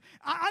faithfulness, and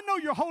I know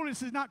your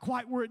holiness is not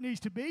quite where it needs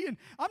to be, and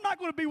I'm not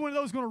going to be one of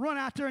those going to run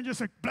out there and just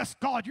say, bless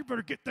God, you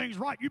better get things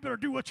right. You better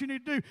do what you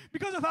need to do.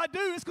 Because if I do,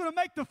 it's going to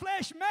make the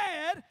flesh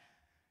mad,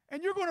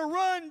 and you're going to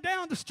run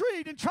down the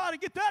street and try to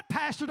get that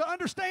pastor to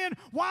understand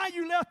why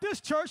you left this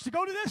church to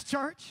go to this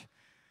church.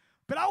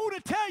 But I want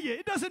to tell you,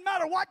 it doesn't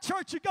matter what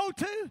church you go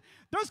to,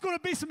 there's going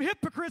to be some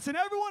hypocrites in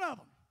every one of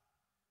them.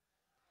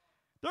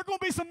 There are going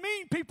to be some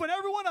mean people in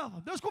every one of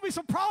them. There's going to be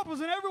some problems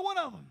in every one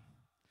of them.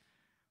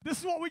 This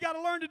is what we got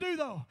to learn to do,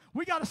 though.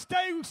 We got to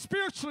stay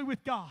spiritually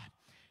with God.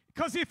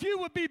 Because if you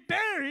would be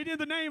buried in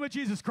the name of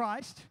Jesus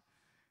Christ,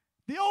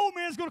 the old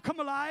man's going to come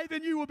alive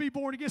and you will be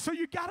born again. So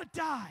you got to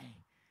die.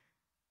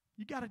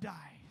 You got to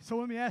die. So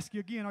let me ask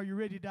you again, are you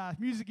ready to die? If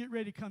music, get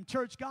ready to come.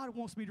 Church, God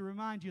wants me to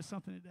remind you of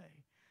something today.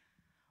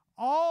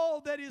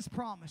 All that is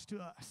promised to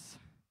us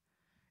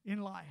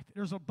in life,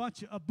 there's a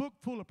book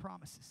full of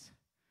promises.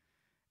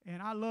 And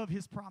I love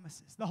his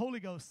promises. The Holy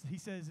Ghost, he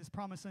says, is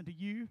promised unto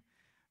you,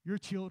 your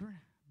children,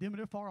 them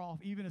that are far off,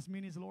 even as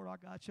many as the Lord our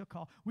God shall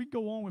call. We can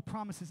go on with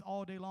promises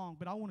all day long,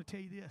 but I want to tell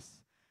you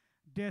this.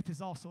 Death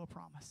is also a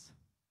promise.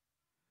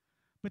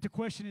 But the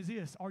question is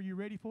this, are you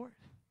ready for it?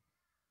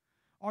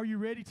 Are you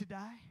ready to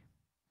die?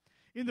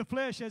 In the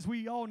flesh, as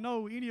we all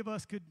know, any of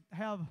us could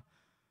have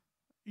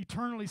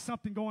eternally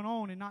something going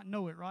on and not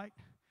know it, right?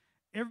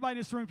 Everybody in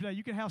this room today,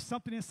 you can have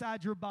something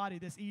inside your body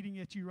that's eating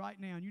at you right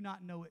now and you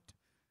not know it.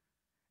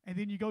 And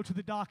then you go to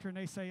the doctor and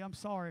they say, I'm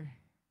sorry,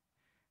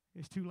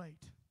 it's too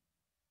late.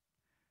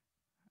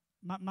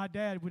 my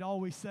dad would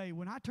always say,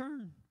 when I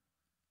can't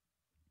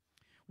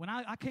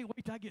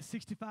wait till I get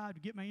 65 to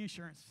get my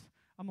insurance,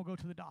 I'm going to go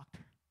to the doctor.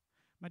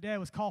 My dad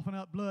was coughing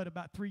up blood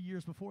about 3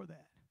 years before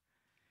that.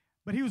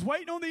 But he was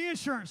waiting on the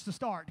insurance to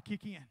start to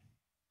kick in.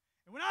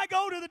 And when I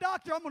go to the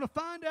doctor, I'm going to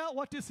find out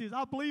what this is.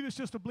 I believe it's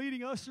just a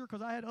bleeding ulcer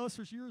because I had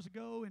ulcers years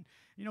ago. And,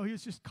 he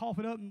was just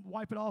coughing up and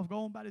wipe it off,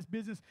 going about his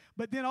business.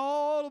 But then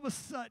all of a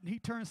sudden, he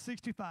turned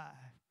 65,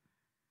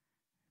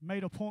 made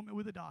an appointment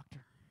with the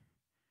doctor.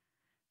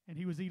 And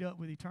he was eat up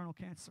with eternal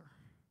cancer.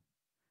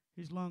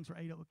 His lungs were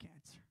ate up with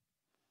cancer.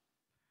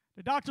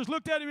 The doctors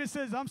looked at him and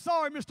says, I'm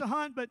sorry, Mr.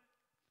 Hunt, but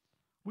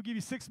we'll give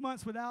you 6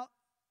 months without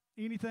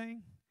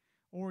anything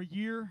or a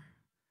year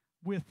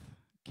with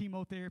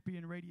chemotherapy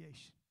and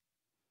radiation.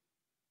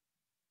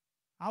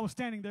 I was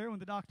standing there when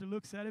the doctor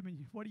looks at him,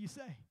 and what do you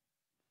say?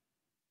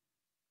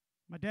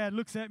 My dad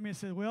looks at me and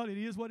says, well, it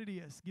is what it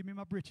is. Give me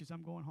my britches.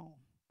 I'm going home.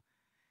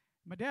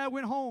 My dad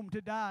went home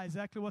to die,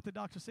 exactly what the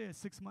doctor said.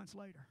 6 months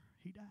later,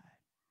 he died.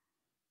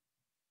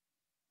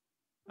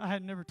 I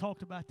had never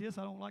talked about this.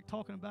 I don't like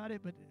talking about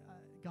it, but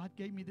God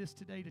gave me this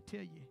today to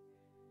tell you.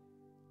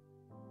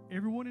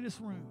 Everyone in this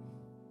room,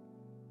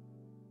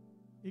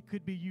 it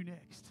could be you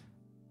next.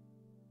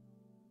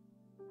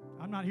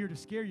 I'm not here to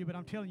scare you, but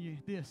I'm telling you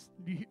this.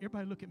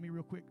 Everybody look at me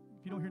real quick.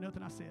 If you don't hear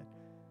nothing I said,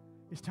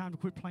 it's time to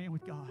quit playing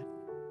with God.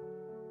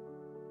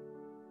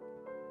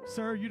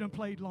 Sir, you done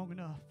played long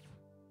enough.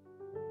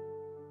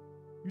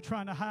 You're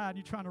trying to hide.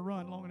 You're trying to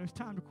run long enough. It's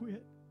time to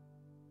quit.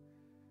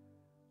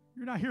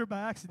 You're not here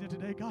by accident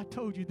today. God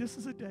told you this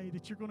is a day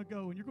that you're going to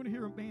go and you're going to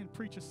hear a man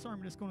preach a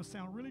sermon that's going to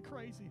sound really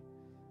crazy.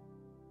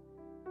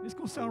 It's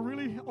going to sound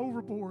really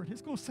overboard.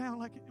 It's going to sound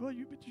like, well,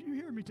 but you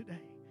hear me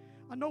today.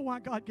 I know why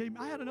God gave me.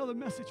 I had another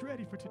message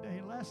ready for today.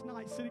 And last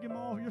night, sitting in my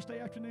office yesterday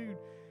afternoon,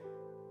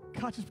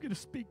 God just began to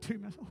speak to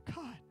me. I said, oh,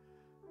 God,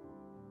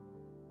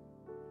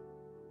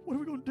 what are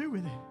we going to do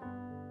with it?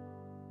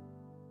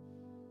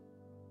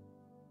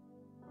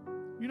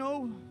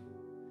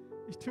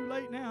 It's too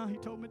late now, he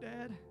told my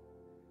dad.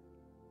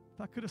 If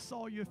I could have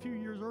saw you a few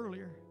years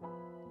earlier,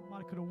 I might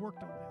have could have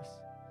worked on this.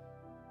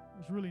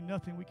 There's really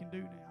nothing we can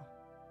do now.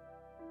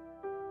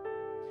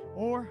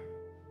 Or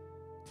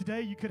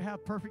today you could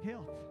have perfect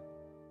health.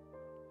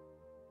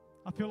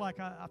 I feel like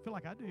I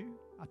do.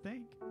 I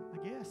think. I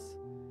guess.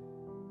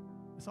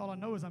 That's all I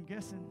know is I'm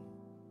guessing.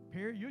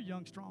 Perry, you're a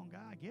young, strong guy.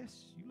 I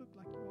guess you look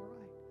like you're all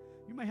right.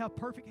 You may have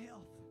perfect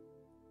health.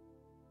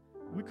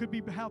 We could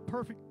have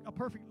a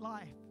perfect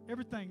life.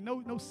 Everything.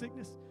 No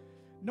sickness.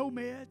 No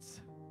meds.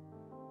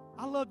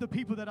 I love the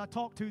people that I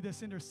talk to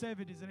that's in their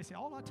 70s and they say,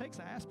 all I take is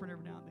aspirin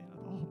every now and then. I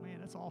thought, oh, man,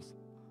 that's awesome.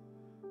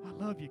 I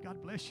love you.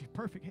 God bless you.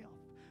 Perfect health.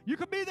 You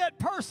could be that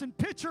person,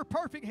 picture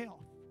perfect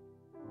health.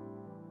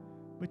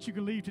 But you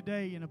can leave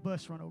today and a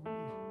bus run over you.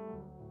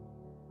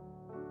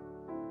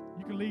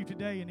 You can leave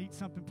today and eat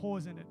something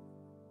poisoned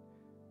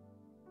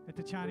at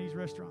the Chinese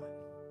restaurant.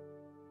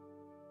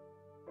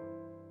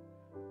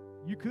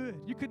 You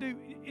could do.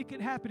 It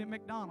could happen at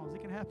McDonald's.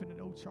 It can happen at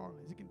Old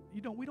Charlie's.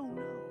 We don't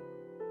know.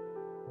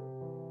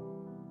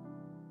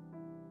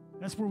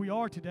 That's where we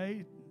are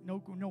today. No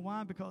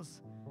why?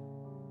 Because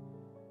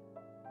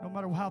no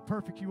matter how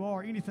perfect you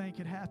are, anything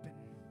can happen.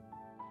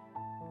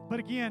 But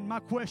again, my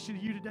question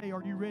to you today,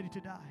 are you ready to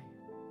die?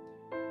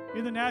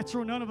 In the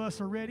natural, none of us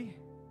are ready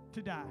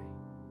to die.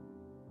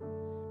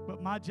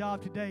 But my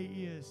job today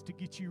is to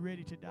get you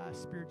ready to die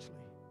spiritually.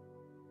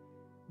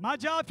 My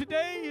job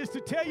today is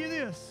to tell you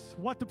this,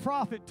 what the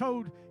prophet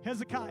told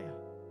Hezekiah.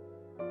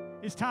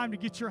 It's time to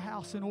get your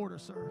house in order,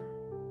 sir.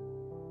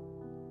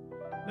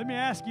 Let me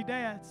ask you,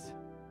 dads,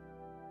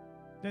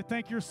 that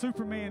think you're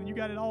Superman and you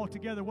got it all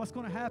together. What's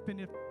going to happen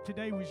if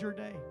today was your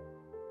day?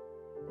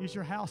 Is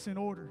your house in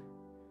order?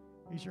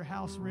 Is your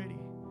house ready?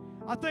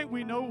 I think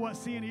we know what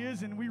sin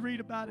is, and we read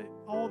about it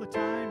all the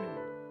time,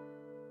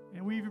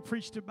 and we even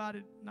preached about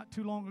it not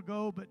too long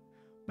ago.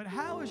 But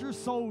how is your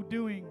soul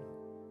doing?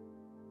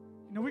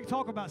 We can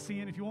talk about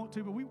sin if you want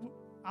to, but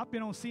I've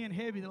been on sin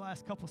heavy the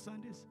last couple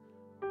Sundays.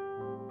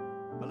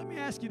 But let me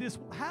ask you this.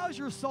 How's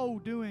your soul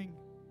doing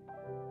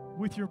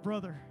with your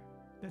brother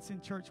that's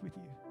in church with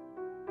you?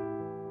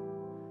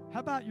 How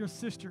about your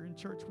sister in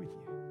church with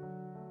you?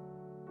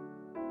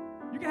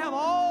 You can have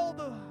all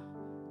the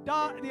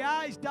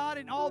I's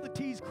dotted and all the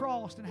T's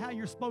crossed and how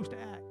you're supposed to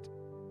act.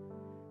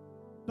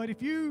 But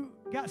if you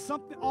got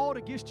something odd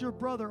against your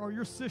brother or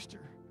your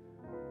sister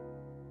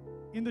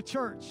in the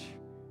church,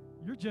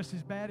 you're just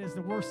as bad as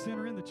the worst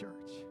sinner in the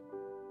church.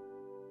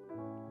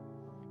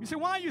 You say,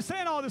 why are you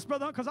saying all this,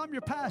 brother? Because I'm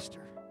your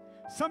pastor.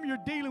 Some of you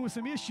are dealing with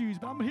some issues,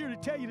 but I'm here to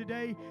tell you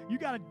today, you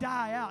got to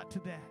die out to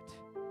that.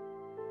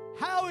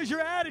 How has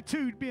your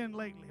attitude been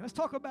lately? Let's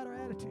talk about our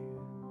attitude.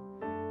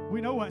 We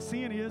know what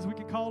sin is. We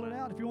can call it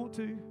out if you want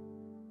to.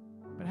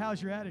 But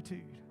how's your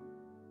attitude?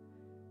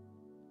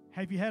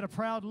 Have you had a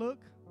proud look?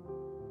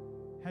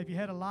 Have you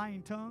had a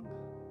lying tongue?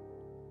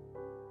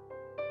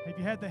 Have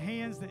you had the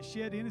hands that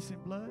shed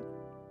innocent blood?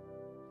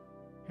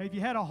 Have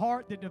you had a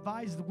heart that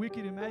devises the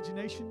wicked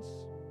imaginations?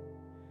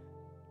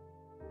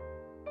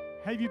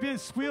 Have you been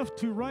swift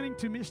to running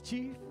to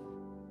mischief?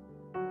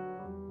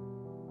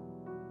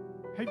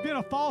 Have you been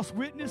a false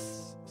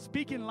witness,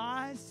 speaking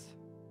lies?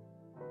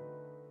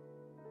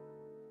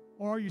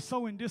 Or are you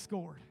sowing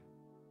discord?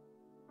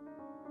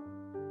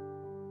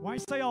 Why you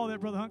say all that,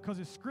 Brother Hunt? Because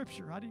it's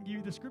Scripture. I didn't give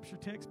you the Scripture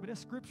text, but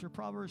it's Scripture,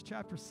 Proverbs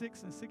chapter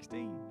 6 and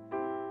 16.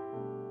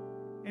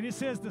 And it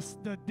says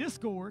the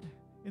discord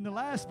in the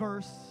last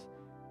verse,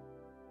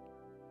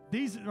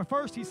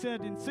 first he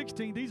said in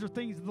 16, these are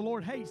things that the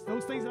Lord hates.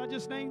 Those things that I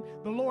just named,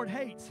 the Lord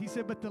hates. He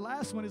said, but the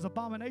last one is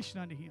abomination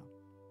unto him.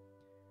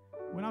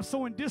 When I'm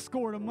sowing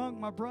discord among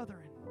my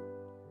brethren,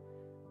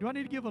 do I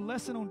need to give a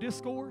lesson on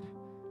discord?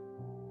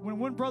 When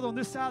one brother on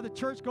this side of the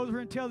church goes over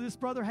and tells this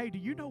brother, hey, do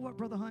you know what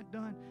Brother Hunt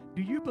done?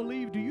 Do you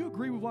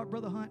agree with what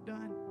Brother Hunt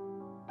done?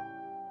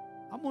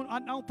 I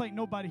don't think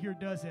nobody here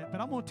does that, but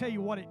I'm going to tell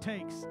you what it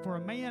takes. For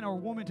a man or a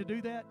woman to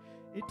do that,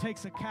 it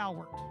takes a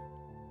coward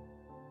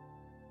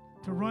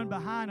to run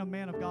behind a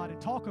man of God and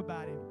talk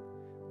about him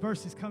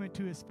versus coming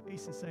to his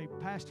face and say,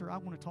 Pastor, I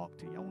want to talk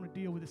to you. I want to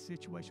deal with this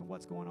situation.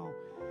 What's going on?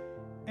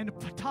 And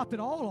to top it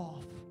all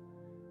off,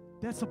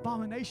 that's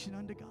abomination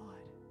unto God.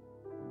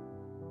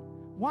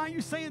 Why are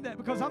you saying that?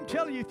 Because I'm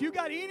telling you, if you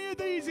got any of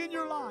these in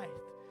your life,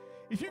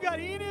 if you got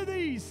any of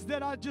these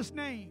that I just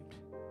named,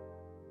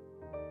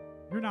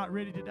 you're not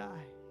ready to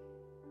die.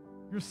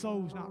 Your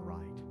soul's not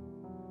right.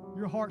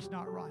 Your heart's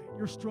not right.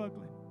 You're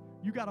struggling.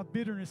 You got a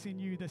bitterness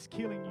in you that's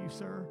killing you,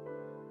 sir.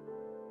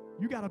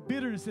 You got a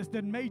bitterness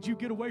that made you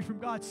get away from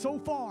God so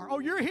far. Oh,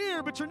 you're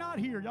here, but you're not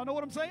here. Y'all know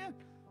what I'm saying?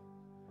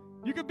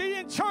 You could be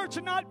in church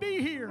and not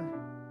be here.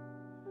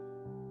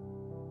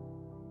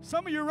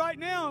 Some of you right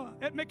now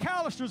at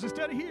McAllister's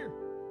instead of here.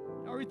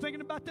 Are you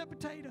thinking about that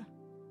potato?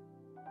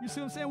 You see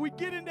what I'm saying? We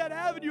get in that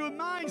avenue of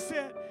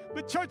mindset.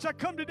 But church, I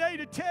come today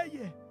to tell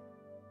you,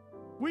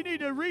 we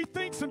need to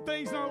rethink some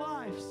things in our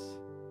lives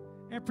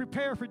and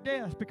prepare for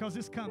death because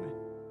it's coming.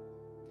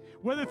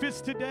 Whether if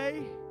it's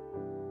today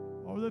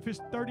or whether if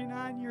it's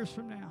 39 years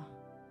from now,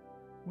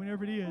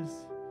 whenever it is,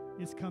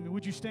 it's coming.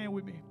 Would you stand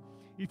with me?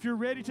 If you're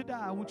ready to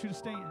die, I want you to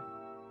stand.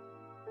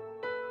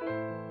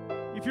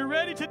 If you're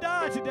ready to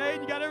die today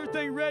and you got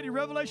everything ready,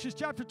 Revelation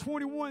chapter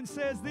 21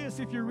 says this,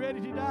 if you're ready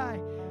to die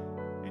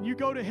and you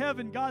go to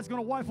heaven, God's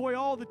going to wipe away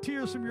all the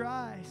tears from your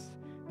eyes.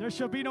 There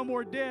shall be no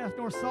more death,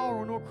 nor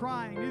sorrow, nor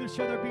crying, neither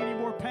shall there be any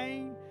more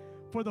pain,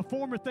 for the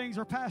former things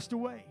are passed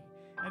away.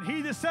 And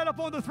he that sat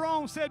upon the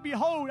throne said,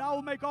 behold, I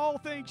will make all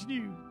things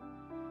new.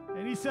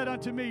 And he said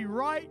unto me,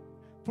 write,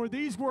 for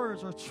these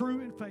words are true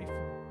and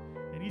faithful.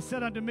 And he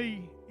said unto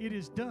me, it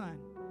is done.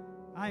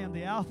 I am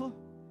the Alpha,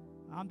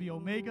 I'm the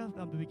Omega,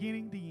 I'm the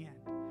beginning, the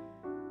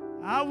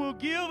end. I will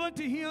give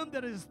unto him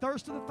that is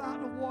thirst of the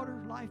fountain of water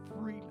life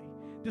freely.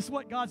 This is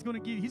what God's going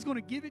to give you. He's going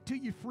to give it to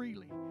you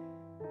freely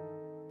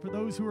for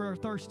those who are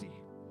thirsty.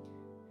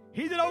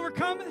 He that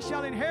overcometh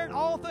shall inherit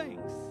all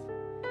things,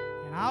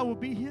 and I will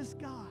be his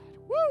God.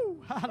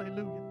 Woo!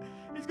 Hallelujah.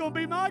 He's going to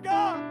be my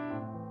God,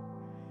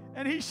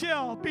 and he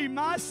shall be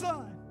my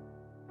son.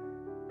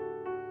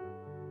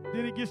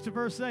 Then it gets to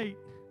verse 8.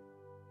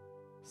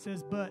 It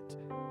says, but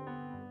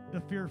the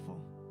fearful,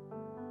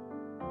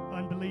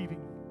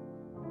 unbelieving,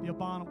 the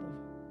abominable,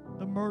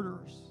 the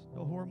murderers, the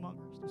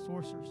whoremongers, the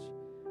sorcerers,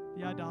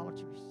 the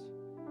idolaters,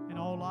 and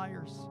all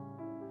liars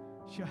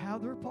shall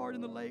have their part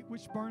in the lake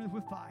which burneth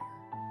with fire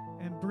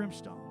and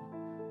brimstone,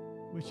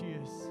 which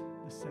is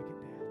the second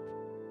death.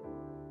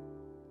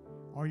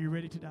 Are you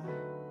ready to die?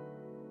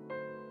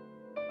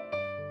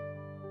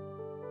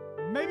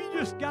 Maybe you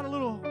just got a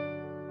little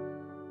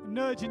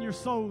nudge in your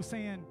soul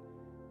saying,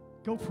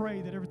 go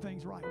pray that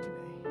everything's right today.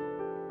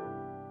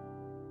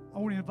 I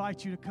want to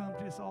invite you to come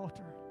to this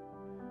altar.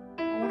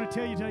 I want to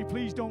tell you today,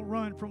 please don't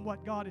run from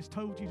what God has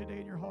told you today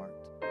in your heart.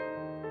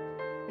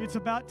 It's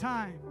about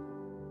time.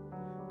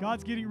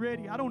 God's getting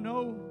ready. I don't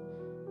know.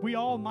 We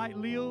all might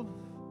live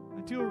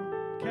until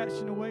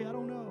catching away. I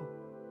don't know.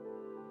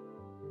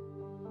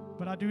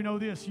 But I do know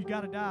this. You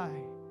got to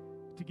die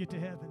to get to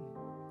heaven.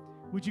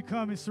 Would you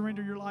come and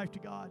surrender your life to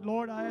God?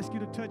 Lord, I ask you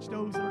to touch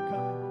those that are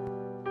coming.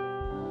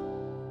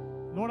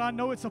 Lord, I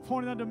know it's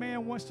appointed unto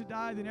man once to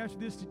die, then after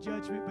this to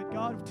judgment. But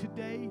God,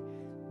 today,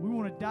 we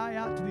want to die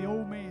out to the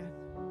old man.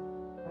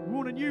 We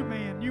want a new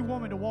man, new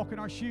woman to walk in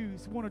our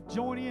shoes. We want to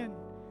join in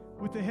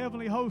with the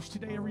heavenly host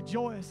today and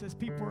rejoice as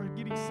people are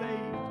getting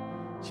saved,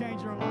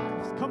 change their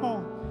lives. Come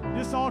on.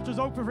 This altar is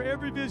open for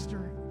every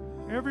visitor,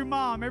 every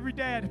mom, every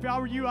dad. If I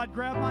were you, I'd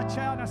grab my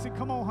child and I'd say,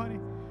 come on,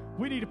 honey.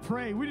 We need to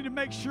pray. We need to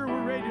make sure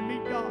we're ready to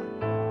meet God.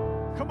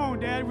 Come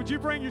on, Dad. Would you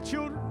bring your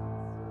children?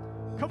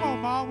 Come on,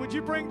 Mom. Would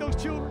you bring those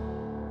children?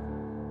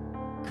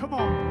 Come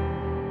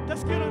on.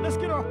 Let's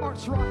get our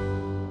hearts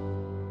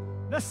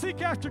right. Let's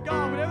seek after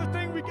God with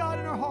everything we got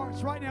in our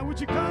hearts right now.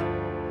 Would you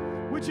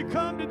come? Would you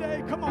come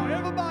today? Come on.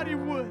 Everybody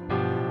would.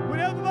 Would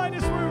everybody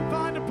in this room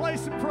find a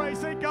place and pray?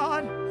 Say,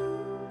 God,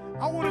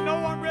 I want to know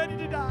I'm ready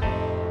to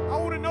die. I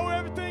want to know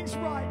everything's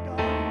right,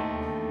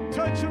 God.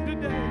 Touch them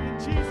today in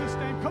Jesus'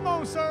 name. Come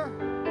on, sir.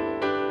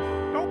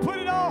 Don't put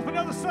it off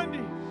another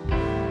Sunday.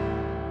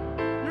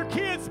 Your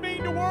kids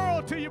mean the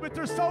world to you, but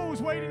their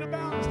soul's waiting to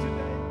balance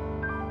today.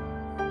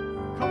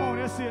 Come on,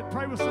 that's it.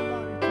 Pray with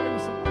somebody. Pray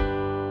with somebody.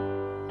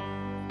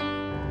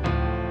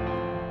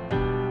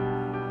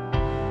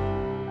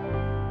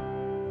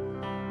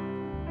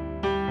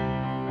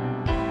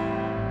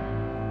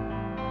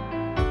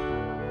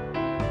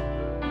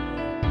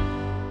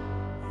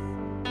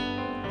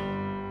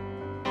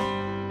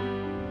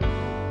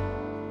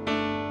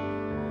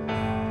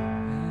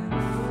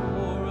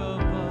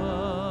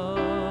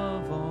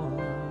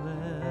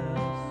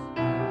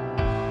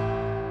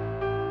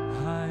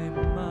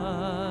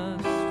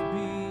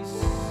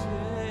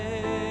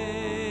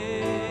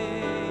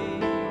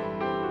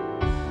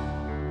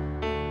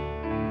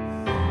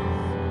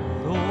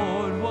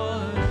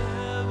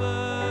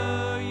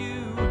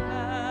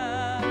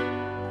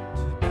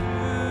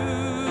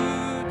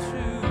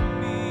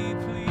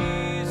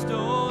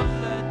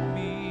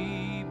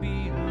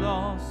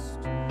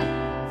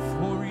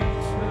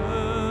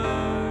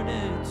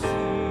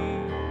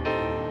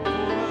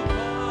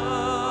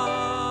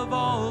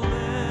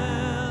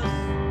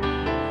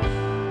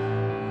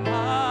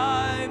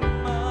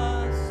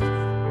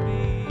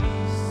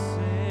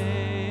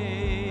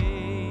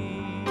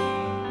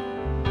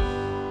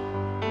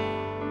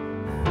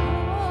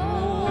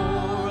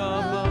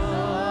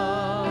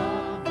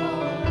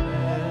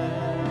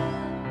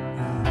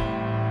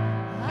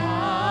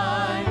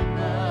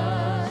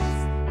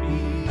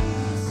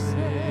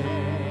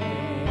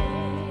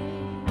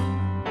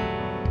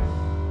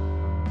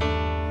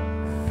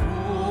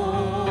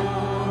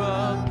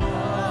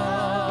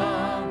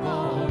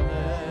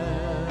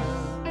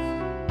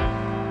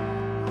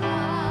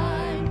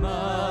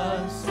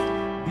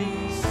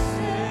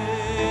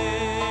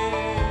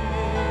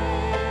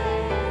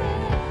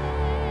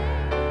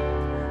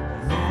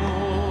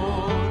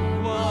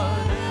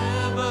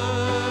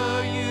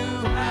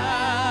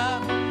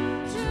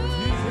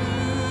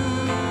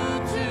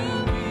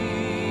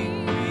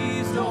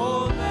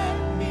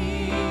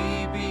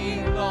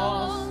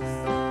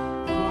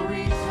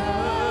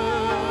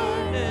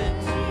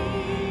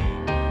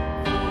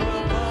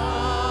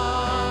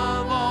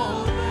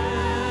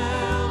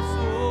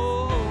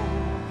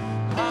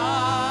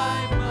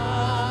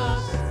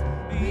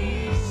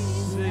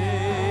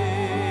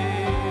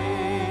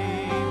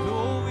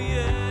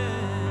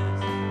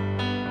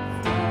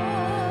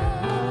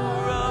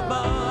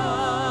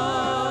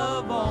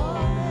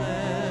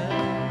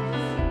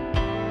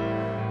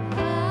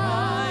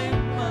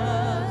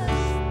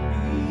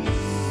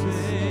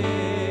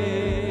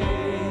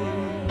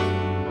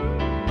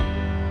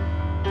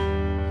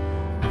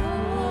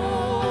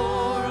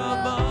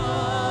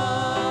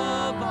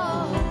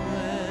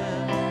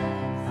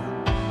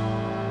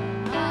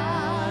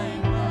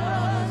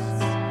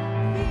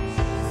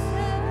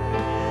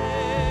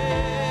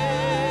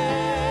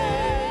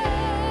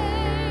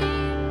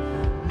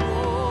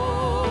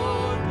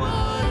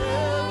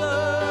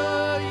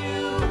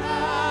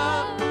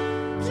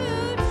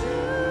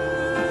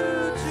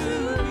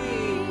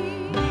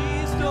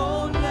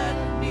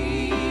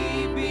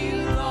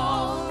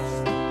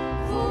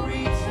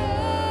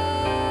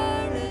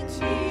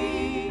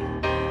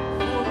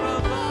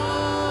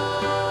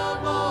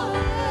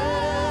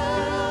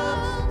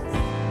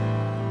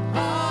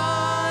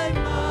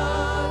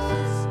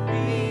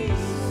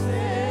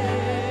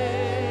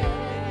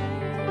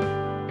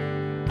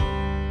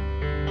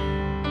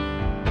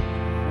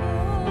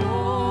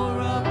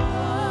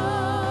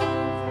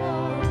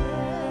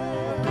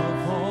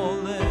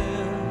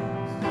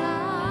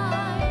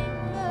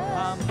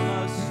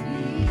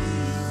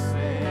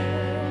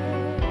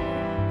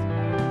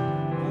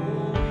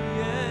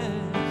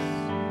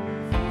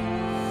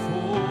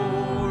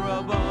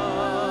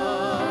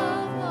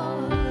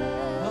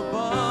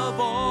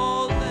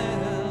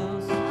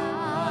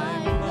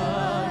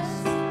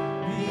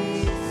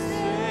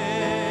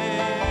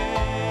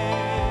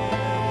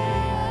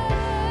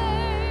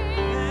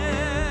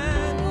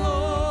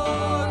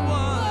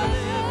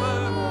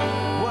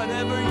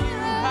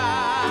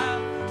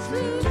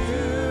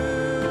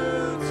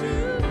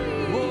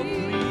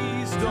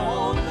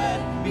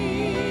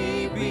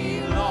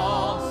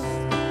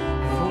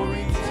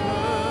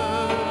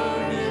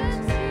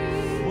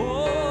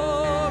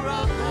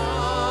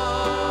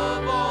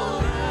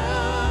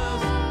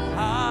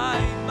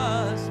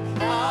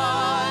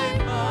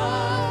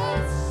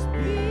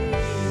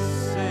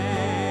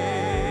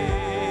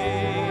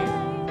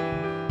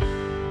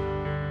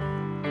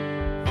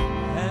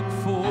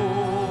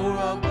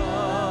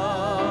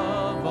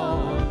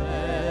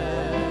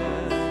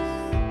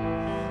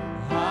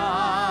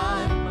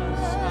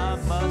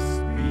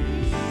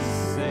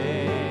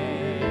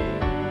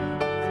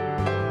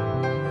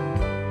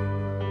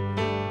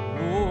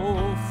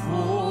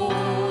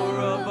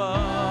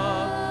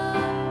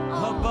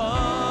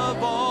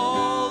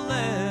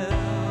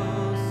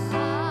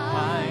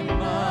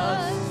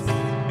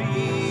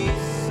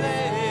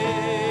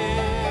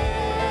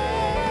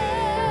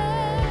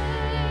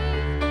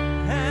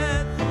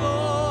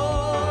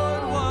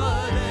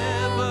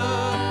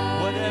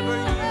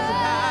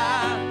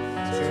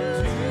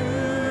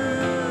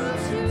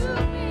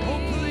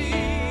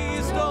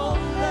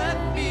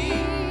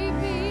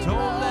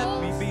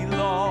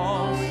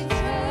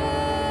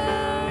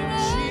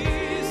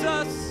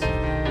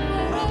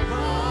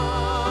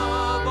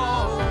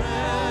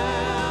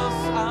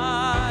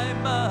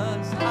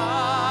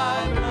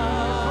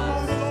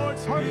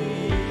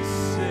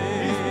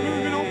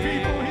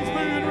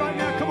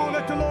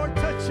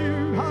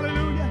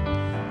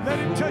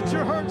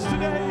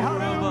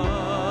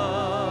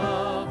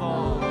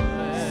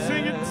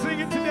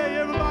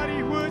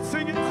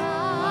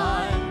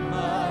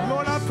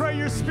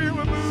 Spirit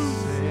would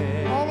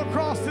move all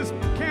across this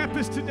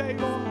campus today,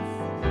 Lord.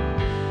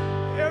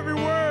 Every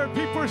word,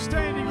 people are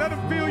standing. Let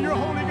them feel your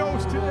Holy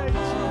Ghost today,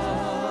 Jesus.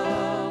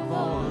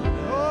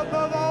 Oh,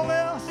 above all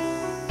else,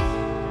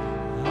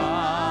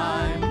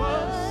 I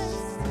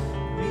must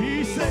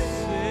be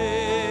saved.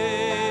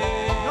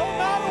 No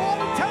matter what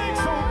it takes,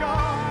 oh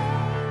God.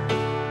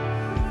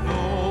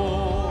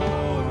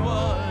 Lord,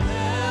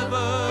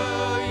 whatever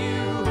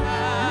you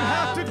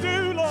have to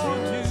do, Lord,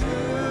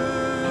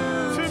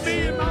 to me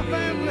and my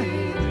family.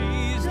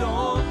 please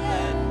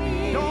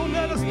don't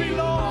let us be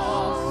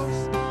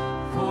lost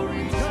for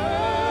eternity.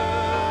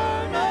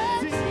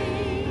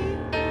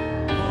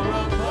 For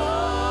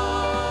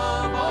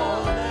above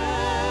all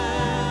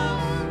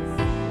else,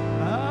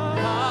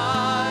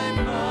 I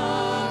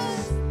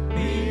must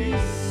be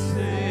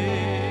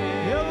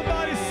saved.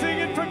 Everybody sing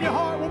it from your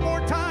heart one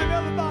more time,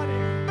 everybody.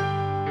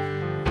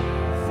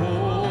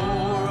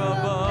 For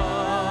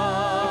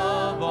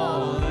above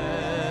all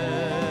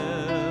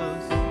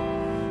else,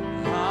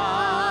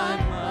 I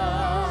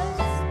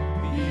must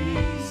be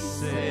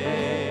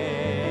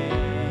saved.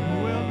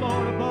 Well,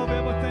 Lord, above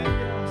everything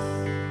else.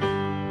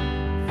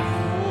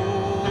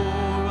 For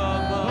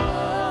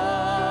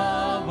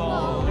above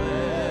all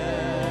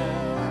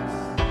else,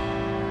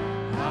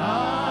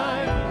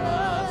 I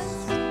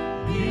must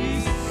be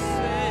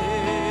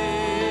saved.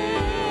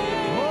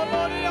 Oh,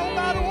 Lord, it don't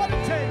matter what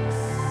it takes.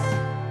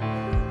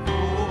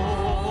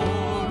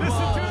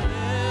 Listen to it.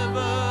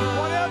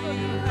 Whatever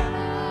you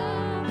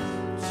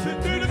should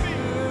do to me.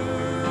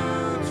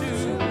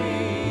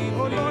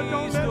 Oh, Lord,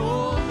 don't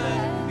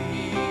let me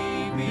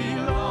be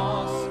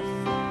lost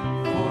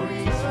for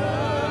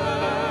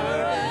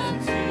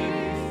eternity.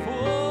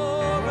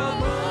 For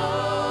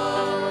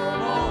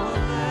above all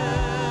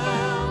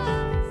else,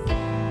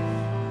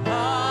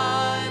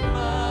 I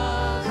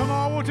must. Come on,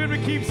 I want you to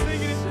keep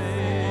singing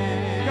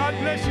it. God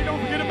bless you.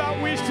 Don't forget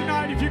about Wish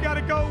tonight. If you got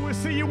to go, we'll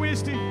see you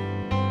Wednesday.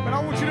 But I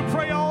want you to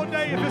pray all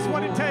day if it's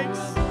what it takes.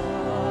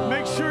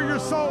 Make sure your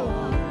soul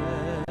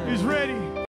is ready